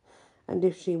life, and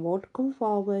if she won't come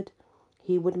forward,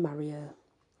 he would marry her.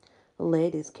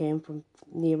 Ladies came from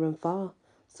near and far,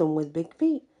 some with big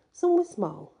feet, some with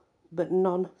small, but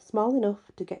none small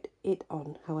enough to get it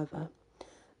on, however.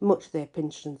 Much they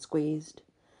pinched and squeezed.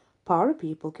 Poorer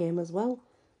people came as well,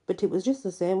 but it was just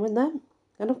the same with them,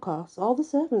 and of course all the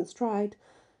servants tried,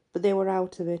 but they were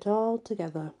out of it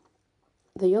altogether.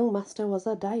 The young master was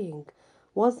a-dying.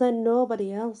 Was there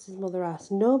nobody else, his mother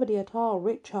asked, nobody at all,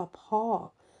 rich or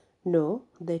poor? No,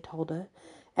 they told her,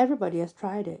 everybody has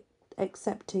tried it,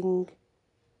 excepting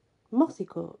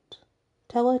Mossycoat.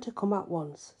 Tell her to come at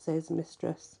once, says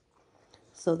mistress.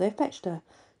 So they fetched her.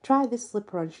 Try this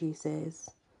slipper on, she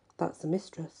says. That's the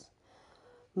mistress.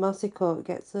 Mossycoat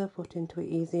gets her foot into it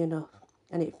easy enough,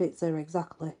 and it fits her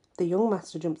exactly. The young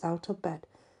master jumps out of bed,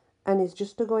 and is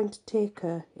just a-going to take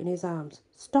her in his arms.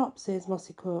 Stop, says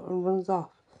Mossycoat, and runs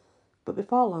off. But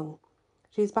before long,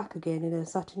 she's back again in her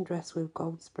satin dress with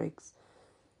gold sprigs,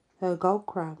 her gold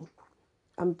crown,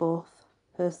 and both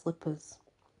her slippers.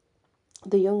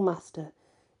 The young master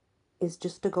is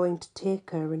just a-going to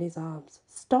take her in his arms.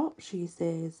 Stop, she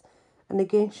says, and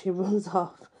again she runs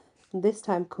off, and this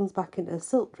time comes back in her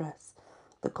silk dress,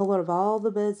 the colour of all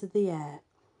the birds of the air.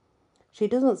 She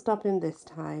doesn't stop him this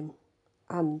time,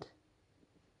 and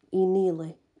he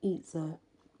nearly eats her.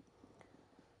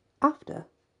 After,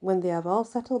 when they have all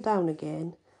settled down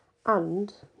again,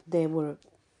 and they were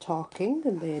talking,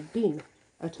 and they had been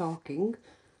a-talking,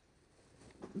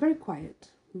 very quiet,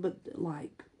 but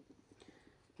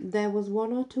there was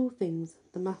one or two things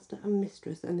the master and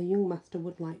mistress and the young master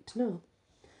would like to know.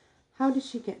 How did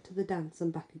she get to the dance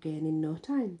and back again in no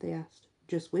time, they asked.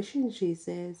 Just wishing, she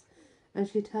says, and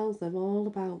she tells them all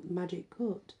about the magic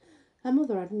coat her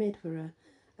mother had made for her,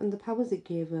 and the powers it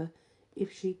gave her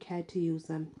if she cared to use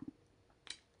them.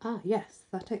 Ah, yes,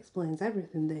 that explains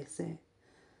everything, they say.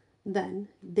 Then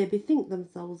they bethink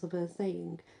themselves of her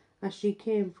saying, as she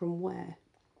came from where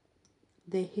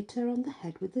they hit her on the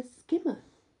head with a skimmer.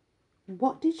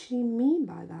 What did she mean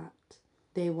by that?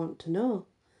 They want to know.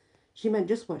 She meant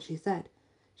just what she said.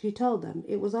 She told them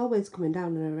it was always coming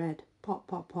down on her head. Pop,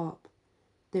 pop, pop.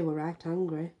 They were right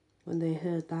angry when they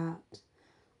heard that.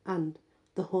 And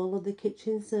the whole of the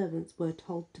kitchen servants were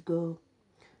told to go,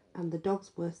 and the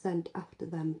dogs were sent after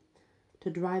them to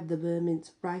drive the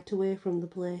vermins right away from the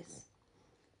place.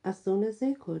 As soon as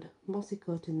they could,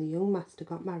 Mossycoat and the young master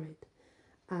got married,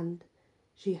 and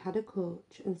she had a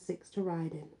coach and 6 to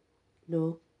ride in.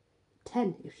 No,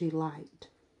 10 if she liked,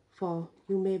 for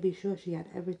you may be sure she had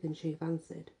everything she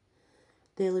fancied.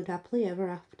 They lived happily ever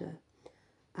after,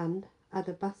 and had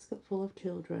a basket full of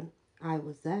children. I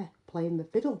was there, playing the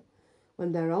fiddle,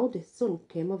 when their oldest son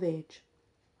came of age.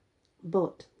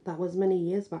 But that was many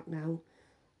years back now,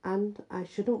 and I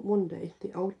shouldn't wonder if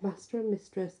the old master and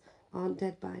mistress aren't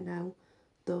dead by now,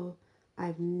 though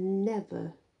I've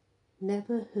never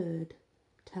heard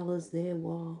tell us they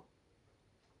were.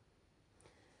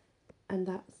 And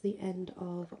that's the end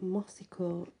of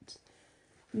Mossycoat.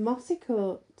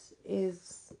 Mossycoat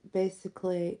is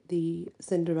basically the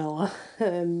Cinderella,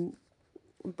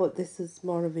 but this is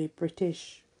more of a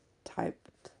British type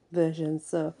version.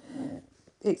 So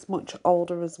It's much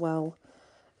older as well,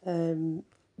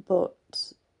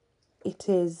 but it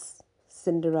is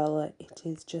Cinderella. It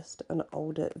is just an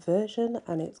older version,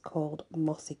 and it's called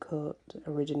Mossy Coat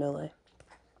originally.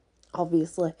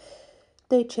 Obviously,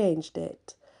 they changed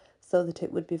it so that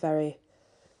it would be very,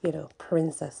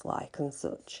 princess-like and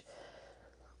such.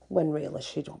 When really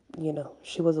she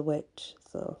was a witch.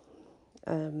 So,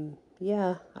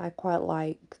 yeah, I quite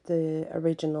like the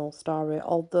original story.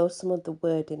 Although some of the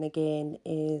wording again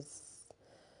is,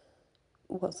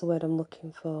 what's the word I'm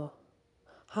looking for?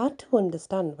 Hard to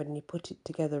understand when you put it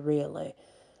together, really.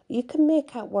 You can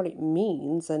make out what it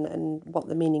means and what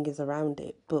the meaning is around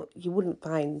it, but you wouldn't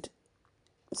find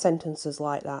sentences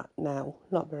like that now.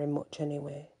 Not very much,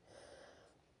 anyway.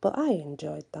 But I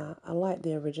enjoyed that. I like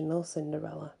the original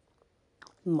Cinderella.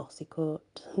 Mossy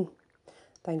Coat.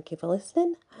 Thank you for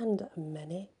listening, and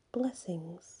many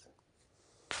blessings.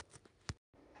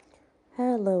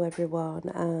 Hello, everyone,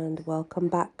 and welcome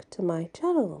back to my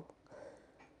channel.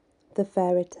 The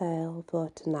fairy tale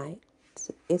for tonight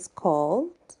is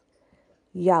called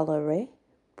Yallery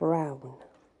Brown.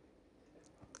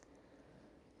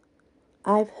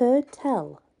 I've heard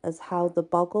tell as how the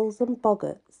boggles and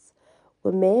boggarts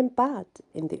were main bad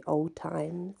in the old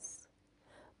times,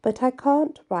 but I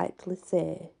can't rightly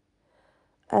say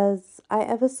as I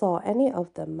ever saw any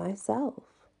of them myself.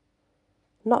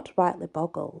 Not rightly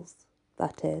boggles,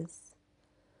 that is.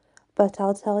 But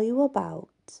I'll tell you about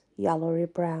Yallery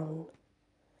Brown.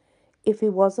 If he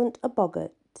wasn't a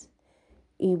boggart,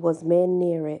 he was main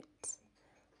near it,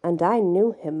 and I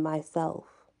knew him myself.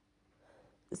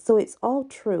 So it's all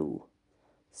true,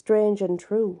 strange and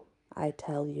true, I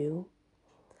tell you.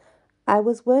 I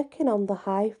was working on the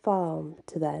high farm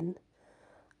to then,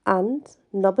 and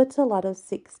nobbut a lad of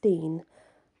 16,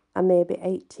 and maybe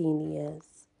 18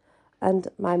 years, and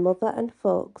my mother and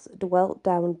folks dwelt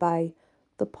down by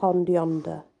the pond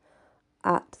yonder,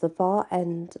 at the far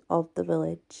end of the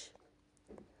village.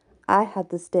 I had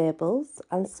the stables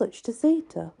and such to see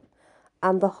to,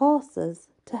 and the horses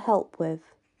to help with,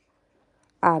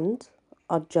 and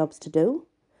odd jobs to do,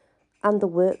 and the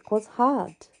work was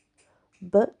hard,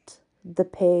 but the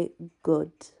pay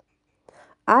good.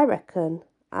 I reckon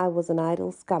I was an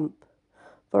idle scamp,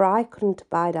 for I couldn't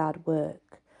abide hard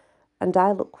work, and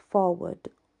I looked forward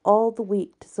all the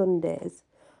week to Sundays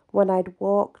when I'd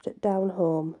walked down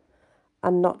home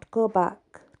and not go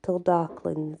back till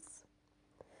darklins.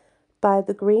 By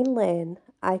the green lane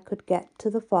I could get to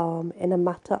the farm in a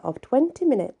matter of 20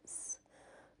 minutes,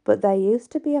 but there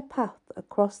used to be a path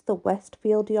across the west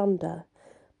field yonder,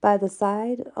 by the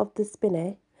side of the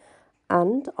spinney,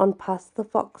 and on past the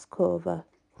fox cover,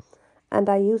 and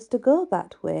I used to go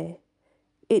that way.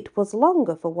 It was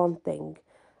longer for one thing,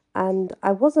 and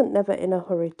I wasn't never in a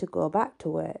hurry to go back to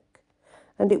work,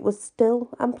 and it was still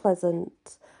and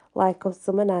pleasant, like of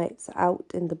summer nights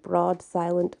out in the broad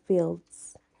silent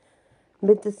fields,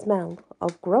 mid the smell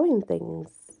of growing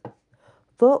things.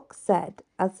 Folks said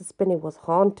as the spinney was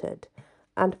haunted,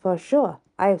 and for sure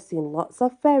I have seen lots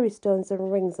of fairy stones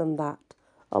and rings and that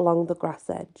along the grass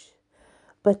edge,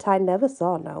 but I never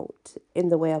saw nought in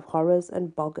the way of horrors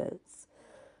and boggarts,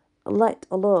 let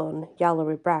alone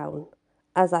Yallery Brown,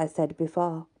 as I said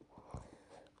before.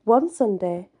 One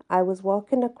Sunday I was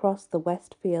walking across the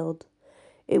west field.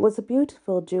 It was a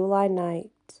beautiful July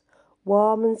night,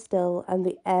 warm and still, and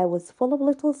the air was full of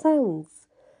little sounds,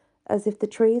 as if the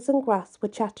trees and grass were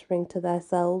chattering to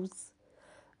themselves.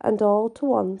 And all to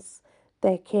once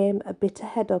there came a bit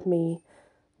ahead of me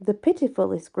the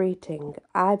pitifullest greeting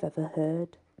I've ever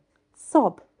heard.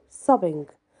 Sobbing,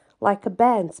 like a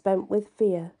bairn spent with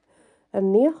fear,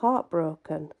 and near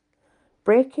heartbroken,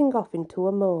 breaking off into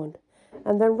a moan,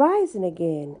 and then rising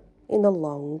again in a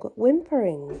long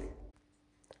whimpering.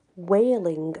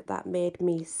 Wailing that made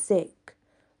me sick,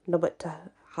 no but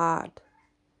hard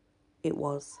it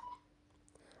was.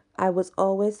 I was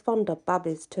always fond of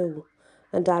babbies too,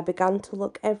 and I began to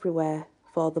look everywhere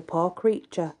for the poor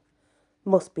creature.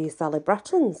 Must be Sally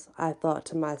Bratton's, I thought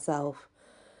to myself.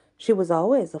 She was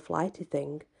always a flighty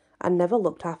thing, and never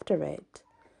looked after it.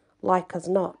 Like as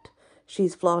not,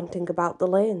 she's flaunting about the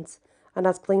lanes, and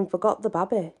has clean forgot the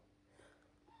babby.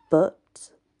 But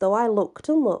though I looked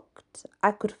and looked,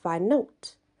 I could find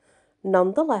nought.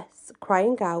 None the less,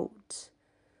 crying out,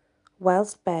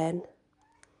 "Whilst bairn,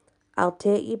 I'll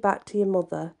take ye back to your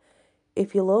mother,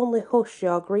 if you'll only hush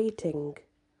your greeting."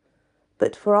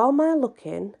 But for all my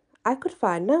looking, I could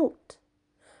find nought.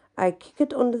 I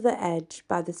kicked under the edge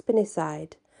by the spinney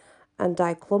side, and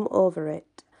I clumb over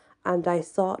it, and I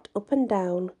sought up and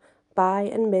down, by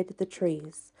and mid the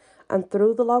trees, and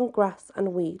through the long grass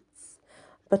and weeds,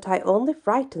 but I only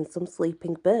frightened some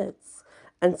sleeping birds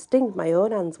and stinged my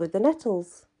own hands with the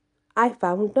nettles. I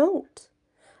found nought,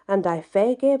 and I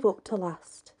fair gave up to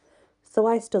last. So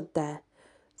I stood there,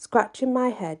 scratching my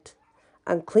head,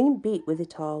 and clean beat with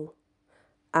it all.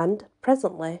 And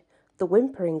presently the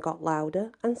whimpering got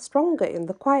louder and stronger in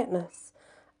the quietness,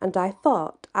 and I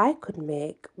thought I could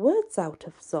make words out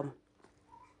of some.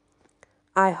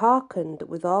 I hearkened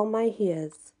with all my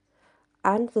ears,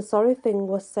 and the sorry thing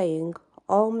was saying,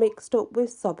 all mixed up with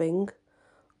sobbing,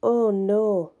 "Oh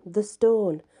no, the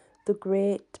stone, the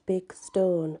great big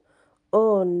stone.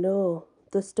 Oh no,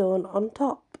 the stone on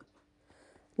top."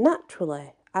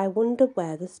 Naturally, I wondered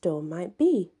where the stone might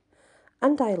be,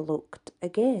 and I looked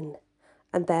again,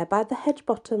 and there by the hedge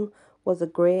bottom was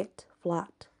a great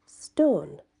flat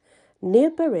stone, near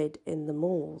buried in the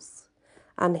moles,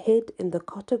 and hid in the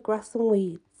cotton grass and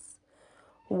weeds.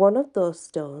 One of those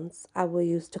stones I were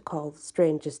used to call the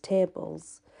strangers'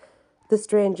 tables. The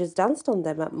strangers danced on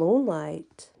them at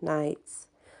moonlight nights,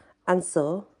 and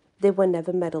so they were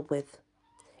never meddled with.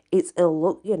 It's ill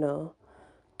luck, you know,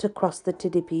 to cross the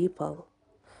tiddy people.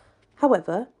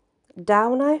 However,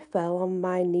 down I fell on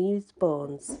my knees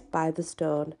bones by the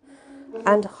stone,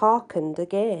 and hearkened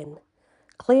again.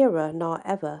 Clearer nor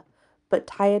ever, but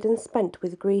tired and spent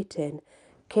with greeting,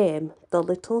 came the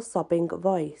little sobbing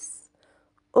voice.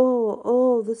 "Oh,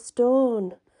 oh, the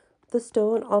stone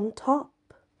on top."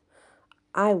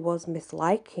 I was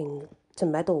misliking to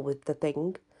meddle with the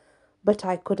thing, but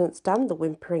I couldn't stand the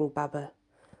whimpering babber.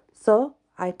 So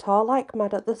I tore like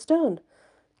mad at the stone,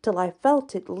 till I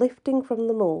felt it lifting from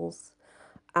the moles,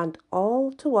 and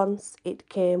all to once it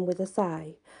came with a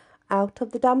sigh, out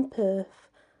of the damp earth,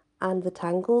 and the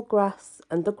tangled grass,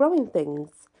 and the growing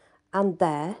things, and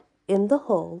there, in the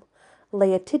hole,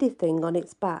 lay a tiddy thing on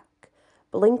its back,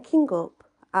 blinking up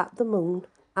at the moon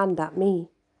and at me.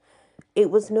 It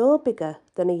was no bigger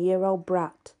than a year-old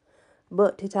brat,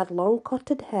 but it had long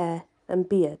cotted hair and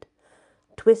beard,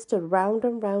 twisted round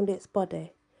and round its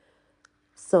body,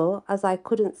 so as I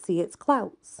couldn't see its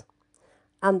clouts,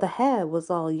 and the hair was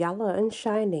all yaller and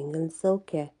shining and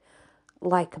silky,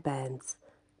 like a bairn's,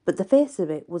 but the face of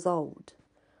it was old,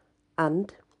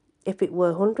 and if it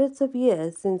were hundreds of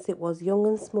years since it was young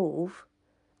and smooth,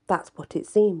 that's what it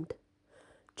seemed.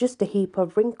 Just a heap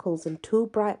of wrinkles and two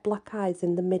bright black eyes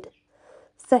in the mid,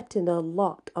 set in a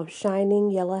lot of shining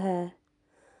yellow hair.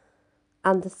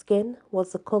 And the skin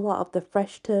was the colour of the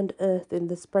fresh-turned earth in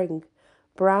the spring,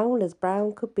 brown as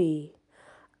brown could be,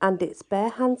 and its bare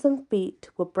hands and feet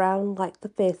were brown like the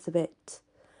face of it.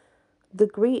 The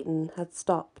greeting had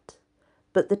stopped,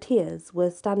 but the tears were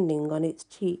standing on its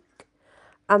cheek,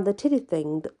 and the tiddy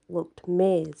thing looked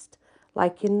mazed,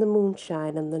 like in the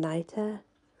moonshine and the night air.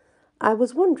 I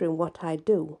was wondering what I'd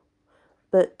do,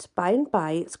 but by and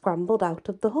by it scrambled out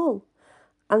of the hole,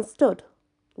 and stood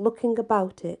looking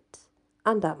about it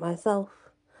and at myself.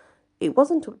 It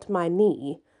wasn't up to my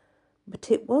knee,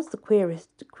 but it was the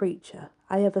queerest creature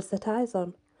I ever set eyes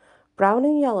on. Brown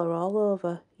and yellow all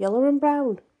over, yellow and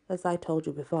brown, as I told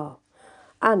you before,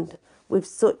 and with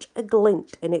such a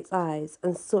glint in its eyes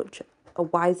and such a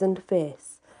wizened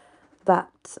face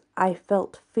that I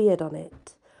felt feared on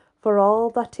it, for all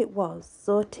that it was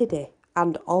so tiddy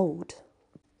and old.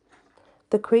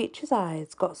 The creature's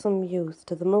eyes got some used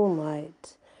to the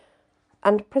moonlight,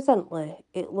 and presently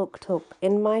it looked up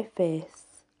in my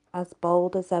face as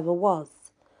bold as ever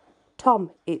was. "Tom,"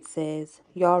 it says,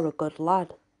 "you're a good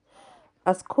lad."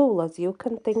 As cool as you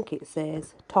can think, it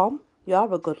says, "Tom,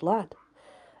 you're a good lad."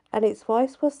 And its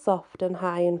voice was soft and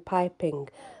high and piping,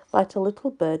 like a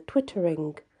little bird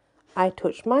twittering. I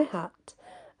touched my hat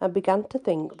and began to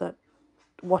think that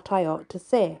what I ought to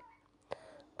say,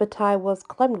 but I was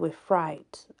clemmed with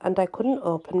fright, and I couldn't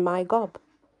open my gob.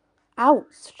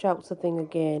 "Outs!" shouts the thing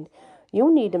again.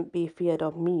 "You needn't be feared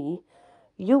of me.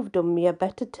 You've done me a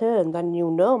better turn than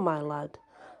you know, my lad,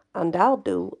 and I'll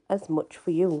do as much for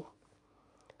you."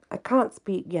 I can't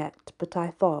speak yet, but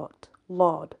I thought,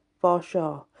 Lord, for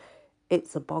sure,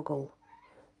 it's a boggle.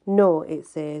 "No," it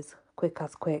says, quick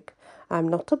as quick, "I'm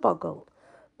not a boggle,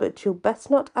 but you'd best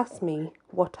not ask me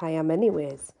what I am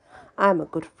anyways. I'm a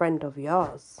good friend of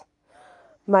yours."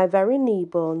 My very knee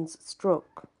bones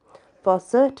struck, for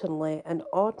certainly an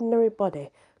ordinary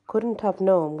body couldn't have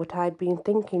known what I'd been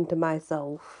thinking to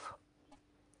myself.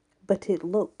 But it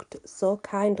looked so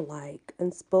kind-like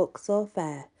and spoke so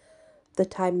fair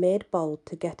that I made bold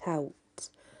to get out,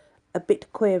 a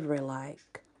bit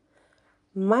quavery-like.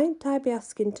 "Might I be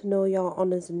asking to know your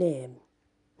honour's name?"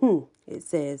 It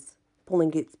says,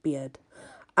 pulling its beard.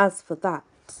 "As for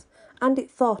that," and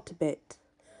it thought a bit.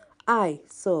 "Aye,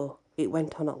 so," it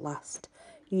went on at last,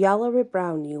 Yallery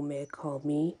Brown you may call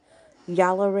me,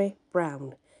 Yallery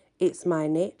Brown. It's my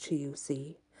nature, you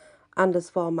see. And as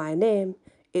for my name,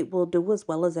 it will do as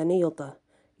well as any other.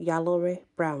 Yallery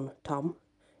Brown, Tom.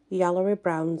 Yallery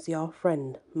Brown's your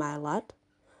friend, my lad.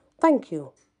 Thank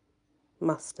you,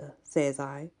 master, says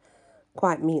I,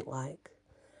 quite meat-like.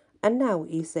 And now,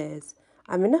 he says,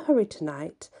 I'm in a hurry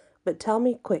tonight, but tell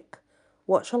me quick,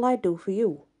 what shall I do for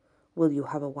you? Will you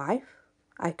have a wife?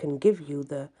 I can give you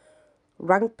the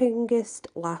rankingest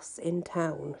lass in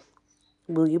town.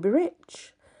 Will you be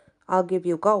rich? I'll give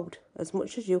you gold, as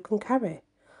much as you can carry.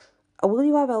 Or will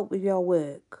you have help with your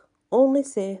work? Only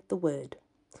say the word.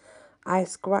 I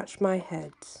scratch my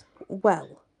head.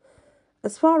 Well,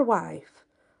 as for a wife,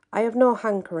 I have no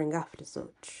hankering after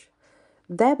such.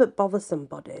 They're but bothersome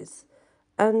bodies,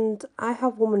 and I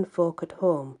have womenfolk at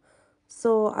home,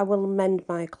 so I will mend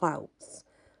my clouts.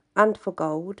 And for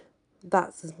gold,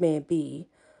 that's as may be,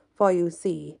 for you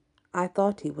see, I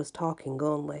thought he was talking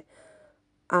only,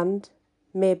 and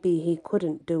maybe he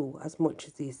couldn't do as much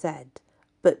as he said.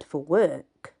 But for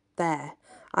work, there,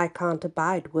 I can't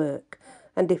abide work,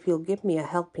 and if you'll give me a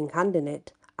helping hand in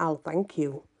it, I'll thank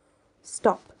you.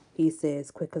 Stop, he says,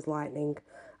 quick as lightning.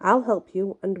 I'll help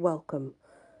you and welcome.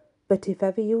 But if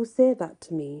ever you say that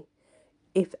to me,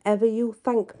 if ever you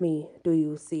thank me, do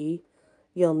you see,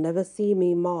 you'll never see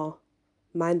me more.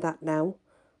 Mind that now.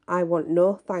 I want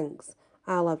no thanks.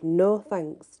 I'll have no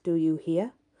thanks, do you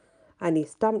hear? And he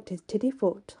stamped his tiddy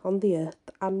foot on the earth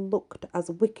and looked as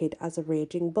wicked as a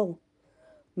raging bull.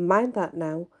 Mind that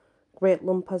now, great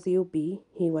lump as you be,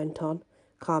 he went on,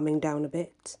 calming down a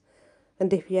bit.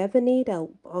 And if you ever need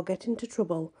help or get into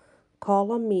trouble,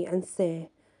 call on me and say,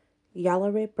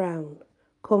 Yallery Brown,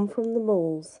 come from the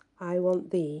moles, I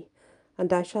want thee,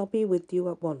 and I shall be with you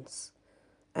at once.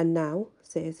 And now,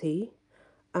 says he,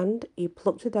 and he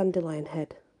plucked a dandelion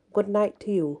head, good night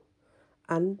to you,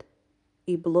 and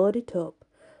he blowed it up,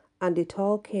 and it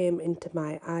all came into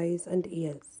my eyes and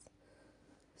ears.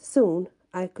 Soon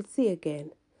I could see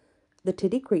again. The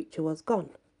tiddy creature was gone.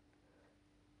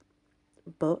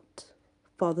 But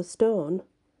for the stone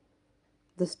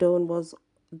was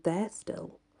there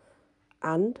still,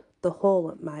 and the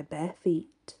hole at my bare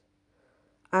feet.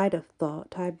 I'd have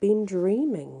thought I'd been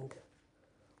dreaming.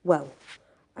 Well,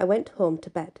 I went home to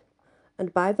bed,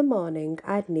 and by the morning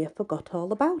I'd near forgot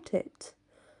all about it.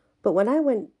 But when I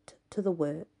went to the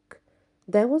work,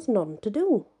 there was none to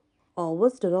do. All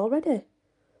was done already.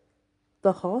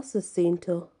 The horses seen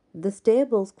to, the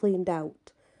stables cleaned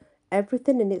out,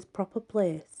 everything in its proper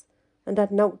place, and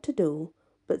I'd nought to do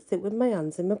but sit with my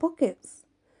hands in my pockets.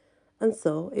 And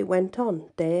so it went on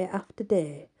day after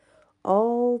day,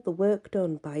 all the work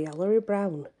done by Yallery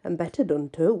Brown, and better done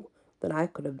too than I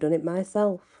could have done it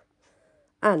myself.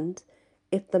 And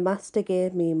if the master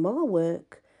gave me more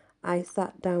work, I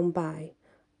sat down by,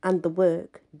 and the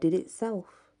work did itself.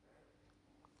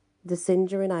 The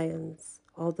singering irons,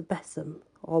 or the besom,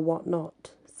 or what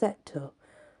not, set to,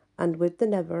 and with the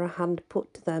never a hand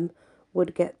put to them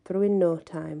would get through in no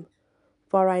time,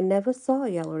 for I never saw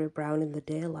Yallery Brown in the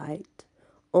daylight,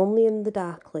 only in the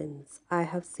darklings I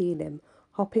have seen him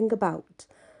hopping about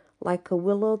like a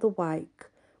will-o'-the-wyke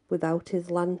without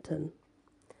his lantern.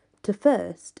 To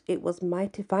first it was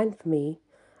mighty fine for me,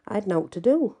 I'd nought to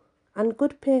do, and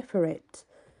good pay for it,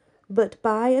 but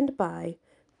by and by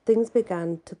things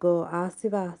began to go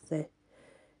arsey-varsey.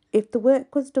 If the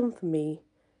work was done for me,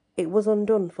 it was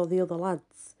undone for the other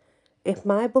lads. If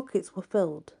my buckets were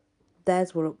filled,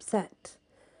 theirs were upset.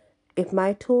 If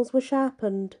my tools were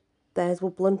sharpened, theirs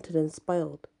were blunted and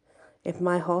spoiled. If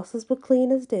my horses were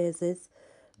clean as daisies,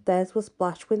 theirs were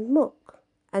splashed with muck,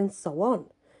 and so on,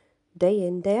 day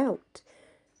in, day out.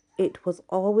 It was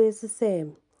always the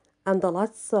same, and the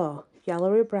lads saw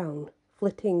Yallery Brown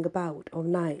flitting about of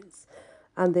nights,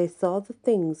 and they saw the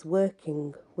things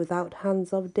working without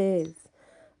hands of days,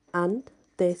 and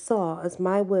they saw as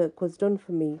my work was done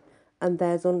for me, and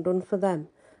theirs undone for them,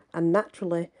 and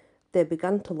naturally they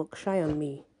began to look shy on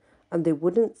me, and they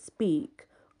wouldn't speak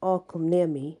or come near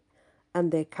me,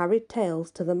 and they carried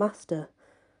tales to the master,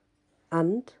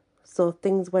 and so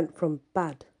things went from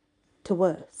bad to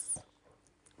worse.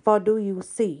 For do you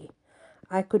see,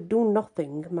 I could do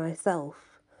nothing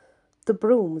myself. The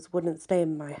brooms wouldn't stay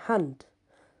in my hand.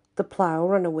 The plough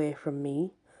ran away from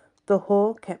me. The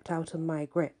hoe kept out of my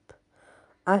grip.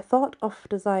 I thought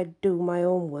oft as I'd do my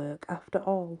own work after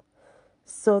all,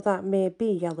 so that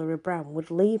maybe Yallery Brown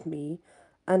would leave me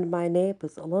and my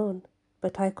neighbours alone.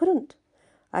 But I couldn't.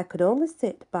 I could only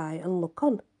sit by and look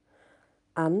on,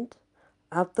 and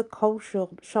have the cold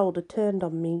shoulder turned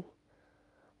on me.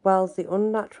 whilst the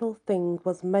unnatural thing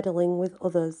was meddling with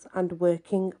others and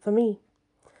working for me.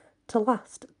 To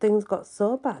last, things got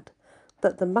so bad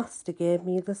that the master gave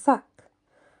me the sack,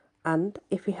 and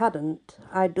if he hadn't,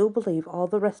 I do believe all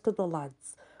the rest of the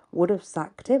lads would have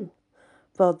sacked him,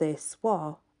 for they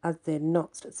swore as they'd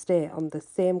not stay on the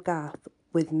same garth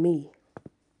with me.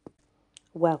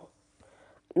 Well,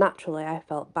 naturally I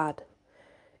felt bad.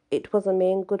 It was a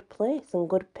main good place and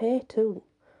good pay too,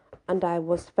 and I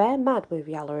was fair mad with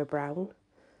Yallery Brown,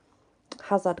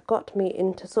 as had got me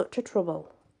into such a trouble.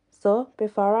 So,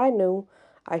 before I knew,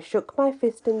 I shook my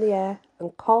fist in the air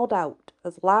and called out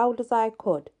as loud as I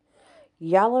could,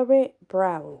 "Yallery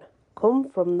Brown, come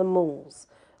from the moors,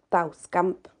 thou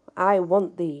scamp, I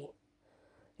want thee."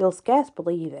 You'll scarce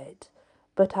believe it,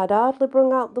 but I'd hardly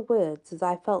brung out the words as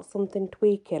I felt something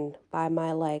tweaking by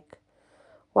my leg,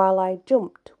 while I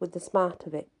jumped with the smart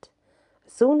of it.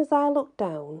 As soon as I looked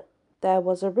down, there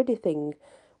was a ruddy thing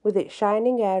with its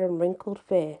shining hair and wrinkled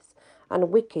face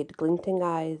and wicked glinting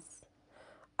eyes.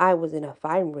 I was in a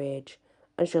fine rage,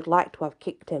 and should like to have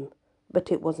kicked him,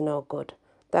 but it was no good.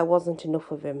 There wasn't enough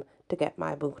of him to get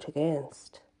my boot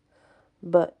against.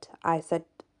 But I said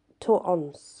to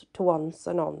once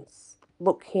and once,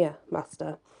 "Look here,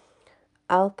 master,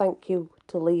 I'll thank you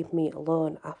to leave me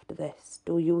alone after this.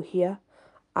 Do you hear?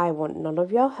 I want none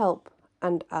of your help,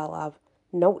 and I'll have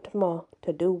nought more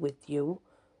to do with you.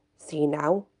 See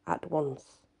now, at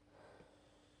once."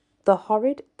 The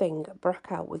horrid thing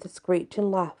broke out with a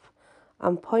screeching laugh,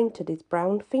 and pointed his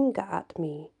brown finger at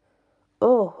me.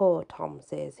 "Oh ho, Tom,"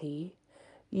 says he,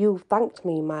 "you've thanked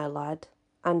me, my lad,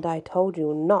 and I told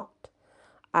you not.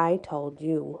 I told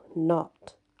you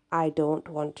not. I don't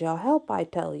want your help, I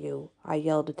tell you," I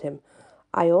yelled at him.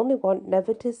 "I only want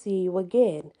never to see you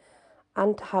again,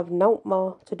 and to have nought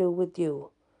more to do with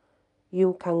you.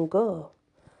 You can go."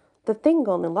 The thing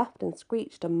only laughed and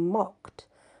screeched and mocked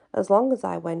as long as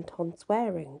I went on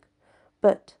swearing.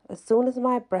 But as soon as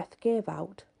my breath gave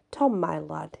out, "Tom, my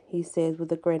lad," he says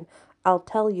with a grin, "I'll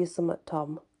tell you summat,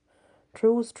 Tom.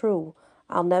 True's true,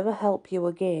 I'll never help you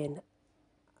again,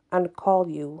 and call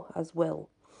you as will.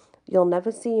 You'll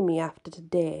never see me after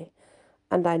today,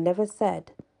 and I never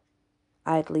said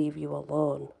I'd leave you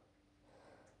alone.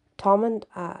 Tom and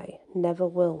I never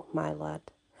will, my lad.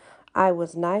 I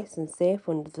was nice and safe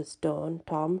under the stone,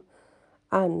 Tom,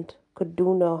 and could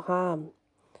do no harm.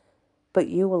 But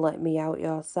you will let me out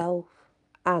yourself,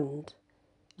 and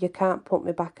you can't put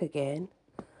me back again.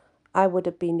 I would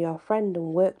have been your friend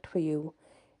and worked for you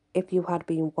if you had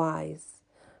been wise.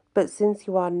 But since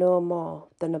you are no more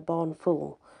than a born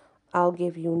fool, I'll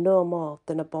give you no more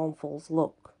than a born fool's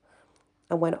luck.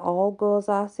 And when all goes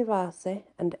arsey-varsey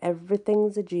and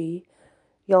everything's a G,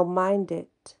 you'll mind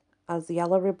it as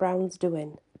Yallery Brown's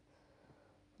doing.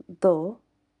 Though,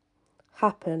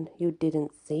 happen you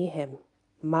didn't see him.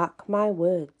 Mark my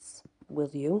words, will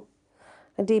you?"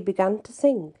 And he began to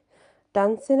sing,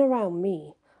 dancing around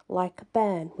me like a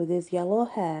bairn with his yellow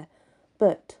hair,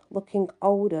 but looking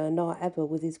older nor ever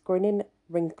with his grinning,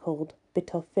 wrinkled,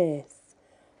 bitter face.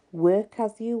 "Work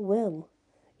as you will,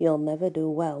 you'll never do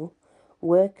well.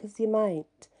 Work as you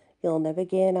might, you'll never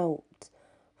gain out.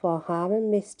 For harm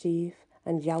and mischief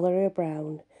and Yallery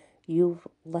Brown, you've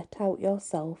let out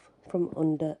yourself from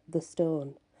under the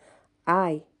stone."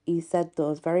 Aye, he said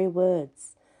those very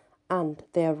words, and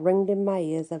they have ringed in my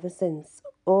ears ever since,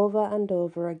 over and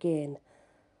over again,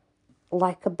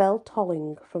 like a bell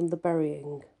tolling from the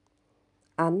burying.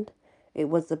 And it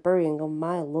was the burying of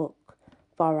my luck,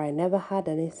 for I never had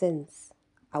any since.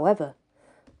 However,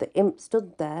 the imp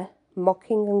stood there,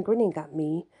 mocking and grinning at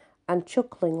me, and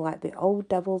chuckling like the old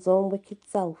devil's own wicked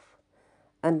self.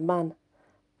 And man,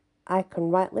 I can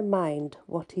rightly mind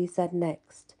what he said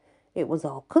next. It was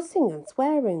all cussing and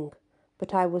swearing,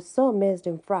 but I was so amazed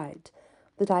and frightened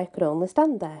that I could only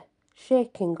stand there,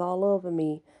 shaking all over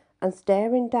me and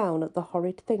staring down at the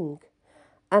horrid thing.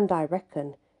 And I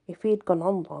reckon if he'd gone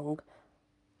on long,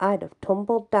 I'd have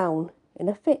tumbled down in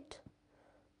a fit.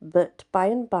 But by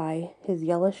and by his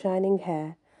yellow shining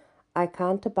hair, I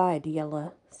can't abide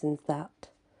yellow since that,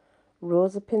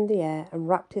 rose up in the air and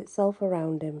wrapped itself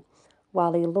around him,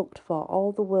 while he looked for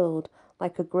all the world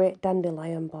like a great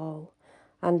dandelion ball,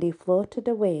 and he floated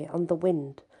away on the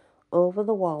wind over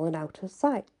the wall and out of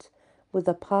sight, with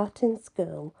a parting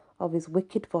skirl of his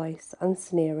wicked voice and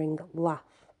sneering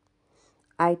laugh.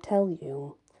 I tell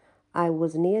you, I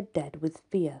was near dead with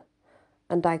fear,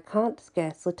 and I can't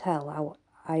scarcely tell how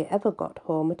I ever got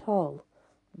home at all,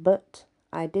 but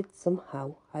I did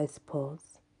somehow, I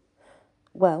suppose.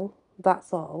 Well,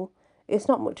 that's all. It's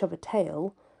not much of a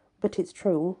tale, but it's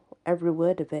true, every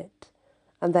word of it.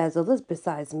 And there's others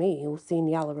besides me who've seen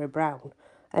Yallery Brown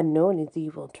and known his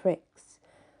evil tricks.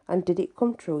 And did it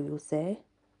come true, you say?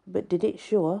 But did it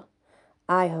sure?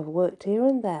 I have worked here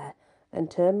and there, and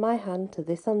turned my hand to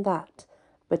this and that,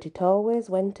 but it always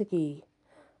went agee.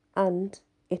 And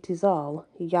it is all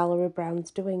Yallery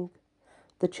Brown's doing.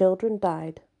 The children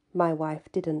died, my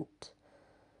wife didn't.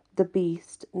 The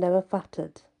beast never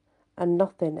fattered, and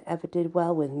nothing ever did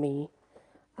well with me.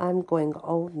 I'm going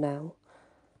old now,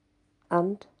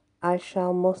 and I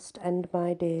shall must end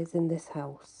my days in this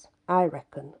house, I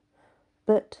reckon.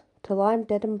 But till I'm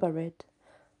dead and buried,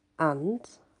 and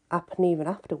happen even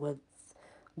afterwards,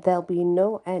 there'll be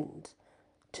no end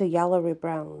to Yallery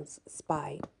Brown's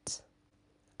spite.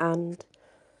 And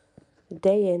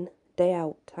day in, day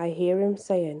out, I hear him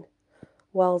saying,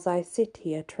 whiles I sit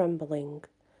here trembling,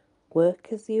 work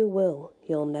as you will,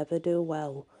 you'll never do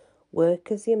well.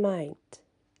 Work as you might,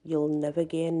 you'll never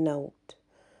gain nought.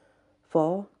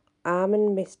 For harm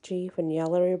and mischief and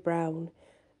Yallery Brown,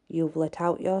 you've let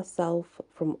out yourself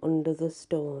from under the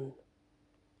stone.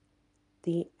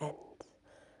 The end.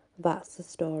 That's the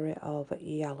story of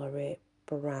Yallery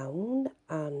Brown,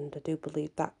 and I do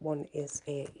believe that one is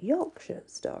a Yorkshire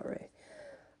story.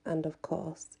 And of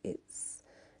course, it's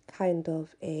kind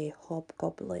of a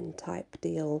hobgoblin type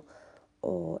deal,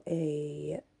 or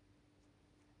a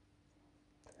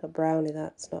brownie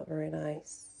that's not very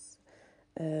nice.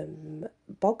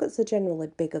 Boggarts are generally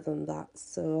bigger than that,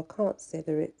 so I can't say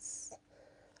that it's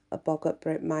a boggart,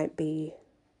 but it might be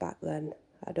back then.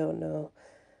 I don't know.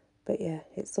 But yeah,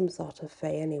 it's some sort of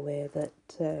fae anyway that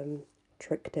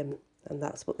tricked him, and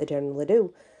that's what they generally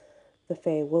do. The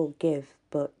fae will give,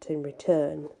 but in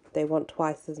return, they want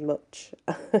twice as much.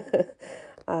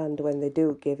 And when they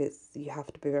do give, you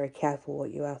have to be very careful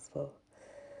what you ask for.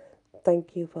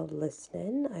 Thank you for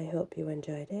listening. I hope you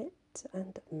enjoyed it,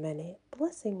 and many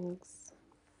blessings.